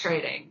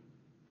frustrating.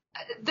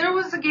 There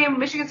was a game,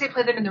 Michigan State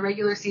played them in the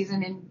regular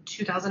season in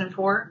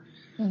 2004.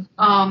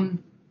 Mm-hmm.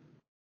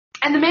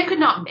 And the man could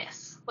not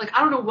miss.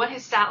 I don't know what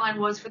his stat line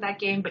was for that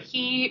game, but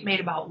he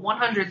made about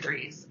 100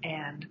 threes,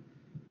 and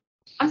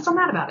I'm still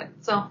mad about it.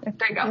 So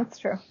there you go. That's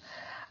true.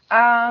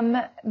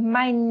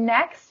 My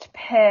next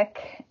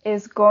pick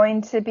is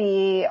going to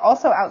be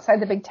also outside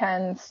the Big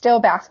Ten, still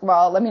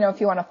basketball. Let me know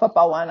if you want a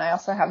football one. I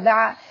also have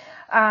that.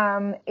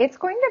 It's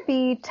going to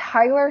be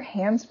Tyler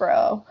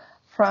Hansbrough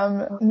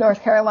from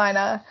North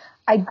Carolina.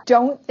 I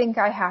don't think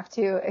I have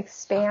to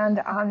expand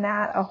on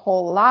that a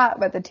whole lot,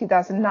 but the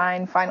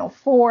 2009 Final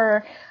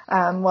Four,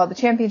 the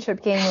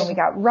championship game when we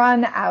got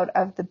run out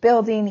of the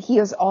building,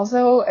 he was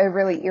also a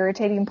really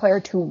irritating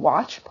player to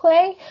watch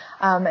play.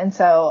 And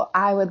so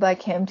I would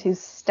like him to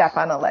step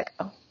on a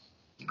Lego.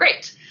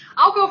 Great.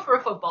 I'll go for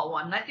a football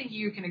one, and I think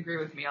you can agree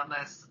with me on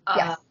this.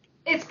 Yes.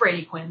 It's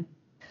Brady Quinn.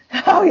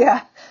 Oh,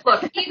 yeah.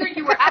 Look, either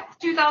you were at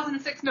the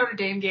 2006 Notre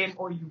Dame game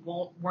or you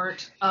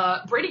weren't.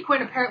 Brady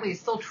Quinn apparently is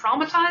still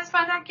traumatized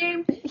by that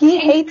game. He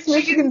hates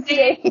Michigan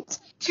State.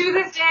 To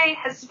this day,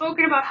 has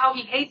spoken about how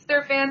he hates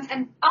their fans,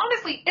 and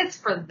honestly, it's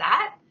for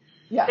that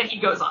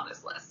he goes on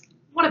this list.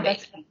 What a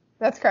baby.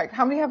 That's correct.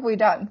 How many have we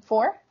done?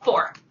 4?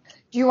 4.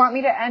 Do you want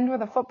me to end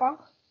with a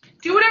football?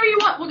 Do whatever you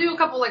want. We'll do a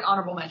couple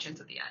honorable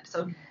mentions at the end.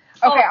 So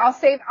okay, I'll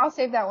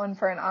save that one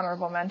for an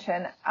honorable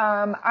mention.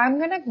 I'm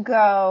gonna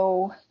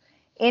go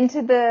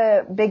into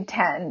the Big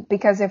Ten,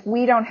 because if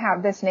we don't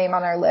have this name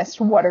on our list,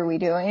 what are we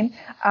doing?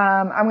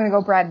 I'm going to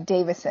go Brad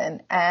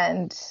Davison,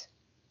 and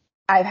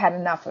I've had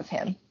enough of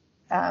him.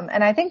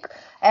 And I think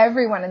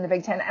everyone in the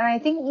Big Ten, and I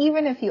think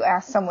even if you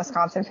ask some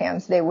Wisconsin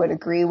fans, they would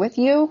agree with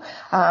you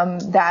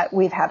that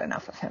we've had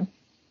enough of him.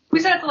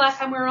 We said it the last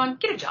time we were on,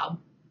 get a job.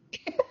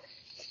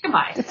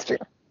 Goodbye. It's true.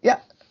 Yeah.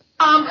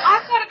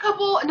 I've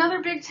got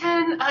another Big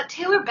Ten,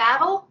 Taylor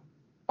Battle.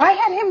 I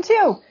had him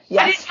too.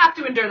 Yes. I didn't have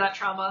to endure that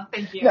trauma.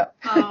 Thank you.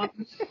 No.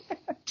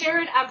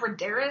 Jared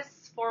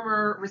Abradaris,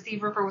 former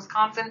receiver for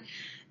Wisconsin.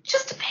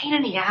 Just a pain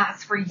in the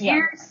ass for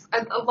years.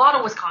 Yeah. A lot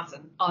of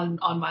Wisconsin on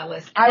my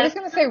list. And I was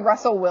going to say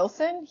Russell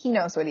Wilson. He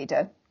knows what he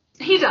did.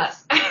 He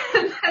does.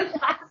 And then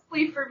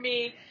lastly for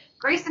me,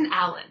 Grayson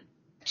Allen.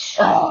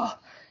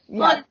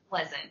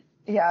 Unpleasant.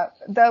 Yeah.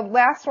 The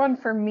last one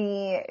for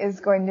me is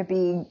going to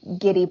be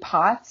Giddy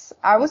Potts.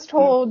 I was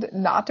told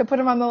not to put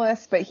him on the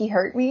list, but he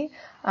hurt me.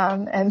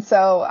 And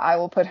so I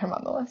will put him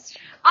on the list.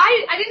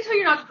 I didn't tell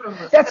you not to put him on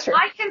the list. That's true.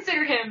 I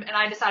considered him, and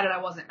I decided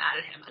I wasn't mad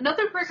at him.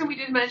 Another person we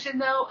didn't mention,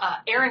 though,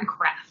 Aaron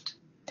Kraft.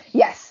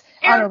 Yes.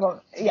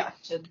 Honorable. Yeah.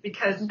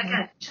 Because,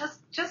 again,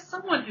 just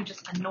someone who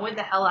just annoyed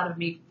the hell out of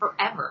me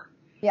forever.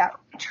 Yeah. For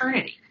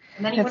eternity.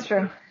 And then he went true.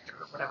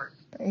 Or whatever.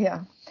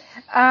 Yeah.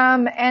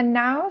 And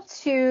now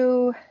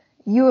to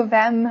U of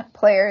M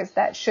players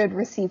that should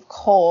receive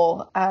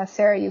coal.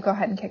 Sarah, you go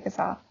ahead and kick us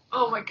off.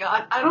 Oh my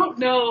God. I don't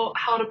know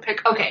how to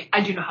pick. Okay,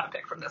 I do know how to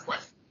pick from this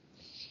list.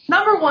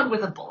 Number one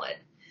with a bullet,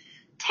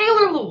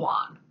 Taylor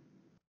Lewan.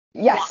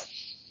 Yes.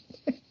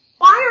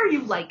 Why are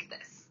you like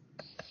this?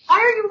 Why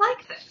are you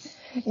like this?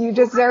 You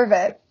deserve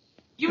it.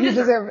 You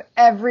deserve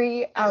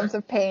every ounce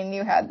of pain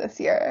you had this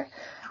year.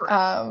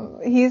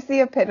 He's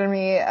the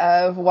epitome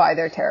of why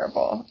they're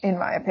terrible, in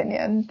my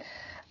opinion.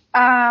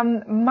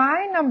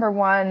 My number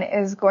one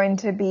is going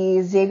to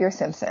be Xavier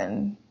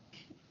Simpson.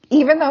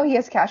 Even though he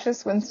is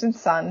Cassius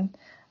Winston's son,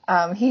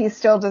 he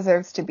still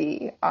deserves to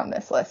be on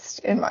this list,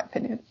 in my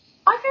opinion.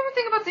 My favorite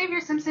thing about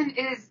Xavier Simpson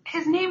is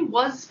his name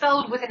was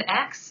spelled with an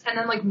X, and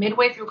then like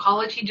midway through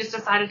college, he just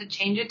decided to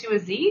change it to a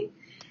Z.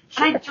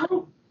 Sure. And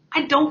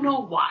I don't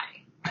know why.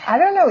 I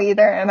don't know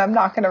either, and I'm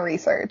not going to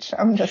research.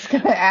 I'm just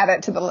going to add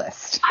it to the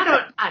list. I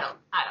don't know.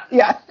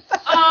 Yeah.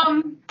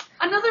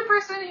 Another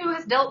person who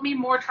has dealt me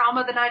more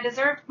trauma than I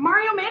deserved,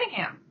 Mario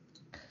Manningham.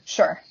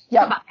 Sure.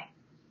 Yeah. Goodbye.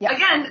 Yep.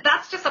 Again,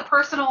 that's just a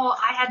personal,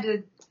 I had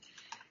to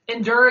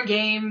endure a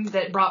game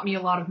that brought me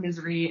a lot of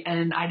misery,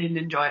 and I didn't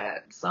enjoy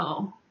it,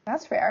 so.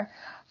 That's fair.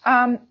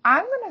 I'm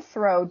going to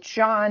throw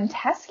John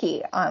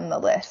Teskey on the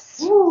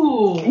list.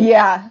 Ooh.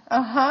 Yeah.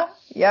 Uh-huh.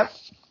 Yep.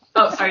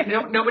 Oh, sorry.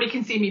 Nobody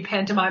can see me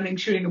pantomiming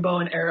shooting a bow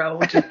and arrow,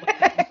 which is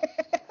what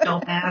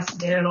dumbass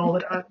did all the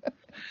time.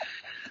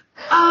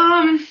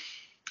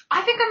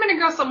 I think I'm going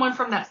to go someone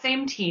from that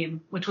same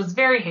team, which was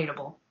very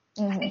hateable.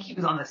 I think he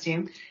was on this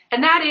team.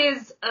 And that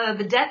is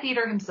the Death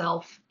Eater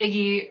himself,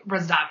 Iggy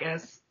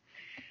Razdakis.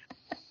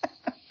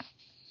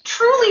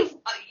 Truly,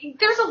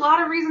 there's a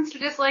lot of reasons to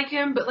dislike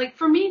him, but, like,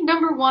 for me,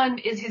 number one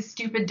is his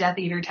stupid Death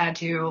Eater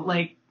tattoo.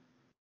 Like,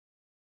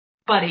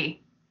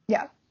 buddy.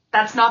 Yeah.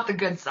 That's not the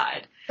good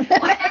side.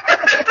 Sarah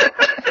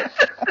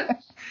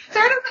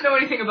doesn't know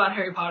anything about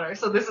Harry Potter,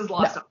 so this is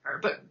lost on her.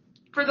 But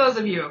for those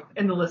of you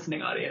in the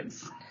listening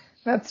audience.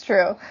 That's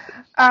true.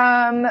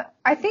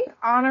 I think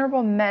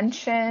honorable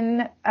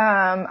mention,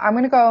 I'm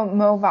going to go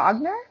Mo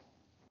Wagner.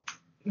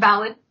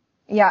 Valid.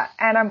 Yeah,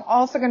 and I'm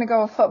also going to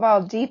go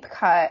football deep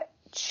cut,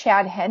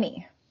 Chad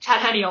Henne. Chad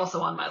Henne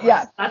also on my list.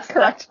 Yeah, that's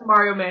correct. That's the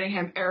Mario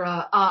Manningham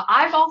era.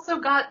 I've also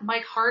got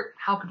Mike Hart.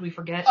 How could we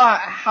forget?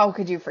 How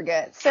could you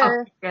forget?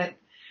 Sir.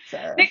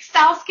 Sir. Nick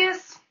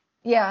Stauskas.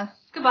 Yeah.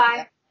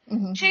 Goodbye. Yeah.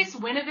 Mm-hmm. Chase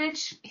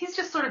Winovich. He's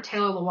just sort of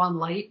Taylor Lewan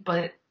light,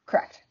 but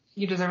correct.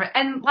 You deserve it.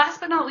 And last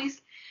but not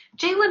least,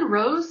 Jalen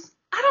Rose.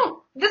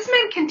 This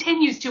man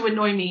continues to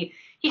annoy me.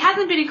 He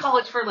hasn't been in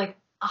college for like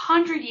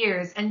 100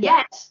 years, and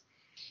yet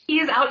he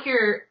is out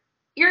here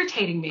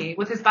irritating me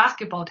with his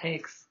basketball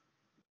takes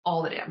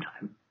all the damn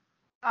time.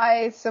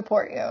 I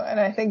support you, and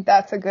I think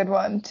that's a good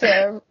one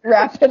to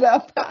wrap it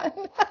up on.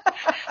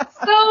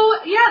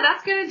 So, yeah,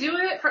 that's going to do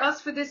it for us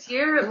for this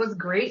year. It was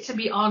great to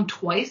be on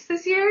twice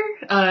this year.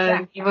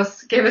 Gave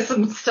us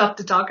some stuff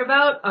to talk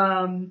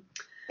about.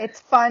 It's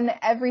fun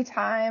every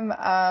time.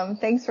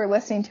 Thanks for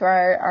listening to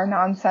our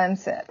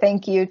nonsense.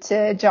 Thank you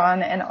to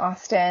John and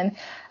Austin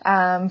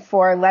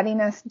for letting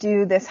us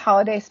do this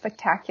holiday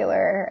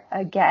spectacular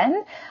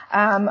again.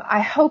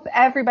 I hope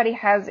everybody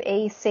has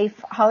a safe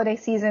holiday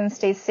season.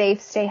 Stay safe,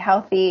 stay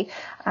healthy,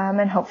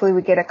 and hopefully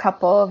we get a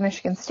couple of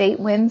Michigan State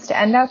wins to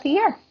end out the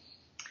year.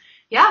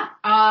 Yeah.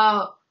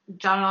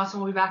 John and Austin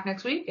will be back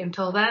next week.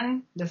 Until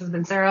then, this has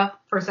been Sarah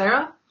for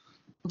Sarah.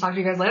 We'll talk to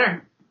you guys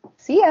later.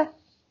 See ya.